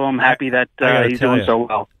proud of him. Happy that he's doing so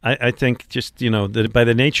well. I think just that by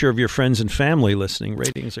the nature of your friends and family listening,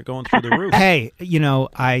 ratings are going through the roof. Hey,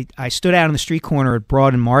 I stood out on the street corner at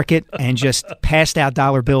Broad and Market and just passed out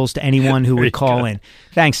dollar bills to anyone who would call in.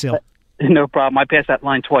 Thanks, Sil. No problem. I passed that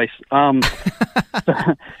line twice. I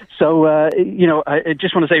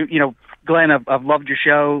just want to say, Glenn, I've loved your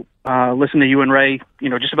show. Listen to you and Ray,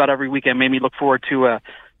 just about every weekend made me look forward to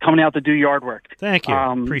coming out to do yard work. Thank you.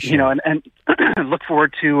 Appreciate it. And look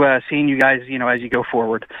forward to seeing you guys, as you go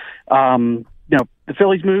forward. The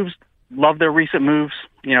Phillies moves, love their recent moves.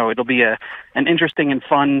 It'll be an interesting and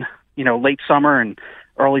fun, late summer and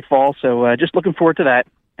early fall. So just looking forward to that.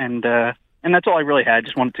 And that's all I really had.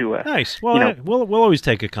 Just wanted to nice. Well, we'll always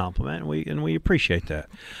take a compliment, and we appreciate that.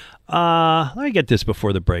 Let me get this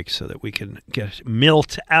before the break so that we can get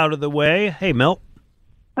Milt out of the way. Hey, Milt.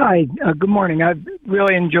 Hi. Good morning. I've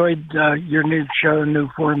really enjoyed your new show, new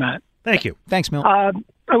format. Thank you. Thanks, Milt. I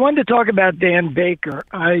wanted to talk about Dan Baker.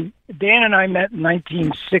 Dan and I met in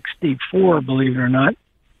 1964, believe it or not.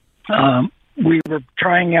 We were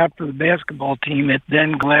trying out for the basketball team at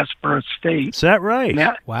then Glassboro State. Is that right?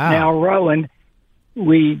 Wow. Now Rowan.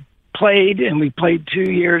 We played 2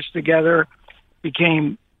 years together,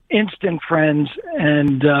 became instant friends,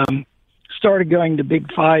 and started going to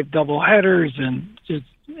Big Five doubleheaders and just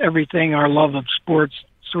everything. Our love of sports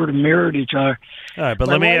sort of mirrored each other. All right, but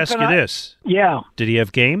let me ask you this. Yeah. Did he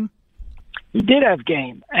have game? he did have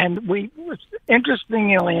game. And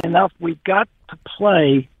interestingly enough, we got to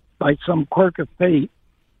play, by some quirk of fate,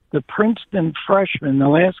 the Princeton freshman, the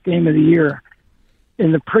last game of the year,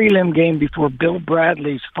 in the prelim game before Bill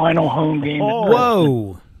Bradley's final home game.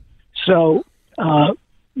 Whoa! So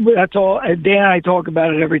that's all. Dan and I talk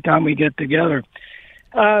about it every time we get together.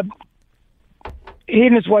 He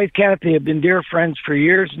and his wife Kathy have been dear friends for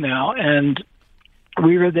years now, and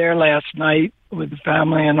we were there last night with the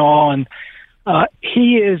family and all. And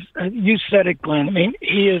he is, you said it, Glenn. I mean,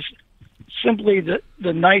 he is simply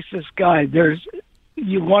the nicest guy.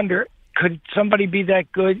 You wonder, could somebody be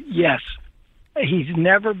that good? Yes. He's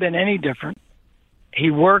never been any different. He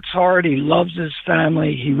works hard. He loves his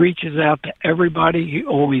family. He reaches out to everybody. He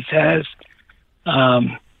always has.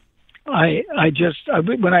 When I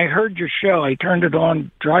heard your show, I turned it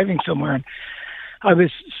on driving somewhere, and I was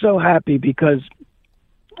so happy because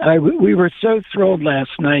we were so thrilled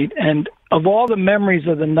last night. And of all the memories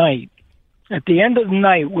of the night, at the end of the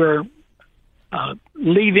night, we're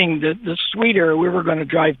leaving the suite area. We were going to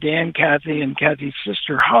drive Dan, Kathy, and Kathy's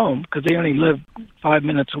sister home because they only live 5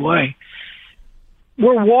 minutes away.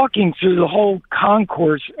 We're walking through the whole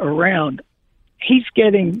concourse around. He's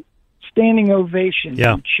getting standing ovations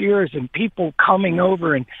and cheers and people coming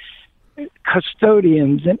over and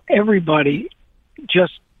custodians and everybody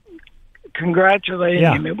just congratulating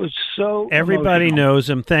him. It was so Everybody emotional. knows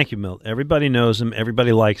him. Thank you, Milt. Everybody knows him.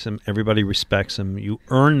 Everybody likes him. Everybody respects him. You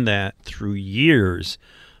earn that through years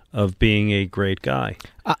of being a great guy.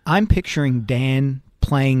 I'm picturing Dan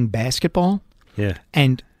playing basketball Yeah.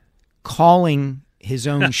 and calling his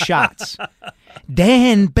own shots.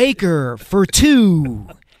 Dan Baker for 2.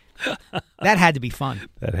 That had to be fun.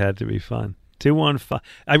 That had to be fun. 215.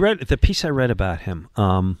 I read the piece I read about him,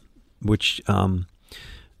 which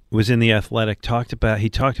was in The Athletic. He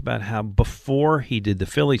talked about how before he did the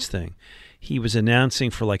Phillies thing, he was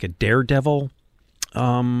announcing for like a Daredevil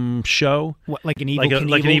show. What, like an Evil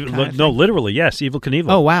Knievel? No, literally, yes, Evil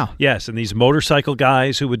Knievel. Oh, wow. Yes, and these motorcycle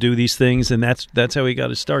guys who would do these things, and that's how he got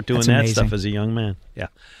to start doing That's that amazing. stuff as a young man. Yeah.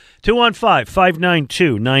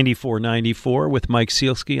 215-592-9494 with Mike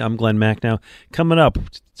Sealski. I'm Glenn Macnow. Coming up,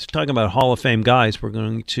 talking about Hall of Fame guys, we're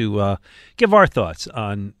going to give our thoughts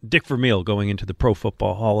on Dick Vermeil going into the Pro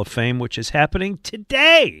Football Hall of Fame, which is happening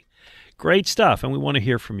today. Great stuff, and we want to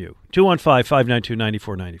hear from you.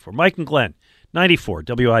 215-592-9494. Mike and Glenn, 94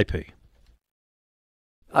 WIP.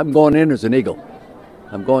 I'm going in as an Eagle.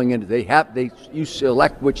 I'm going in. You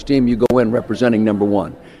select which team you go in representing number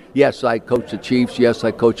one. Yes, I coach the Chiefs. Yes,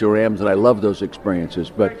 I coach the Rams, and I love those experiences.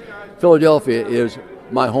 But Philadelphia is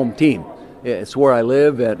my home team. It's where I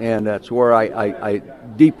live, and that's where I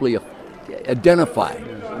deeply identify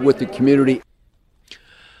with the community.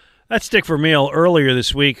 That's Dick Vermeil earlier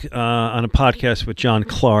this week on a podcast with John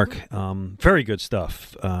Clark. Very good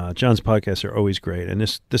stuff. John's podcasts are always great, and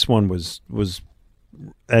this one was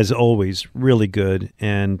as always really good.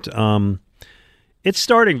 And it's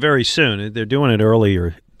starting very soon. They're doing it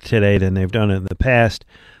earlier today than they've done it in the past.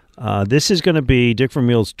 This is going to be Dick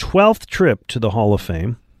Vermeil's 12th trip to the Hall of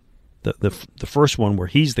Fame. The first one where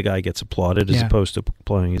he's the guy who gets applauded as opposed to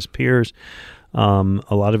applauding his peers. A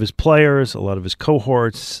lot of his players, a lot of his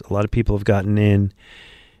cohorts, a lot of people have gotten in.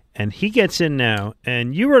 And he gets in now.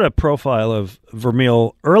 And you wrote a profile of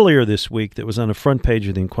Vermeil earlier this week that was on the front page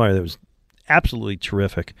of the Inquirer that was absolutely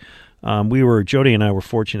terrific. Jody and I were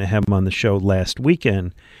fortunate to have him on the show last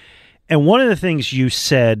weekend. And one of the things you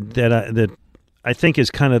said that I think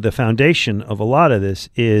is kind of the foundation of a lot of this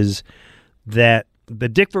is that the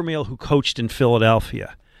Dick Vermeil who coached in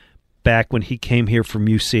Philadelphia back when he came here from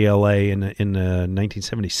UCLA in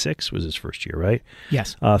 1976 was his first year, right?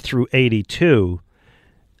 Yes. Through 82,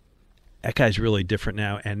 that guy's really different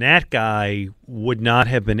now. And that guy would not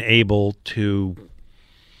have been able to,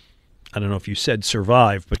 I don't know if you said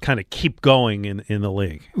survive, but kind of keep going in the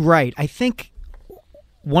league. Right. I think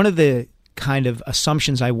one of the kind of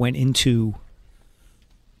assumptions I went into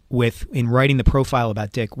in writing the profile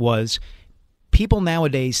about Dick was people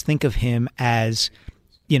nowadays think of him as,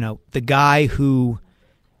 the guy who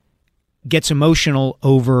gets emotional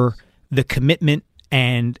over the commitment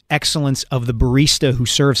and excellence of the barista who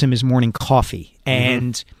serves him his morning coffee,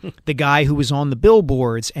 and the guy who was on the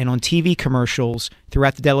billboards and on TV commercials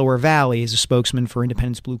throughout the Delaware Valley as a spokesman for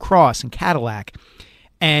Independence Blue Cross and Cadillac.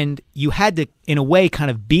 And you had to, in a way, kind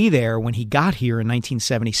of be there when he got here in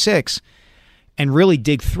 1976 and really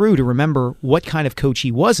dig through to remember what kind of coach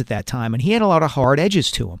he was at that time. And he had a lot of hard edges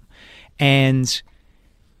to him. And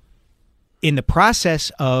in the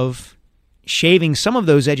process of shaving some of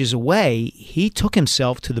those edges away, he took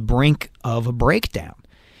himself to the brink of a breakdown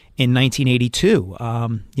in 1982.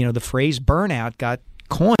 The phrase burnout got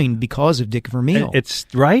coined because of Dick Vermeil. It's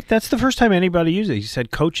right. That's the first time anybody used it. He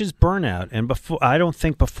said coaches burnout, and I don't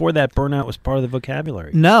think before that burnout was part of the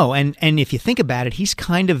vocabulary. No, and if you think about it, he's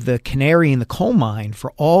kind of the canary in the coal mine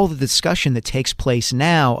for all the discussion that takes place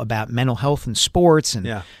now about mental health in sports,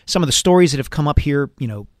 and some of the stories that have come up here.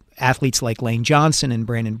 Athletes like Lane Johnson and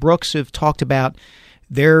Brandon Brooks have talked about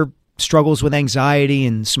their struggles with anxiety,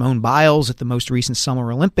 and Simone Biles at the most recent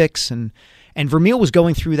Summer Olympics, and Vermeil was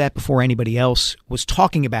going through that before anybody else was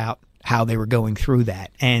talking about how they were going through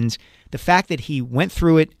that. And the fact that he went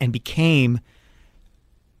through it and became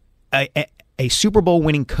a Super Bowl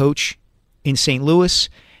winning coach in St. Louis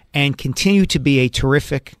and continued to be a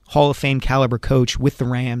terrific Hall of Fame caliber coach with the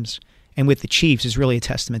Rams and with the Chiefs is really a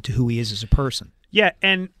testament to who he is as a person. Yeah,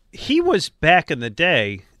 and he was, back in the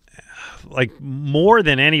day, like more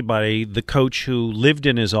than anybody, the coach who lived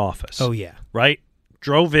in his office. Oh, yeah. Right?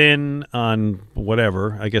 Drove in on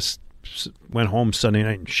whatever, I guess went home Sunday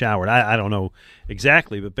night and showered. I don't know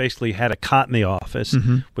exactly, but basically had a cot in the office,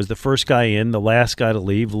 was the first guy in, the last guy to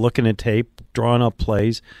leave, looking at tape, drawing up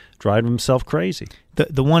plays, driving himself crazy.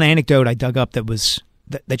 The one anecdote I dug up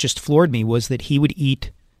that just floored me was that he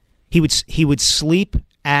would sleep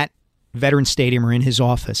at Veterans Stadium or in his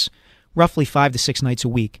office roughly 5 to 6 nights a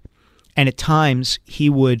week. And at times he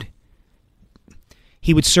would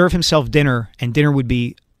serve himself dinner, and dinner would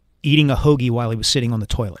be eating a hoagie while he was sitting on the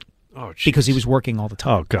toilet. Oh, geez. Because he was working all the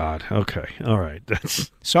time. Oh, God. Okay. All right.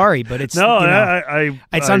 That's sorry, but it's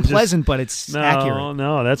it's unpleasant, but it's accurate.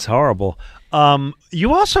 No, that's horrible.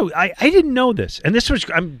 You also, I didn't know this, and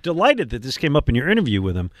I'm delighted that this came up in your interview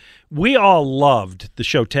with him. We all loved the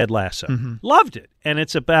show Ted Lasso. Loved it. And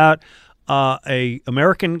it's about a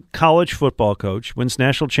American college football coach, wins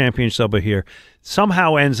national championship over here,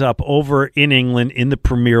 somehow ends up over in England in the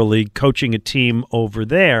Premier League, coaching a team over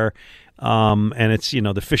there. And it's,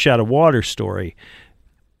 the fish out of water story.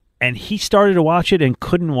 And he started to watch it and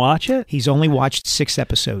couldn't watch it? He's only watched 6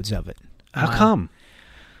 episodes of it. How come?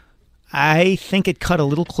 I think it cut a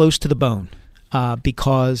little close to the bone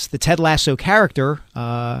because the Ted Lasso character,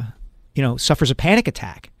 suffers a panic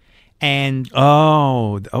attack. And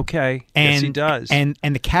okay. Yes, he does. And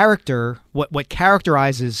the character, what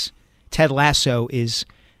characterizes Ted Lasso is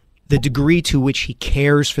the degree to which he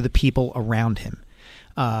cares for the people around him.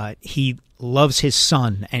 He loves his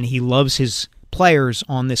son, and he loves his players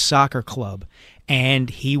on this soccer club, and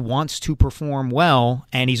he wants to perform well,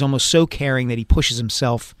 and he's almost so caring that he pushes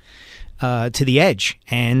himself to the edge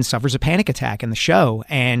and suffers a panic attack in the show.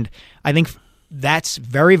 And I think that's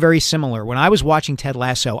very, very similar. When I was watching Ted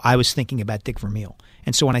Lasso, I was thinking about Dick Vermeil.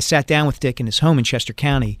 And so when I sat down with Dick in his home in Chester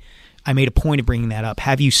County, I made a point of bringing that up.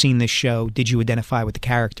 Have you seen this show? Did you identify with the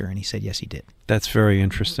character? And he said, yes, he did. That's very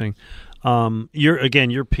interesting.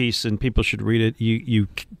 Your piece, and people should read it, you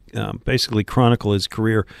basically chronicle his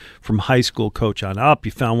career from high school coach on up.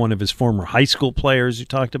 You found one of his former high school players who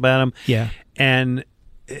talked about him. Yeah. And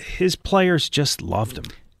his players just loved him.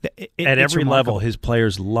 At every level, his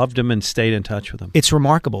players loved him and stayed in touch with him. It's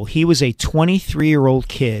remarkable. He was a 23-year-old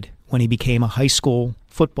kid when he became a head high school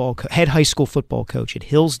football coach at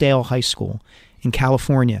Hillsdale High School in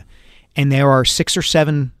California. And there are 6 or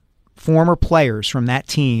 7 former players from that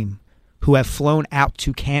team who have flown out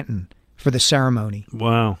to Canton for the ceremony.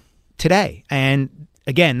 Wow. Today. And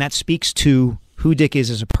again, that speaks to who Dick is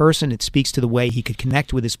as a person. It speaks to the way he could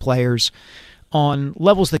connect with his players on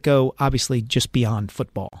levels that go obviously just beyond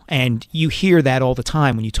football. And you hear that all the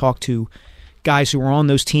time when you talk to guys who were on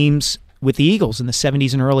those teams with the Eagles in the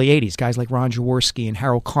 70s and early 80s, guys like Ron Jaworski and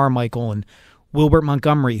Harold Carmichael and Wilbert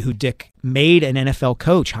Montgomery, who Dick made an NFL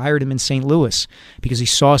coach, hired him in St. Louis because he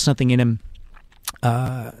saw something in him,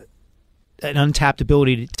 an untapped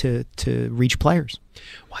ability to reach players.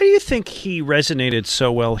 Why do you think he resonated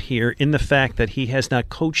so well here in the fact that he has not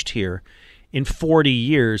coached here in 40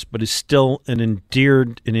 years, but is still an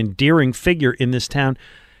endearing figure in this town?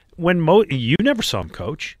 When you never saw him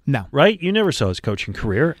coach, no, right? You never saw his coaching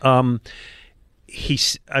career. I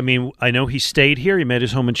know he stayed here. He made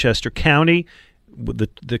his home in Chester County.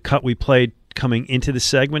 The cut we played coming into the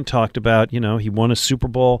segment talked about, he won a Super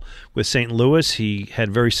Bowl with St. Louis. He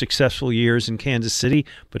had very successful years in Kansas City,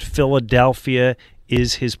 but Philadelphia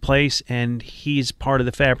is his place, and he's part of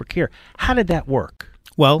the fabric here. How did that work?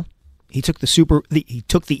 Well, he took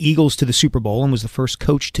the Eagles to the Super Bowl and was the first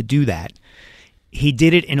coach to do that. He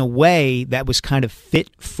did it in a way that was kind of fit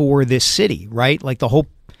for this city, right? Like the whole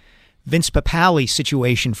Vince Papale's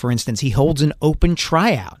situation, for instance, he holds an open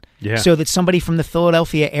tryout so that somebody from the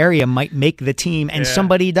Philadelphia area might make the team, and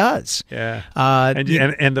somebody does. Yeah,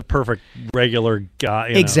 and the perfect regular guy.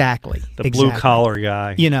 Exactly. The blue-collar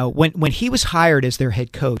guy. When he was hired as their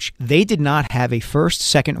head coach, they did not have a first,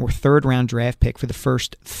 second, or third-round draft pick for the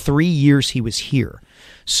first 3 years he was here.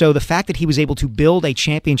 So the fact that he was able to build a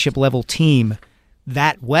championship-level team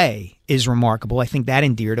that way is remarkable. I think that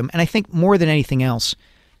endeared him. And I think more than anything else,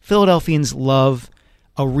 Philadelphians love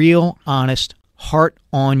a real, honest,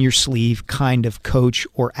 heart-on-your-sleeve kind of coach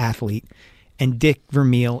or athlete. And Dick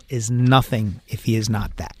Vermeil is nothing if he is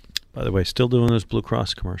not that. By the way, still doing those Blue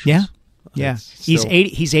Cross commercials. Yeah. Yeah. He's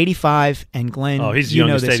 80, and Glenn, he's the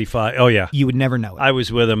youngest 85. Oh, yeah. You would never know it. I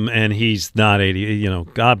was with him, and he's not 80.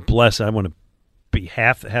 God bless. I want to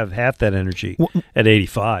have half that energy at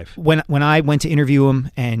 85. When I went to interview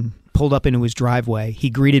him and pulled up into his driveway, he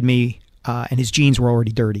greeted me, and his jeans were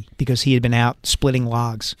already dirty because he had been out splitting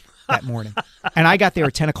logs that morning. And I got there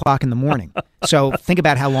at 10 o'clock in the morning. So think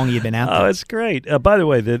about how long he had been out there. Oh, that's great. By the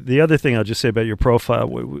way, the other thing I'll just say about your profile,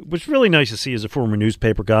 which was really nice to see as a former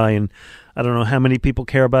newspaper guy, and I don't know how many people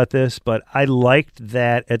care about this, but I liked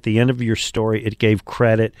that at the end of your story, it gave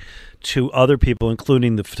credit to other people,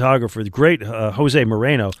 including the photographer, the great Jose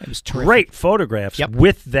Moreno. It was terrific. Great photographs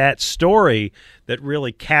with that story that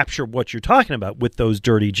really capture what you're talking about with those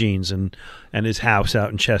dirty jeans and his house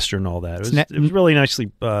out in Chester and all that. It was really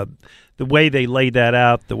nicely the way they laid that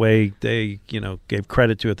out, the way they gave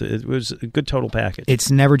credit to it. It was a good total package. It's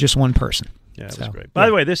never just one person. Yeah, it was great. By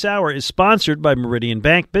the way, this hour is sponsored by Meridian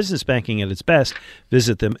Bank. Business banking at its best.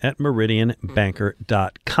 Visit them at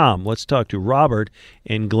meridianbanker.com. Let's talk to Robert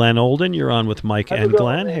in Glen Olden. You're on with Mike and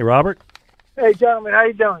Glenn. Hey, Robert. Hey, gentlemen. How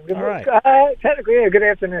you doing? Good All right. Technically, good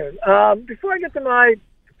afternoon. Before I get to my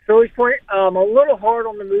Phillies point, I'm a little hard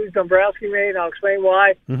on the moves Dombrowski made, and I'll explain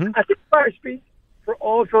why. Mm-hmm. I think if I speak for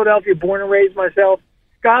all of Philadelphia, born and raised myself,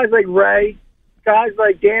 guys like Ray, guys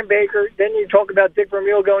like Dan Baker, then you talk about Dick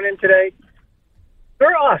Vermeil going in today.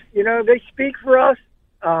 They're us. They speak for us.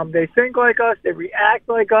 They think like us. They react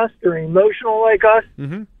like us. They're emotional like us.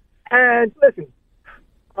 Mm-hmm. And listen,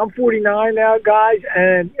 I'm 49 now, guys,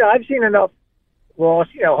 and I've seen enough loss,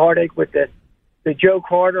 heartache with the Joe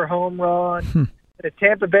Carter home run, the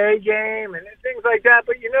Tampa Bay game, and things like that.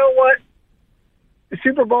 But you know what? The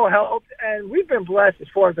Super Bowl helped, and we've been blessed as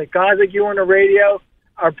far as guys like you on the radio,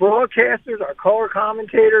 our broadcasters, our color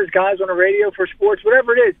commentators, guys on the radio for sports,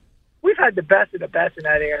 whatever it is. We've had the best of the best in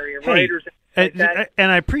that area. Raiders.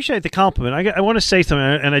 And I appreciate the compliment. I want to say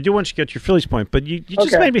something, and I do want you to get your Phillies point, but you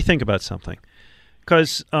just made me think about something.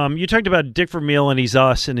 Because you talked about Dick Vermeil and he's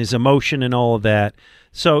us and his emotion and all of that.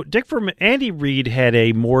 So Andy Reid had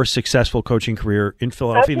a more successful coaching career in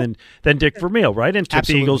Philadelphia than Dick Vermeil, right? And took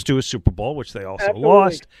the Eagles to a Super Bowl, which they also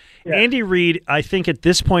lost. Yeah. Andy Reid, I think at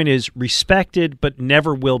this point, is respected but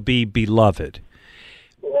never will be beloved.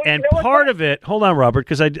 And part of it, hold on, Robert,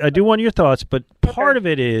 because I do want your thoughts, but part of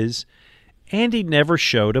it is Andy never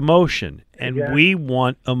showed emotion, and we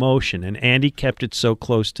want emotion. And Andy kept it so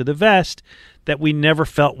close to the vest that we never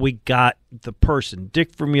felt we got the person.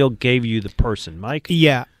 Dick Vermeil gave you the person, Mike.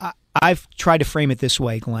 Yeah, I've tried to frame it this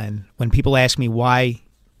way, Glenn, when people ask me why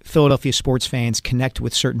Philadelphia sports fans connect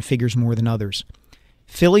with certain figures more than others.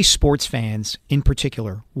 Philly sports fans, in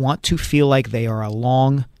particular, want to feel like they are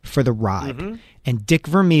along for the ride. Mm-hmm. And Dick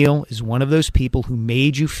Vermeil is one of those people who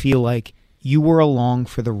made you feel like you were along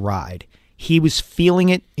for the ride. He was feeling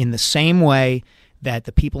it in the same way that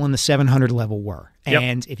the people in the 700 level were. Yep.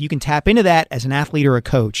 And if you can tap into that as an athlete or a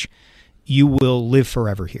coach, you will live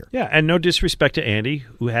forever here. Yeah, and no disrespect to Andy,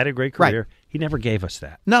 who had a great career. Right. He never gave us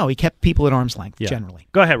that. No, he kept people at arm's length, generally.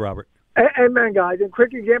 Go ahead, Robert. Amen, guys. And a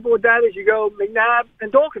quick example of that is you go McNabb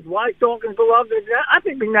and Dawkins. Why is Dawkins beloved? I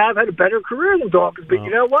think McNabb had a better career than Dawkins, but you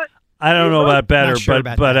know what? I don't know about better,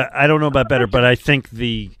 I don't know about better, but I think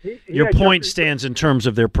your point stands in terms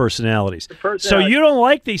of their personalities. So you don't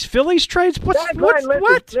like these Phillies trades? What? Listen, I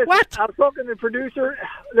was talking to the producer.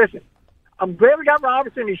 Listen, I'm glad we got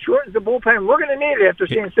Robertson. He shortens the bullpen. We're going to need it after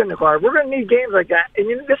seeing Syndergaard. We're going to need games like that. And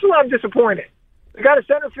this is why I'm disappointed. We got a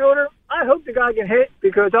center fielder. I hope the guy can hit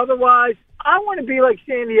because otherwise I want to be like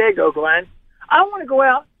San Diego, Glenn. I want to go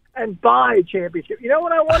out and buy a championship. You know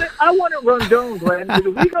what I want? I want to Rondon, Glenn. Because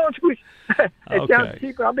if we go into it sounds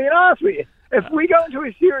cheap, I'm being honest with you. If we go into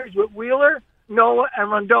a series with Wheeler, Nola,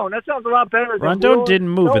 and Rondon, that sounds a lot better. Rondon didn't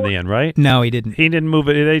move in the end, right? No, he didn't. He didn't move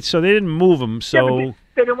it. So they didn't move him. So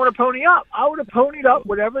they didn't want to pony up. I would have ponied up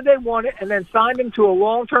whatever they wanted and then signed him to a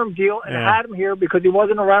long-term deal and had him here because he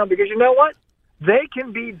wasn't around. Because you know what? They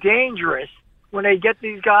can be dangerous when they get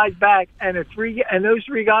these guys back and those three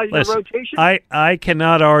guys in the rotation. I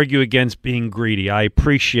cannot argue against being greedy. I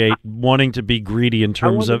appreciate wanting to be greedy in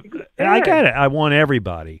terms of. I get it. I want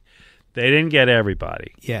everybody. They didn't get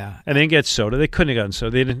everybody. Yeah, and they didn't get Soto. They couldn't have gotten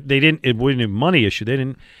Soto. They didn't. It wasn't a money issue. They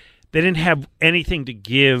didn't have anything to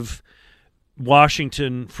give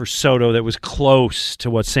Washington for Soto that was close to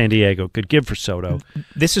what San Diego could give for Soto.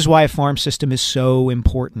 This is why a farm system is so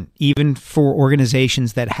important, even for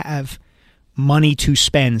organizations that have money to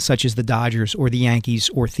spend, such as the Dodgers or the Yankees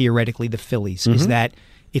or theoretically the Phillies, is that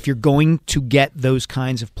if you're going to get those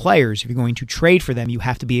kinds of players, if you're going to trade for them, you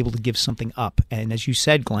have to be able to give something up. And as you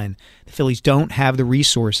said, Glenn, the Phillies don't have the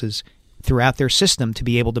resources throughout their system to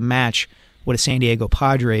be able to match what a San Diego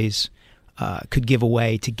Padres could give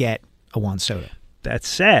away to get a Juan Soto. That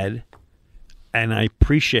said, and I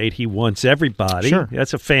appreciate he wants everybody. Sure.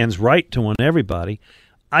 That's a fan's right to want everybody.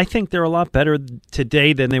 I think they're a lot better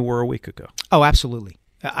today than they were a week ago. Oh, absolutely.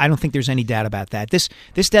 I don't think there's any doubt about that. This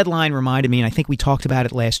deadline reminded me, and I think we talked about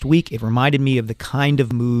it last week, it reminded me of the kind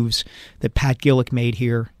of moves that Pat Gillick made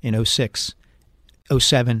here in 06,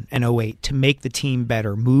 07, and 08 to make the team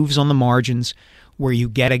better. Moves on the margins where you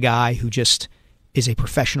get a guy who just is a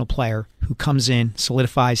professional player who comes in,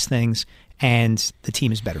 solidifies things, and the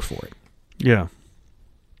team is better for it. Yeah.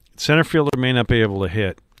 Center fielder may not be able to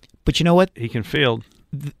hit. But you know what? He can field.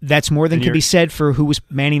 That's more than could be said for who was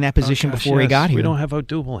manning that position before he got here. We don't have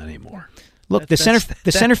Odubel anymore. Look, the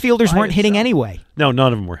center fielders weren't hitting anyway. No,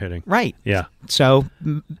 none of them were hitting. Right. Yeah. So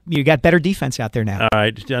you got better defense out there now. All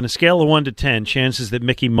right. On a scale of 1 to 10, chances that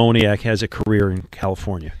Mickey Moniak has a career in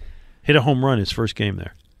California. Hit a home run his first game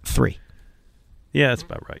there. 3. Yeah, that's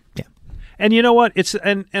about right. Yeah. And you know what? It's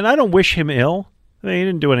and I don't wish him ill. I mean, he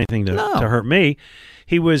didn't do anything to hurt me.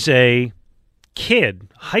 He was a kid,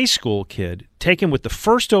 high school kid, taken with the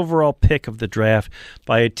first overall pick of the draft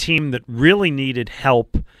by a team that really needed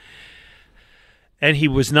help, and he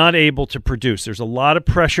was not able to produce. There's a lot of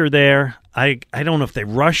pressure there. I don't know if they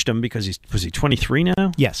rushed him because was he 23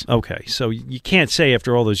 now? Yes. Okay, so you can't say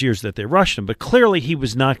after all those years that they rushed him, but clearly he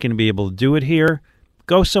was not going to be able to do it here.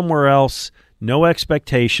 Go somewhere else. No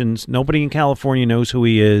expectations. Nobody in California knows who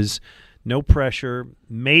he is. No pressure.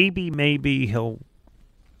 Maybe he'll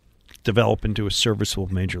develop into a serviceable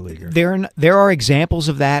major leaguer. There are examples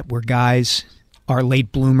of that where guys are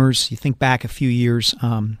late bloomers. You think back a few years,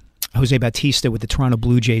 Jose Bautista with the Toronto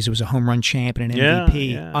Blue Jays, who was a home run champ and an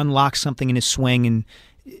MVP, unlocks something in his swing and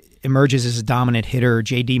emerges as a dominant hitter.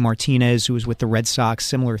 J.D. Martinez, who was with the Red Sox,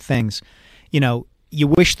 similar things. You know, you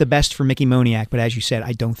wish the best for Mickey Moniak, but as you said,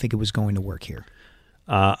 I don't think it was going to work here.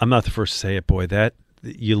 I'm not the first to say it, boy. That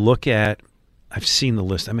you look at, I've seen the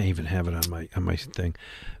list. I may even have it on my thing.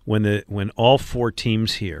 When all 4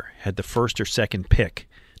 teams here had the first or second pick,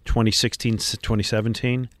 2016,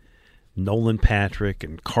 2017, Nolan Patrick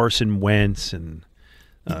and Carson Wentz and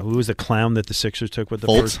who was the clown that the Sixers took with the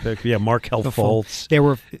first pick? Yeah, Markelle Fultz. They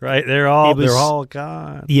were right. They're all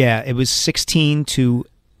gone. Yeah, it was 16 to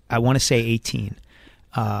I want to say 18.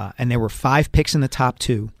 And there were 5 picks in the top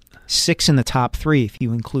 2, 6 in the top 3 if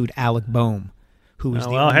you include Alec Boehm, who was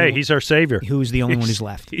he's our savior. Who was the only one who's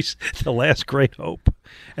left. He's the last great hope,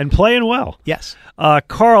 and playing well. Yes.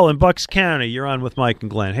 Carl in Bucks County, you're on with Mike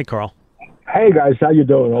and Glenn. Hey, Carl. Hey guys, how you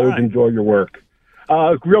doing? Always enjoy your work.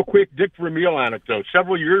 Real quick, Dick Vermeil anecdote.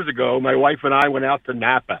 Several years ago, my wife and I went out to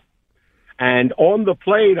Napa, and on the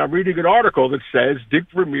plane, I'm reading an article that says Dick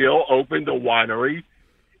Vermeil opened a winery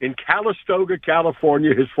in Calistoga,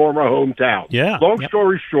 California, his former hometown. Yeah. Long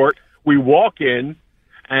story short, we walk in,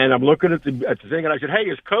 and I'm looking at the thing, and I said, "Hey,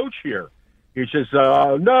 is Coach here?" He says,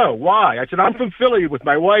 "No, why?" I said, "I'm from Philly with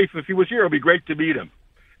my wife. If he was here, it would be great to meet him."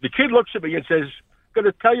 The kid looks at me and says, "Going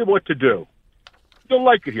to tell you what to do. You'll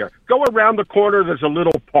like it here. Go around the corner, there's a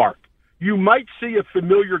little park. You might see a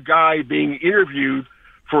familiar guy being interviewed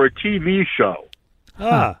for a TV show."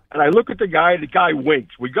 And I look at the guy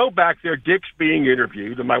winks. We go back there, Dick's being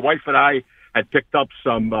interviewed, and my wife and I had picked up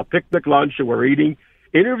some picnic lunch, and we're eating.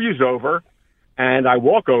 Interview's over, and I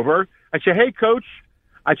walk over. I say, "Hey, Coach."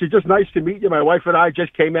 I said, "Just nice to meet you. My wife and I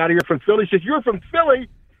just came out of here from Philly." She says, "You're from Philly?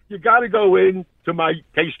 You got to go in to my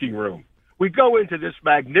tasting room." We go into this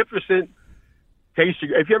magnificent tasting.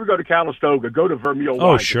 If you ever go to Calistoga, go to Vermeil Wine.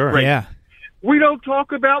 Oh, sure. Yeah. We don't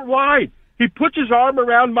talk about wine. He puts his arm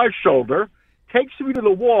around my shoulder, takes me to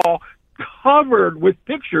the wall, covered with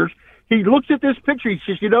pictures. He looks at this picture. He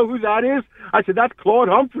says, "You know who that is?" I said, "That's Claude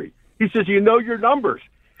Humphrey." He says, "You know your numbers."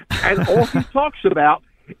 And all he talks about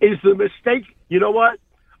is the mistake. You know what?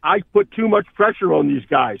 I put too much pressure on these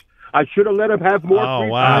guys. I should have let him have more free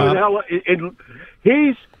time.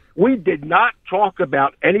 We did not talk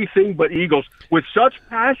about anything but Eagles with such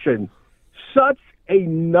passion such a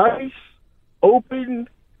nice, open,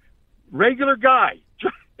 regular guy.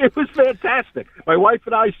 It was fantastic. My wife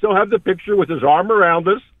and I still have the picture with his arm around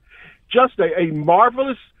us. Just a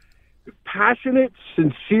marvelous, passionate,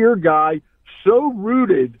 sincere guy, so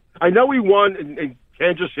rooted. I know he won in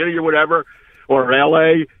Kansas City or whatever, or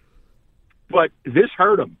L.A., but this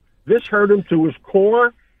hurt him. This hurt him to his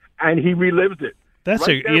core, and he relived it. That's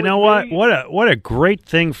Right there you know with what? me. What a great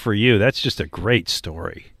thing for you. That's just a great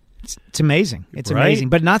story. It's amazing. It's Right? amazing,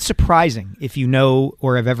 but not surprising if you know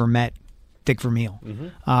or have ever met Dick Vermeil.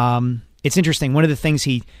 It's interesting. One of the things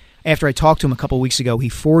after I talked to him a couple weeks ago, he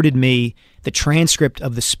forwarded me the transcript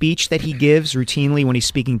of the speech that he gives routinely when he's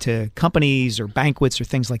speaking to companies or banquets or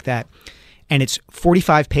things like that. And it's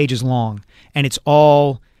 45 pages long, and it's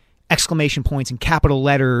all exclamation points and capital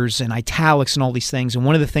letters and italics and all these things. And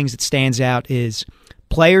one of the things that stands out is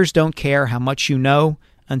players don't care how much you know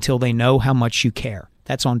until they know how much you care.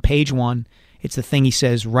 That's on page 1. It's the thing he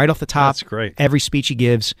says right off the top. That's great. Every speech he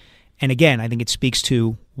gives. And again, I think it speaks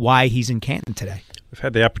to why he's in Canton today. We've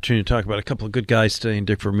had the opportunity to talk about a couple of good guys today, in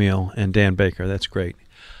Dick Vermeil and Dan Baker. That's great.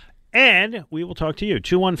 And we will talk to you.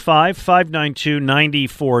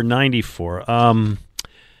 215-592-9494.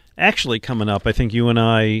 Actually, coming up, I think you and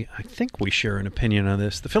I think we share an opinion on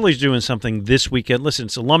this. The Phillies doing something this weekend. Listen,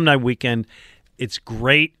 it's Alumni Weekend. It's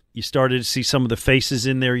great. You started to see some of the faces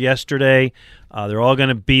in there yesterday. They're all going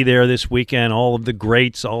to be there this weekend, all of the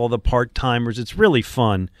greats, all of the part-timers. It's really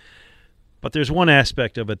fun. But there's one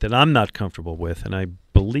aspect of it that I'm not comfortable with, and I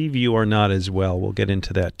believe you are not as well. We'll get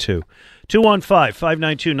into that, too.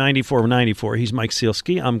 215-592-9494. He's Mike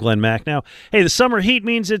Sealski. I'm Glenn Macnow. Hey, the summer heat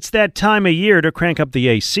means it's that time of year to crank up the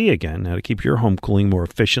AC again. Now, to keep your home cooling more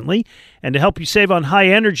efficiently and to help you save on high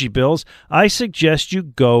energy bills, I suggest you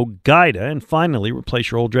go Guida and finally replace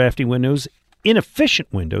your old drafty windows,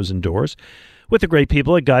 inefficient windows and doors with the great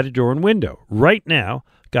people at Guida Door and Window. Right now,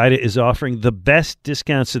 Guida is offering the best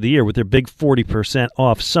discounts of the year with their big 40%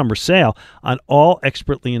 off summer sale on all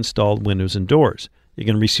expertly installed windows and doors. You're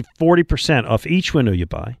going to receive 40% off each window you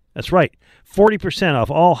buy. That's right, 40% off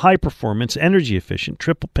all high-performance, energy-efficient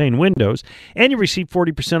triple-pane windows, and you receive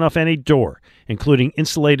 40% off any door, including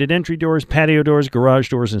insulated entry doors, patio doors, garage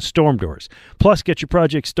doors, and storm doors. Plus, get your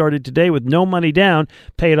project started today with no money down.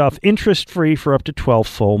 Pay it off interest-free for up to 12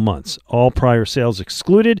 full months. All prior sales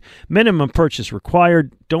excluded. Minimum purchase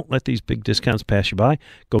required. Don't let these big discounts pass you by.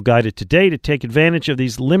 Go Guida today to take advantage of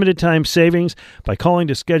these limited-time savings by calling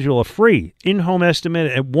to schedule a free in-home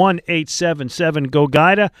estimate at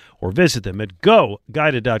 1-877-GO-GUIDA or visit them at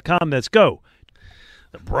GoGuida.com. That's Go.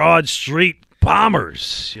 The Broad Street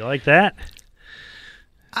Bombers. You like that?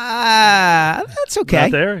 That's okay.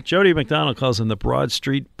 Not there? Jody McDonald calls them the Broad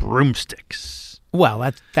Street Broomsticks. Well,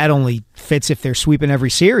 that only fits if they're sweeping every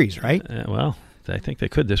series, right? Well, I think they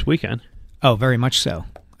could this weekend. Oh, very much so.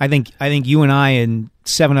 I think you and I and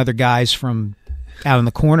 7 other guys from out in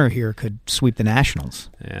the corner here could sweep the Nationals.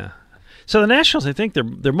 Yeah. So the Nationals, I think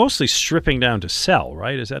they're mostly stripping down to sell,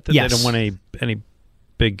 right? Is that Yes. They don't want any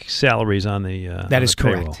big salaries on the That is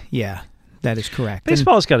payroll. correct. Yeah, that is correct.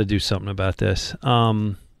 Baseball's got to do something about this.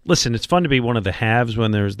 Listen, it's fun to be one of the haves when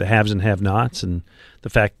there's the haves and have-nots, and the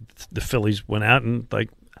fact the Phillies went out and, like,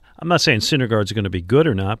 I'm not saying Syndergaard's going to be good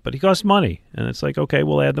or not, but he costs money, and it's like, okay,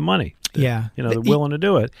 we'll add the money. Yeah. They're willing to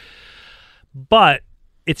do it. But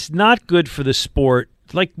it's not good for the sport.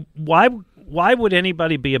 Like, why would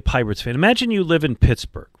anybody be a Pirates fan? Imagine you live in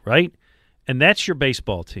Pittsburgh, right? And that's your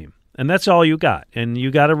baseball team, and that's all you got, and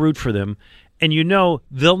you got to root for them, and you know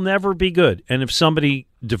they'll never be good. And if somebody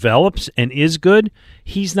develops and is good,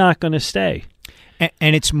 he's not going to stay.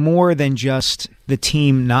 And it's more than just the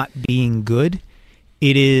team not being good.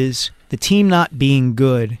 It is the team not being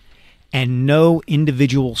good and no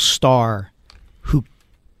individual star who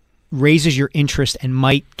raises your interest and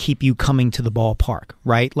might keep you coming to the ballpark,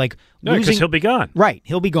 right? Like, no, because he'll be gone. Right,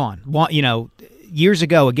 he'll be gone. You know, years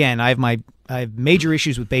ago, again, I have major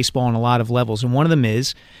issues with baseball on a lot of levels, and one of them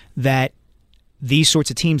is that these sorts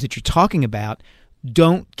of teams that you're talking about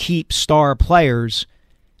don't keep star players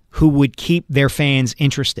who would keep their fans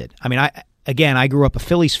interested. I mean, I grew up a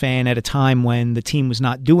Phillies fan at a time when the team was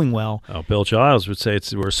not doing well. Oh, Bill Giles would say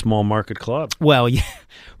we're a small market club. Well, yeah,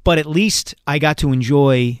 but at least I got to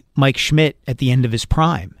enjoy Mike Schmidt at the end of his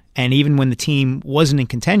prime. And even when the team wasn't in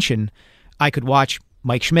contention, I could watch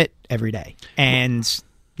Mike Schmidt every day. And,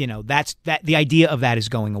 you know, the idea of that is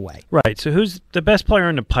going away. Right. So who's the best player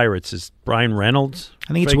in the Pirates? Is Brian Reynolds?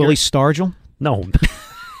 I think it's Willie Stargell. No.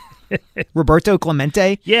 Roberto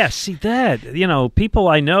Clemente. Yeah, see that. People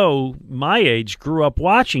I know my age grew up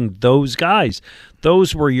watching those guys.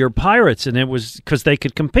 Those were your Pirates, and it was because they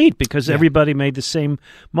could compete because everybody made the same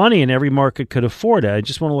money and every market could afford it. I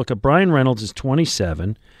just want to look up. Brian Reynolds is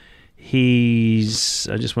 27. I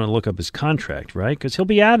just want to look up his contract, right? Because he'll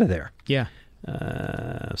be out of there. Yeah.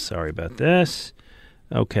 Sorry about this.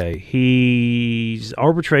 Okay, he's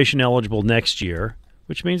arbitration eligible next year,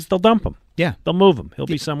 which means they'll dump him. Yeah. They'll move him. He'll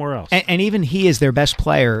be somewhere else. And even he is their best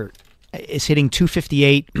player, is hitting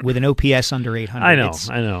 .258 with an OPS under 800. I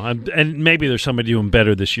know. And maybe there's somebody doing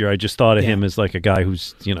better this year. I just thought of him as like a guy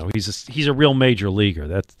who's, he's a real major leaguer.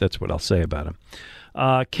 That's what I'll say about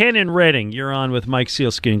him. Ken in Reading, you're on with Mike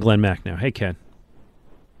Sealsky and Glenn Macnow. Hey, Ken.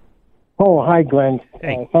 Oh, hi, Glenn.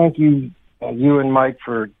 Hey. Thank you, you and Mike,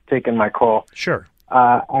 for taking my call. Sure.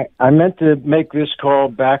 I meant to make this call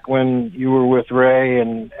back when you were with Ray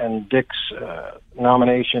and Dick's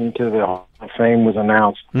nomination to the Hall of Fame was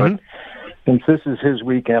announced. Mm-hmm. But since this is his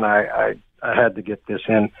weekend, I had to get this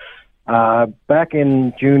in. Back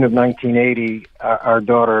in June of 1980, our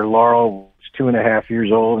daughter Laurel was 2.5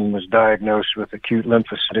 years old and was diagnosed with acute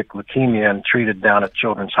lymphocytic leukemia and treated down at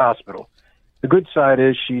Children's Hospital. The good side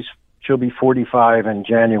is she'll be 45 in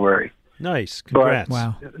January. Nice. Congrats.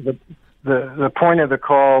 Wow. The point of the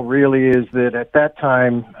call really is that at that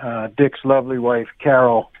time, Dick's lovely wife,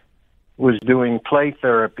 Carol, was doing play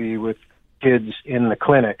therapy with kids in the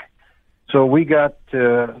clinic. So we got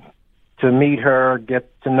to meet her,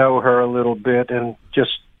 get to know her a little bit, and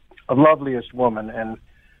just a loveliest woman. And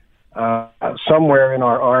somewhere in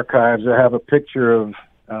our archives, I have a picture of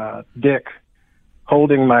Dick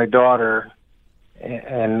holding my daughter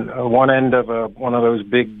and one end of one of those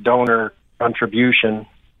big donor contribution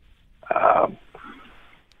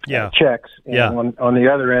checks. And on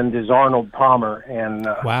the other end is Arnold Palmer. And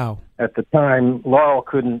wow. At the time, Laurel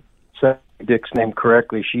couldn't say Dick's name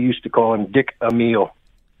correctly. She used to call him Dick Emile.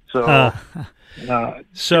 So,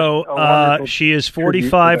 she is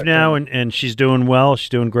 45 now, and she's doing well. She's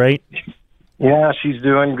doing great. Yeah, she's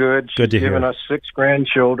doing good. She's Good to given hear. us 6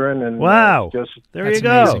 grandchildren. And Wow. There you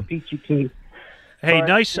go. Amazing. Peachy keen. Hey, But,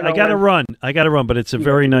 nice. you know, I got to run, but it's a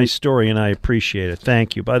very nice story, and I appreciate it.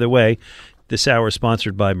 Thank you. By the way, this hour is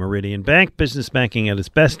sponsored by Meridian Bank. Business banking at its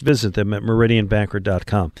best. Visit them at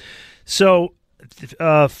meridianbanker.com. So,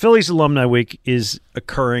 Phillies Alumni Week is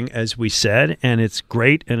occurring, as we said, and it's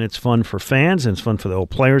great, and it's fun for fans, and it's fun for the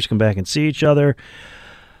old players to come back and see each other.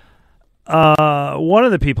 One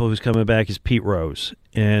of the people who's coming back is Pete Rose.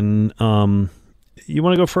 And you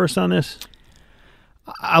want to go first on this?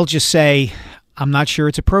 I'll just say I'm not sure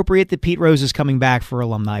it's appropriate that Pete Rose is coming back for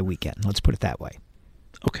Alumni Weekend. Let's put it that way.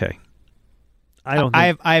 Okay.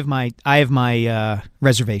 I have my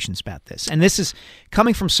reservations about this, and this is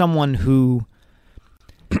coming from someone who,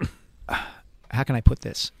 how can I put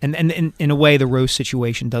this? And in a way, the Rose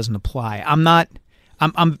situation doesn't apply.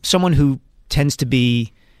 I'm someone who tends to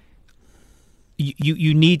be.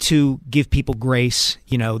 You need to give people grace.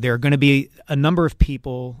 You know, there are going to be a number of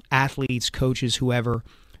people, athletes, coaches, whoever,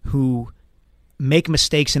 who make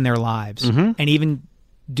mistakes in their lives and even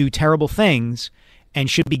do terrible things, and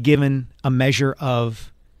should be given a measure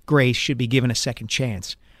of grace, should be given a second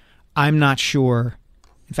chance. I'm not sure.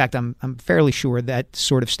 In fact, I'm fairly sure that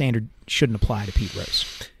sort of standard shouldn't apply to Pete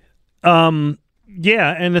Rose.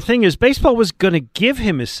 Yeah, and the thing is, baseball was going to give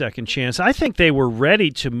him his second chance. I think they were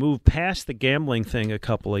ready to move past the gambling thing a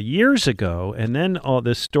couple of years ago, and then all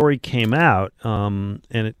this story came out,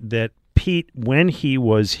 that Pete, when he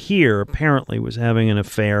was here, apparently was having an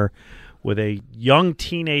affair with a young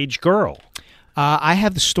teenage girl. I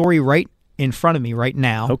have the story right in front of me right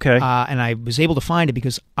now. Okay. And I was able to find it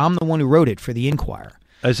because I'm the one who wrote it for the Inquirer.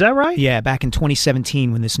 Is that right? Yeah, back in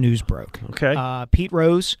 2017 when this news broke. Okay. Pete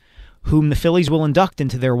Rose, whom the Phillies will induct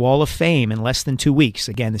into their Wall of Fame in less than 2 weeks.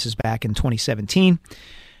 Again, this is back in 2017.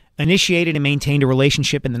 Initiated and maintained a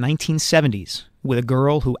relationship in the 1970s with a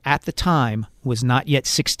girl who at the time was not yet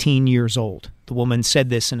 16 years old. The woman said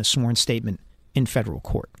this in a sworn statement in federal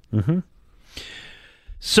court. Mm-hmm.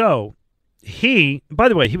 So by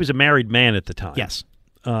the way, he was a married man at the time. Yes.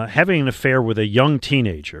 Having an affair with a young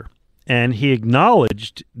teenager. And he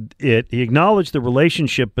acknowledged it. He acknowledged the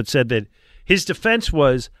relationship, but said that his defense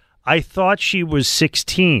was, I thought she was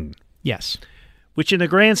 16. Yes. Which in the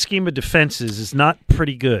grand scheme of defenses is not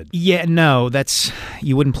pretty good. Yeah, no,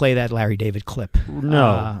 you wouldn't play that Larry David clip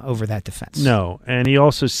over that defense. No, and he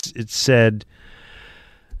also said,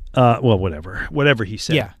 whatever he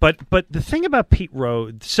said. Yeah. But the thing about Pete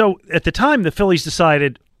Rose, so at the time the Phillies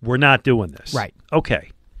decided we're not doing this. Right. Okay.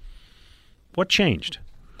 What changed?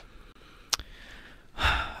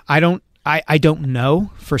 I don't I don't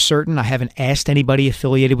know for certain. I haven't asked anybody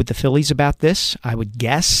affiliated with the Phillies about this. I would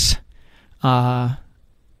guess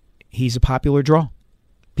he's a popular draw.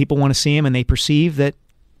 People want to see him, and they perceive that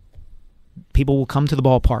people will come to the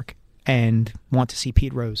ballpark and want to see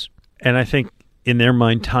Pete Rose. And I think in their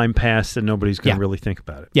mind, time passed and nobody's going to really think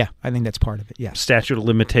about it. Yeah, I think that's part of it, yes. Statute of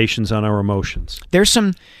limitations on our emotions. There's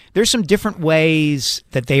some different ways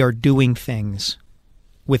that they are doing things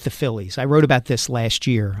with the Phillies. I wrote about this last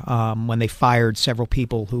year when they fired several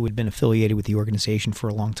people who had been affiliated with the organization for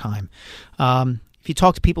a long time. If you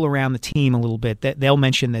talk to people around the team a little bit, they'll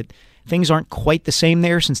mention that things aren't quite the same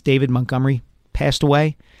there since David Montgomery passed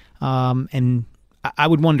away. And I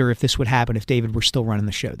would wonder if this would happen if David were still running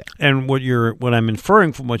the show there. And what I'm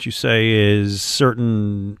inferring from what you say is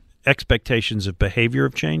certain expectations of behavior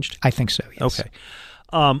have changed? I think so, yes. Okay.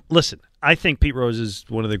 Listen, I think Pete Rose is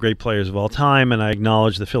one of the great players of all time, and I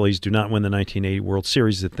acknowledge the Phillies do not win the 1980 World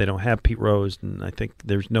Series if they don't have Pete Rose, and I think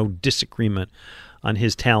there's no disagreement on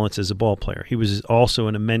his talents as a ball player. He was also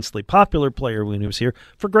an immensely popular player when he was here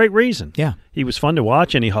for great reason. Yeah. He was fun to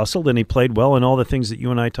watch, and he hustled, and he played well, and all the things that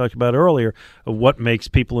you and I talked about earlier of what makes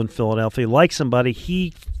people in Philadelphia like somebody,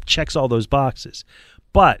 he checks all those boxes.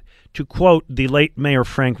 But to quote the late Mayor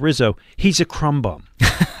Frank Rizzo, he's a crumb bum.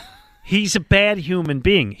 He's a bad human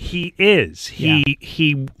being. He is.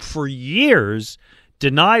 He for years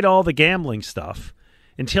denied all the gambling stuff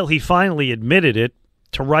until he finally admitted it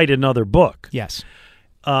to write another book. Yes.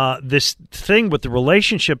 This thing with the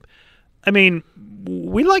relationship, I mean,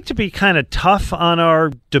 we like to be kind of tough on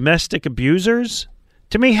our domestic abusers.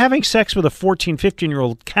 To me, having sex with a 14,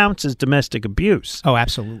 15-year-old counts as domestic abuse. Oh,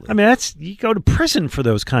 absolutely. I mean, you go to prison for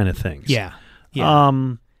those kind of things. Yeah.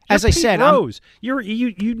 As I said, Rose,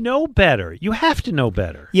 you know better. You have to know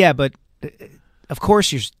better. Yeah, but of course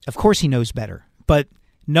he knows better. But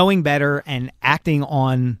knowing better and acting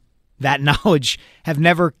on that knowledge have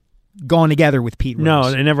never gone together with Pete Rose.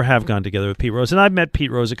 No, they never have gone together with Pete Rose. And I've met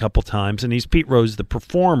Pete Rose a couple times, and he's Pete Rose the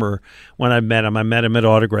performer when I met him. I met him at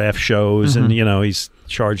autograph shows, and he's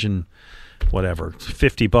charging whatever,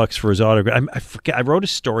 $50 for his autograph. I forget. I wrote a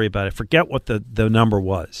story about it. I forget what the number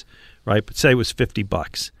was, right? But say it was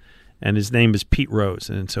 $50. And his name is Pete Rose,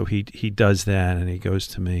 and so he does that, and he goes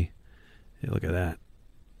to me, hey, look at that,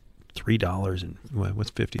 $3 and what's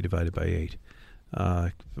 50 divided by 8?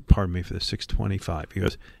 Pardon me for the $6.25. He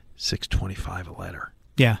goes, $6.25 a letter.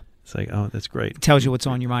 Yeah, it's like, oh, that's great. It tells you what's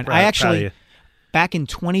on your mind. I actually, back in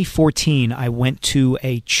 2014, I went to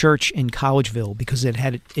a church in Collegeville because it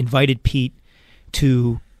had invited Pete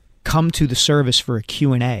to come to the service for a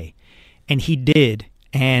Q&A, and he did.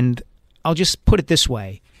 And I'll just put it this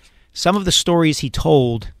way. Some of the stories he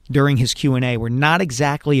told during his Q&A were not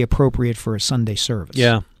exactly appropriate for a Sunday service.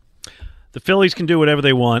 Yeah. The Phillies can do whatever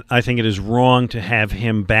they want. I think it is wrong to have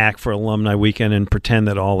him back for Alumni Weekend and pretend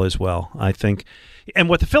that all is well. I think, and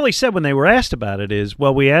what the Phillies said when they were asked about it is,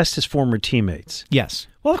 well, we asked his former teammates. Yes.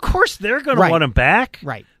 Well, of course they're going to want him back.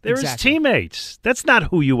 Right. They're his teammates. That's not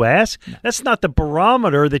who you ask. No. That's not the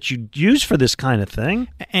barometer that you use for this kind of thing.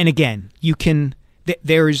 And again, you can.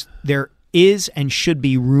 There is and should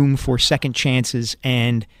be room for second chances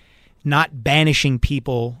and not banishing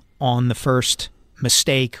people on the first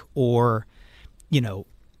mistake or,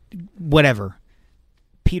 whatever.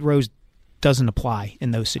 Pete Rose doesn't apply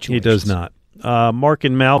in those situations. He does not. Mark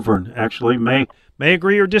in Malvern actually may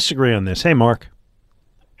agree or disagree on this. Hey, Mark.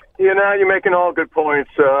 You're making all good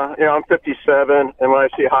points. I'm 57, and when I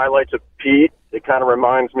see highlights of Pete, it kind of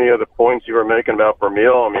reminds me of the points you were making about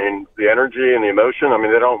Vermeil. I mean, the energy and the emotion. I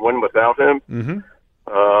mean, they don't win without him. Mm-hmm.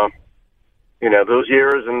 Those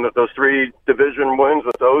years and those 3 division wins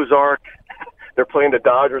with Ozark, they're playing the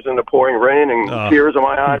Dodgers in the pouring rain and tears in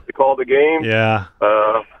my eyes to call the game. Yeah.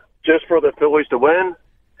 Just for the Phillies to win.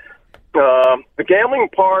 The gambling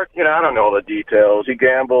part, I don't know all the details. He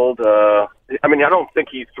gambled. I don't think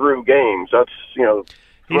he threw games. That's,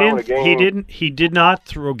 He did not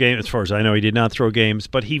throw games, as far as I know. He did not throw games,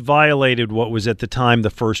 but he violated what was at the time the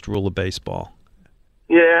first rule of baseball.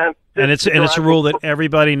 Yeah, and it's a rule that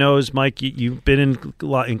everybody knows, Mike. You've been in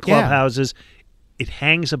clubhouses. Yeah. It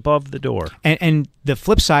hangs above the door. And the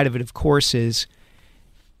flip side of it, of course, is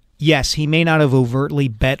yes, he may not have overtly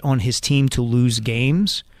bet on his team to lose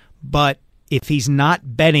games, but if he's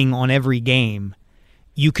not betting on every game,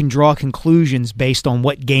 you can draw conclusions based on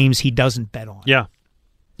what games he doesn't bet on. Yeah.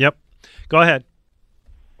 Yep. Go ahead.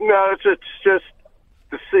 No, it's just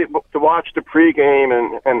to watch the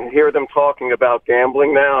pregame and hear them talking about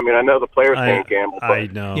gambling now. I mean, I know the players can't gamble, but I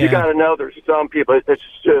know. You got to know there's some people. It's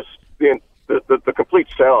just the complete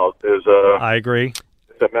sellout is. I agree.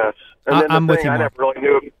 It's a mess. And then I'm with you, I never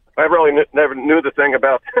really knew the thing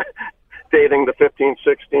about dating the 15,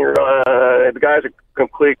 16-year-old. The guy's a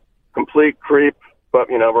complete creep, but,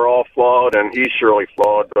 we're all flawed, and he's surely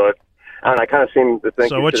flawed. But I kind of seem to think...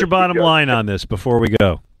 So what's your bottom line on this before we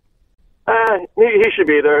go? He should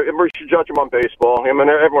be there. We should judge him on baseball. I mean,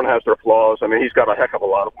 everyone has their flaws. I mean, he's got a heck of a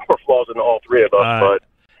lot of more flaws than all three of us. But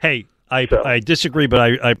hey, I disagree, but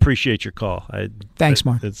I appreciate your call. Thanks,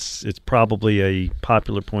 Mark. It's probably a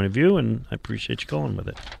popular point of view, and I appreciate you calling with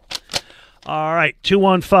it. All right,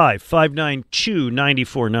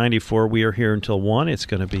 215-592-9494. We are here until 1. It's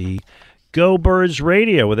going to be Go Birds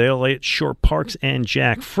Radio with Elliott Shore-Parks and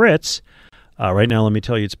Jack Fritz. Right now, let me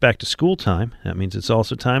tell you, it's back to school time. That means it's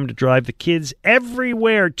also time to drive the kids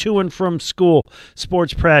everywhere to and from school.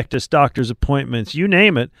 Sports practice, doctor's appointments, you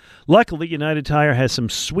name it. Luckily, United Tire has some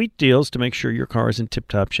sweet deals to make sure your car is in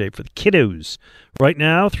tip-top shape for the kiddos. Right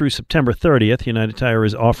now, through September 30th, United Tire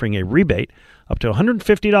is offering a rebate up to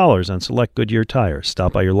 $150 on select Goodyear tires.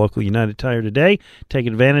 Stop by your local United Tire today. Take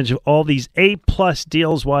advantage of all these A-plus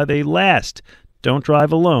deals while they last. Don't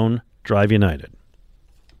drive alone. Drive United.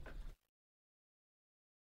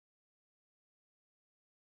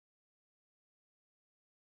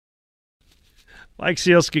 Mike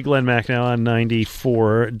Sealski, Glenn Macnow on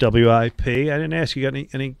 94 WIP. I didn't ask you, got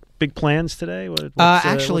any big plans today? What's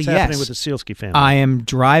Actually, happening yes. with the Sealski family? I am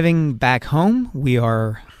driving back home. We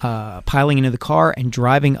are piling into the car and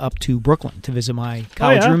driving up to Brooklyn to visit my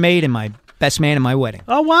college roommate and my best man at my wedding.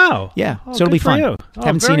 Oh, wow. Yeah, Oh, so it'll be good for fun. you.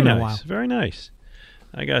 Haven't seen him in a nice. while. Very nice.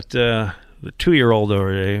 I got the 2-year-old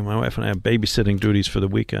over there. My wife and I have babysitting duties for the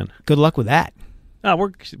weekend. Good luck with that.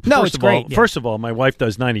 It's great. First of all, my wife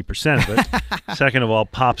does 90% of it. Second of all,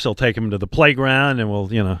 Pops will take him to the playground, and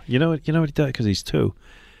we'll, you know what he does, because he's 2.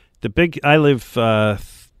 I live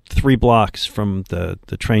 3 blocks from the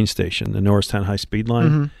train station, the Norristown High Speed Line.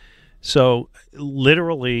 Mm-hmm. So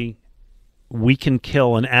literally, we can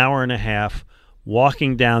kill an hour and a half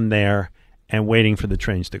walking down there and waiting for the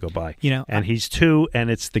trains to go by. And he's 2,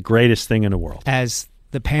 and it's the greatest thing in the world. As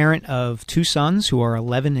the parent of 2 sons who are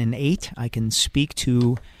 11 and 8, I can speak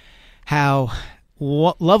to how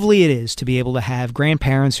lovely it is to be able to have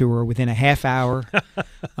grandparents who are within a half hour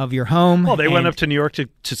of your home. Well, they went up to New York to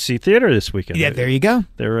see theater this weekend. Yeah, there you go.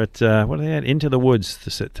 They're at, what are they at? Into the Woods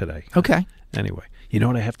to sit today. Okay. Anyway, you know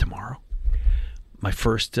what I have tomorrow? My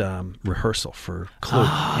first rehearsal for Clue.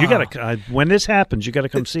 You got to, when this happens, you got to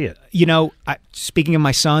come see it. Speaking of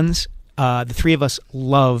my sons, the 3 of us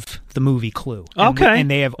love the movie Clue. Okay.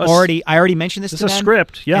 And they have I already mentioned this to them. It's a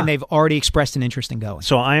script, yeah. And they've already expressed an interest in going.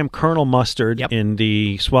 So I am Colonel Mustard in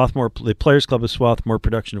the Players Club of Swarthmore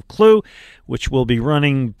production of Clue, which will be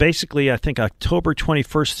running basically, I think, October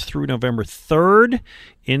 21st through November 3rd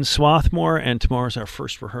in Swarthmore, and tomorrow's our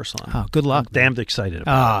first rehearsal. Oh, good luck. I'm damned excited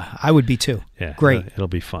about it. I would be too. Yeah, Great. It'll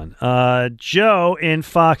be fun. Joe in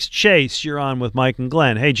Fox Chase, you're on with Mike and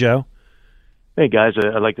Glenn. Hey, Joe. Hey, guys,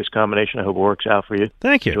 I like this combination. I hope it works out for you.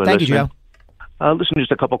 Thank you. Thank you, Joe. Listen,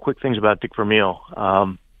 just a couple quick things about Dick Vermeil.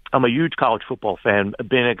 I'm a huge college football fan.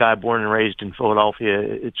 Being a guy born and raised in Philadelphia,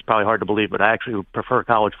 it's probably hard to believe, but I actually prefer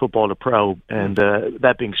college football to pro. And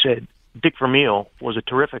that being said, Dick Vermeil was a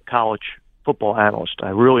terrific college football analyst.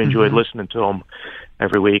 I really enjoyed listening to him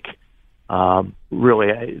every week.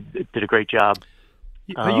 Really, did a great job.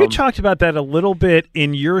 You talked about that a little bit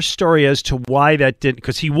in your story as to why that didn't,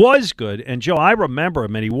 because he was good. And, Joe, I remember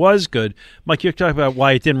him, and he was good. Mike, you talked about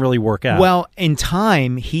why it didn't really work out. Well, in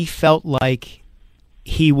time, he felt like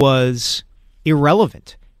he was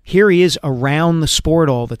irrelevant. Here he is around the sport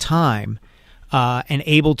all the time and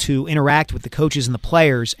able to interact with the coaches and the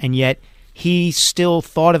players, and yet he still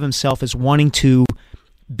thought of himself as wanting to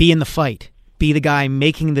be in the fight. Be the guy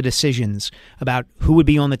making the decisions about who would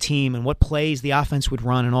be on the team and what plays the offense would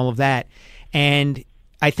run and all of that. And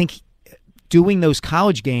I think doing those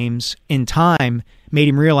college games in time made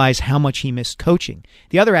him realize how much he missed coaching.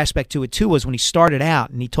 The other aspect to it, too, was when he started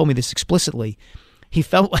out, and he told me this explicitly, he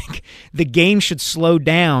felt like the game should slow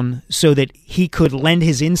down so that he could lend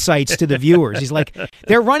his insights to the viewers. He's like,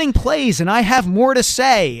 they're running plays, and I have more to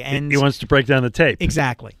say. And he wants to break down the tape.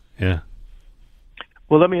 Exactly. Yeah.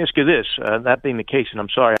 Well, let me ask you this. That being the case, and I'm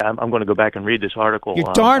sorry, I'm going to go back and read this article.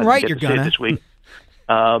 You're darn right you're going to. This week.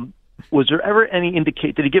 Was there ever any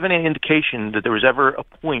did he give any indication that there was ever a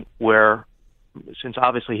point where, since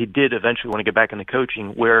obviously he did eventually want to get back into coaching,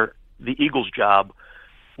 where the Eagles job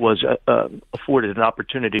was afforded an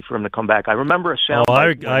opportunity for him to come back? I remember a sound. I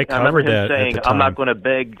remember him that saying, "I'm not going to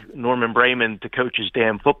beg Norman Brayman to coach his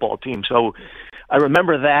damn football team." So I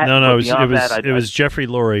remember that. No, it was Jeffrey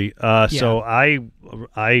Lurie. So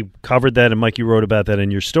I covered that, and Mike, you wrote about that in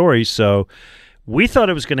your story. So We thought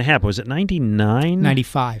it was going to happen. Was it 99?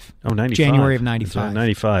 95. Oh, 95. January of 95.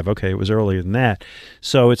 95. Okay, it was earlier than that.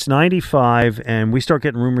 So it's 95, and we start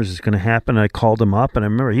getting rumors it's going to happen. I called him up, and I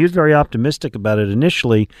remember he was very optimistic about it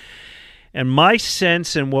initially. And my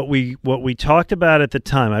sense and what we talked about at the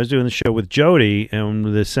time, I was doing the show with Jody,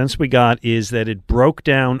 and the sense we got is that it broke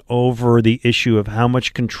down over the issue of how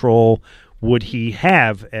much control would he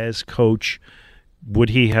have as coach. Would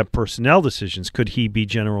he have personnel decisions? Could he be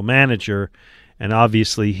general manager? And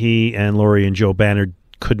obviously he and Lurie and Joe Banner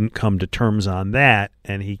couldn't come to terms on that,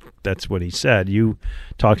 and that's what he said. You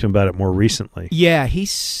talked to him about it more recently. Yeah, he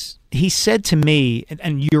said to me,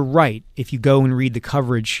 and you're right, if you go and read the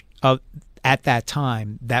coverage at that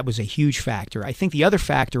time, that was a huge factor. I think the other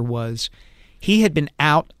factor was he had been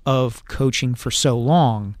out of coaching for so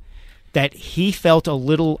long that he felt a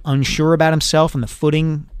little unsure about himself and the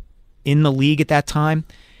footing in the league at that time.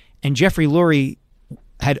 And Jeffrey Lurie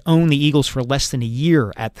had owned the Eagles for less than a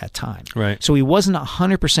year at that time. Right. So he wasn't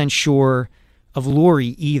 100% sure of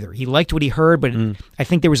Lurie either. He liked what he heard, but I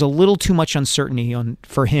think there was a little too much uncertainty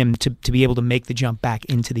for him to be able to make the jump back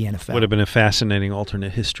into the NFL. Would have been a fascinating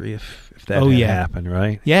alternate history if that had happened,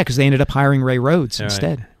 right? Yeah, because they ended up hiring Ray Rhodes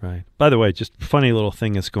instead. Right. By the way, just a funny little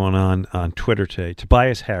thing that's going on Twitter today.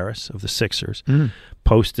 Tobias Harris of the Sixers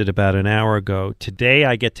posted about an hour ago, "Today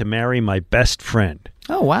I get to marry my best friend."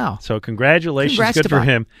 Oh, wow. So congratulations. Congrats, good for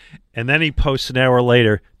him. And then he posts an hour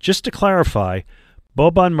later, just to clarify,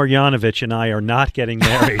 Boban Marjanovic and I are not getting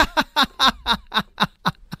married.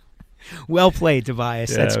 Well played,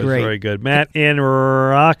 Tobias. Yeah, That's great. Very good. Matt in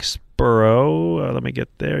Roxborough. Let me get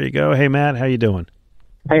there. You go. Hey, Matt, how you doing?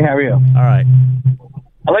 Hey, how are you? All right.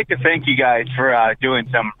 I'd like to thank you guys for doing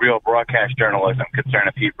some real broadcast journalism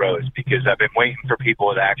concerning Pete Rose, because I've been waiting for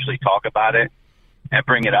people to actually talk about it and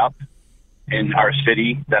bring it up in our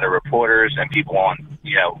city that are reporters and people on,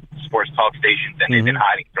 sports talk stations, and they've been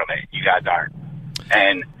hiding from it. You guys aren't.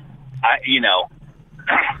 And I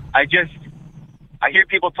hear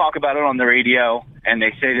people talk about it on the radio, and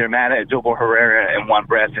they say they're mad at Double Herrera in one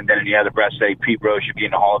breath, and then in the other breath say Pete Rose should be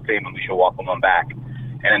in the Hall of Fame and we should welcome him back.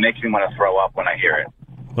 And it makes me want to throw up when I hear it.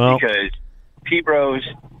 Well, because Pete Rose,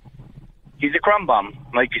 he's a crumb bum,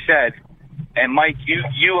 like you said. And Mike, you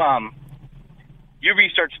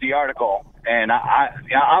researched the article, and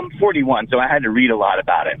I'm 41, so I had to read a lot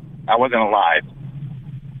about it. I wasn't alive.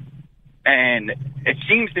 And it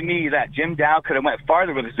seems to me that Jim Dow could have went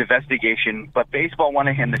farther with his investigation, but baseball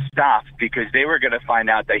wanted him to stop because they were going to find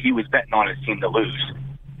out that he was betting on his team to lose.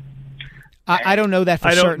 I don't know that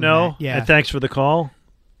for certain. I don't know. Matt. Yeah. And thanks for the call.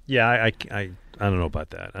 Yeah, I don't know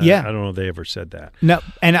about that. I don't know if they ever said that. No,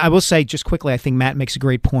 and I will say just quickly, I think Matt makes a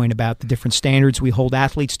great point about the different standards we hold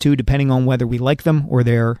athletes to, depending on whether we like them or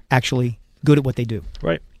they're actually good at what they do.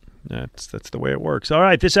 Right. That's the way it works. All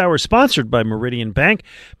right, this hour is sponsored by Meridian Bank.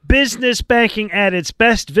 Business banking at its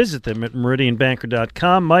best. Visit them at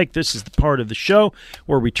meridianbanker.com. Mike, this is the part of the show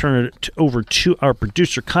where we turn it over to our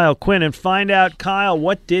producer, Kyle Quinn, and find out, Kyle,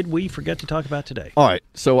 what did we forget to talk about today? All right,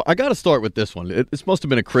 so I got to start with this one. This must have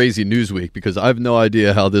been a crazy news week because I have no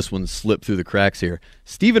idea how this one slipped through the cracks here.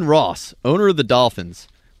 Stephen Ross, owner of the Dolphins,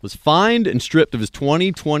 was fined and stripped of his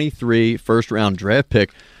 2023 first-round draft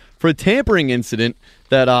pick for a tampering incident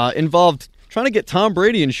that involved trying to get Tom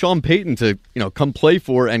Brady and Sean Payton to come play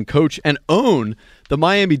for and coach and own the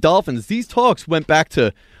Miami Dolphins. These talks went back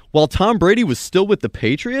to while Tom Brady was still with the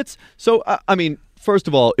Patriots. So, I mean, first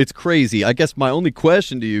of all, it's crazy. I guess my only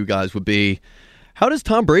question to you guys would be, how does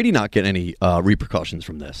Tom Brady not get any repercussions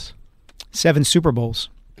from this? 7 Super Bowls.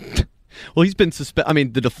 Well, he's been suspended. I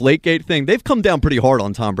mean, the Deflategate thing, they've come down pretty hard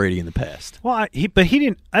on Tom Brady in the past. Well, he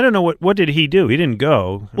didn't. I don't know what did he do? He didn't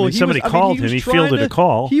go. Somebody called him. He fielded a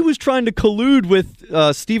call. He was trying to collude with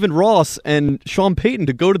Stephen Ross and Sean Payton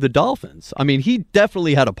to go to the Dolphins. I mean, he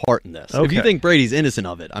definitely had a part in this. Okay. If you think Brady's innocent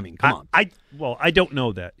of it, I mean, come on. I don't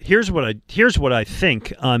know that. Here's what I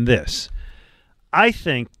think on this. I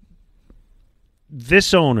think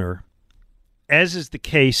this owner, as is the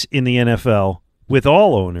case in the NFL with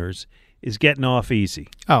all owners, is getting off easy.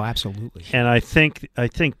 Oh, absolutely. And I think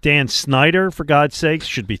Dan Snyder, for God's sakes,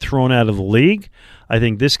 should be thrown out of the league. I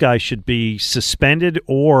think this guy should be suspended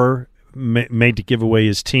or made to give away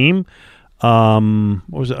his team.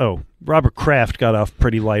 Robert Kraft got off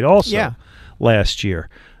pretty light also last year.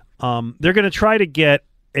 They're going to try to get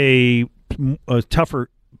a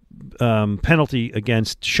tougher penalty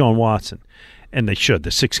against Sean Watson, and they should.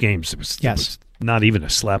 The 6 games was not even a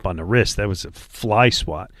slap on the wrist. That was a fly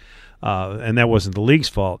swat. And that wasn't the league's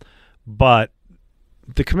fault, but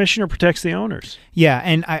the commissioner protects the owners. Yeah,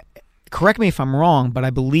 and correct me if I'm wrong, but I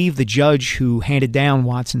believe the judge who handed down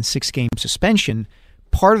Watson's 6-game suspension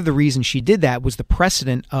part of the reason she did that was the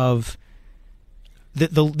precedent of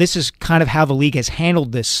this is kind of how the league has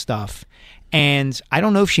handled this stuff. And I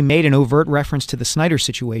don't know if she made an overt reference to the Snyder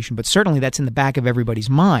situation, but certainly that's in the back of everybody's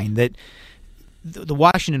mind, that the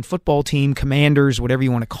Washington football team, Commanders, whatever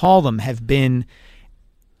you want to call them, have been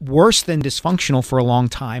worse than dysfunctional for a long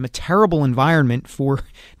time, a terrible environment for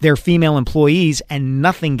their female employees, and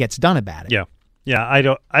nothing gets done about it. Yeah. I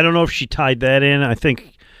don't know if she tied that in. I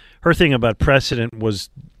think her thing about precedent was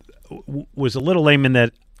a little lame in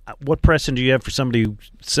that what precedent do you have for somebody who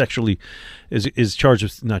sexually is charged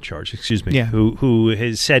with, not charged, excuse me, who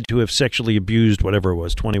is said to have sexually abused whatever it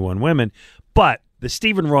was, 21 women. But the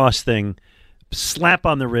Stephen Ross thing, slap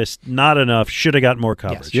on the wrist, not enough, should have got more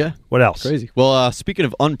coverage. Yes. Yeah. What else? Crazy. Well, speaking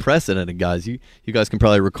of unprecedented, guys, you guys can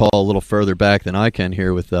probably recall a little further back than I can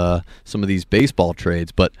here with some of these baseball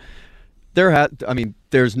trades, but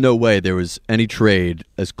there's no way there was any trade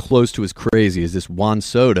as close to as crazy as this Juan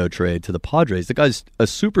Soto trade to the Padres. The guy's a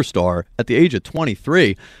superstar at the age of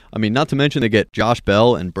 23. I mean, not to mention they get Josh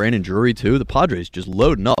Bell and Brandon Drury, too. The Padres just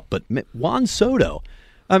loading up. But Juan Soto,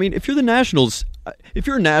 I mean, if you're a Nationals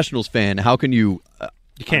fan, how can you...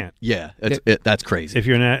 you can't. Yeah, that's crazy. If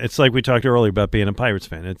you're it's like we talked earlier about being a Pirates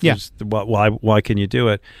fan. It's just, why can you do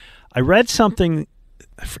it? I read something,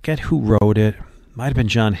 I forget who wrote it. Might have been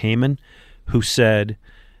John Heyman, who said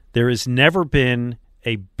there has never been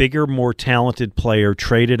a bigger, more talented player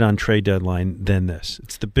traded on trade deadline than this.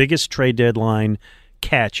 It's the biggest trade deadline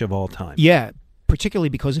catch of all time. Yeah, particularly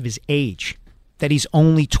because of his age, that he's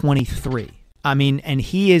only 23. I mean, and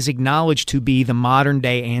he is acknowledged to be the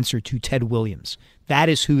modern-day answer to Ted Williams. That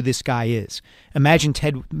is who this guy is. Imagine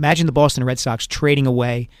the Boston Red Sox trading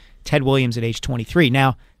away Ted Williams at age 23.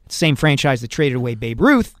 Now, same franchise that traded away Babe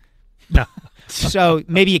Ruth. No. So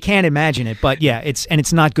maybe you can't imagine it, but yeah,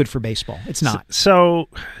 it's not good for baseball. It's not. So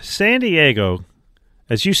San Diego,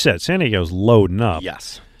 as you said, San Diego's loading up.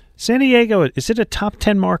 Yes. San Diego, is it a top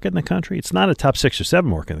 10 market in the country? It's not a top 6 or 7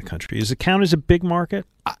 market in the country. Does it count as a big market?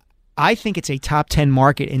 I think it's a top 10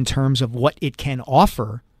 market in terms of what it can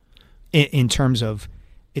offer, in terms of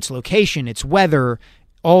its location, its weather,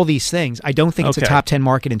 all these things. I don't think it's a top 10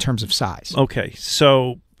 market in terms of size. Okay,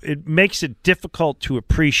 so it makes it difficult to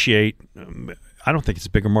appreciate. I don't think it's a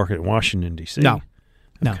bigger market in Washington, D.C. No.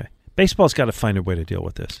 Okay. Baseball's got to find a way to deal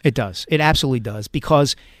with this. It does. It absolutely does,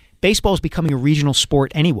 because baseball is becoming a regional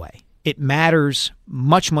sport anyway. It matters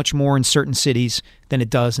much, much more in certain cities than it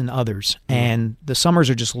does in others. And the summers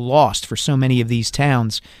are just lost for so many of these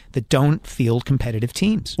towns that don't field competitive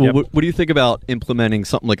teams. Well, what do you think about implementing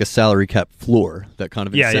something like a salary cap floor that kind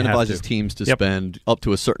of incentivizes teams to spend up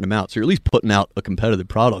to a certain amount? So you're at least putting out a competitive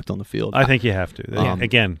product on the field. I think you have to.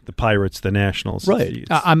 Again, the Pirates, the Nationals. Right.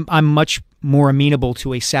 I'm much more amenable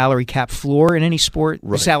to a salary cap floor in any sport,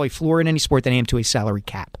 a salary floor in any sport, than I am to a salary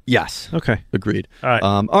cap. Yes. Okay. Agreed. All right.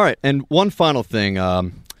 All right. And one final thing.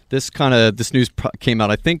 This news came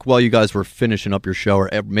out, I think, while you guys were finishing up your show, or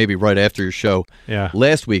maybe right after your show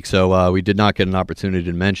last week. So we did not get an opportunity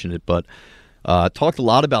to mention it, but talked a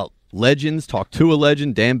lot about legends. Talked to a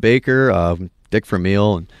legend, Dan Baker, Dick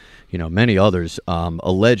Vermeil, and many others.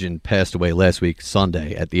 A legend passed away last week,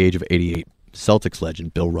 Sunday, at the age of 88. Celtics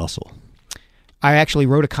legend Bill Russell. I actually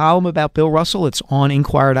wrote a column about Bill Russell. It's on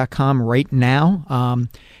Inquirer.com right now.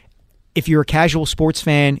 If you're a casual sports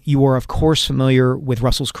fan, you are, of course, familiar with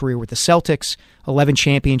Russell's career with the Celtics, 11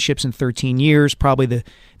 championships in 13 years, probably the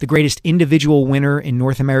greatest individual winner in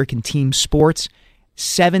North American team sports.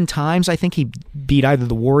 7 times, I think, he beat either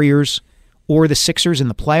the Warriors or the Sixers in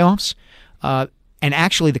the playoffs. And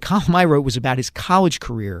actually, the column I wrote was about his college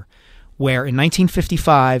career, where in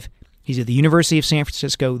 1955, he's at the University of San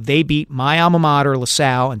Francisco. They beat my alma mater,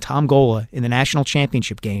 LaSalle, and Tom Gola in the national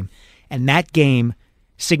championship game. And that game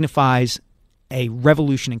signifies a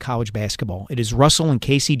revolution in college basketball. It is Russell and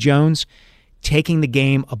Casey Jones taking the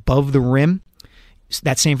game above the rim.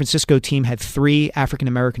 That San Francisco team had 3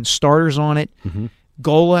 African-American starters on it. Mm-hmm.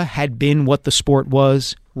 Gola had been what the sport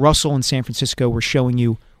was. Russell and San Francisco were showing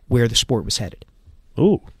you where the sport was headed.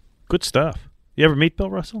 Ooh, good stuff. You ever meet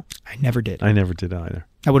Bill Russell? I never did. I never did either.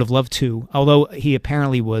 I would have loved to, although he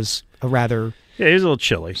apparently was a rather he was a little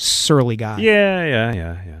chilly, surly guy.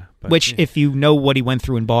 Yeah. But, which, if you know what he went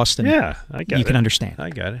through in Boston, I get you can understand.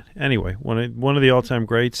 I got it. Anyway, one of the all-time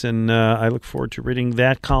greats, and I look forward to reading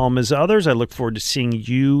that column as others. I look forward to seeing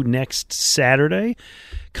you next Saturday.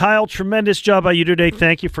 Kyle, tremendous job by you today.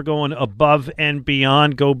 Thank you for going above and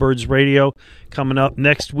beyond. Go Birds Radio coming up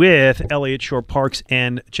next with Elliot Shore-Parks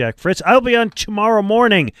and Jack Fritz. I'll be on tomorrow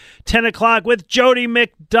morning, 10 o'clock with Jody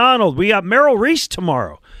McDonald. We got Merrill Reese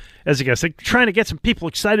tomorrow. as a guest. They're trying to get some people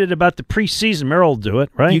excited about the preseason. Merrill will do it,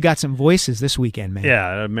 right? You got some voices this weekend, man.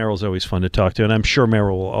 Yeah, Merrill's always fun to talk to, and I'm sure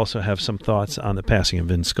Merrill will also have some thoughts on the passing of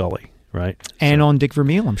Vin Scully, right? And on Dick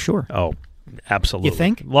Vermeil, I'm sure. Oh, absolutely. You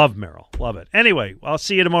think? Love Merrill. Love it. Anyway, I'll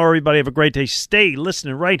see you tomorrow, everybody. Have a great day. Stay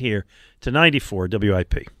listening right here to 94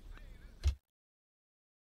 WIP.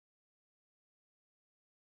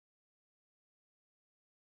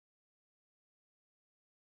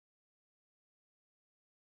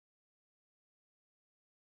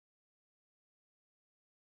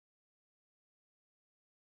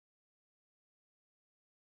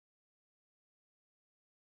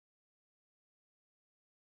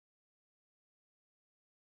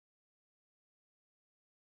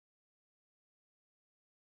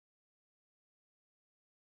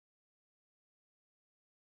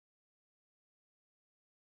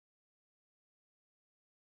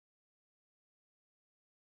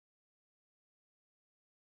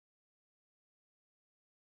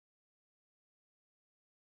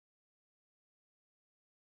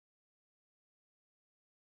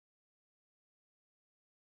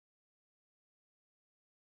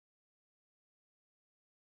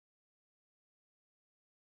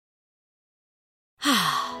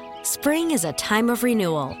 Spring is a time of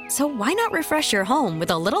renewal, so why not refresh your home with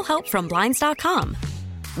a little help from Blinds.com?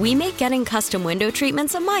 We make getting custom window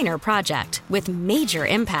treatments a minor project with major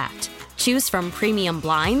impact. Choose from premium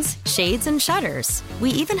blinds, shades, and shutters. We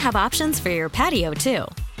even have options for your patio, too.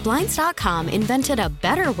 Blinds.com invented a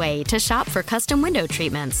better way to shop for custom window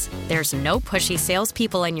treatments. There's no pushy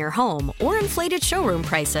salespeople in your home or inflated showroom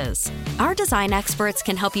prices. Our design experts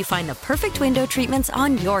can help you find the perfect window treatments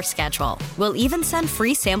on your schedule. We'll even send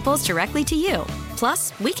free samples directly to you.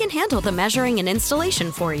 Plus, we can handle the measuring and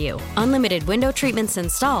installation for you. Unlimited window treatments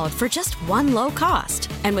installed for just one low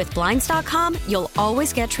cost. And with Blinds.com, you'll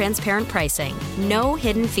always get transparent pricing. No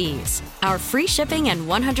hidden fees. Our free shipping and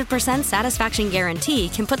 100% satisfaction guarantee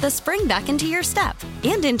can put the spring back into your step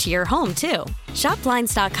and into your home, too. Shop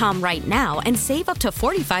Blinds.com right now and save up to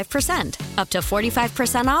 45%. Up to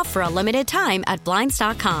 45% off for a limited time at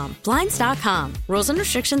Blinds.com. Blinds.com. Rules and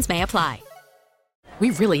restrictions may apply. We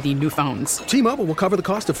really need new phones. T-Mobile will cover the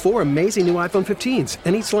cost of 4 amazing new iPhone 15s,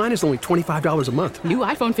 and each line is only $25 a month. New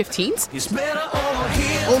iPhone 15s? It's better over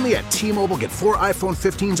here. Only at T-Mobile, get 4 iPhone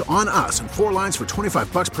 15s on us and 4 lines for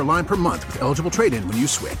 $25 per line per month with eligible trade-in when you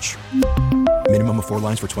switch. Minimum of 4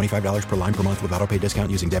 lines for $25 per line per month with autopay discount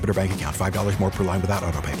using debit or bank account. $5 more per line without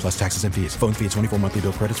autopay, plus taxes and fees. Phone fee at 24 monthly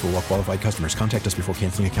bill credits for well-qualified customers. Contact us before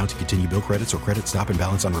canceling account to continue bill credits or credit stop and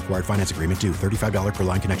balance on required finance agreement due. $35 per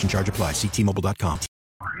line connection charge applies. See T-Mobile.com.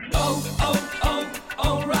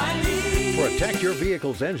 O'Reilly. Protect your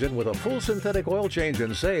vehicle's engine with a full synthetic oil change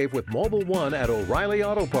and save with Mobil 1 at O'Reilly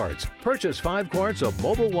Auto Parts. Purchase 5 quarts of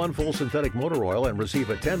Mobil 1 full synthetic motor oil and receive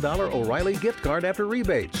a $10 O'Reilly gift card after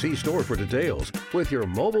rebate. See store for details. With your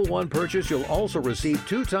Mobil 1 purchase, you'll also receive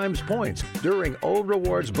 2 times points during O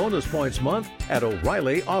Rewards Bonus Points Month at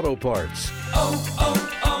O'Reilly Auto Parts.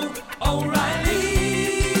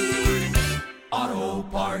 O'Reilly Auto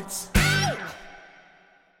Parts.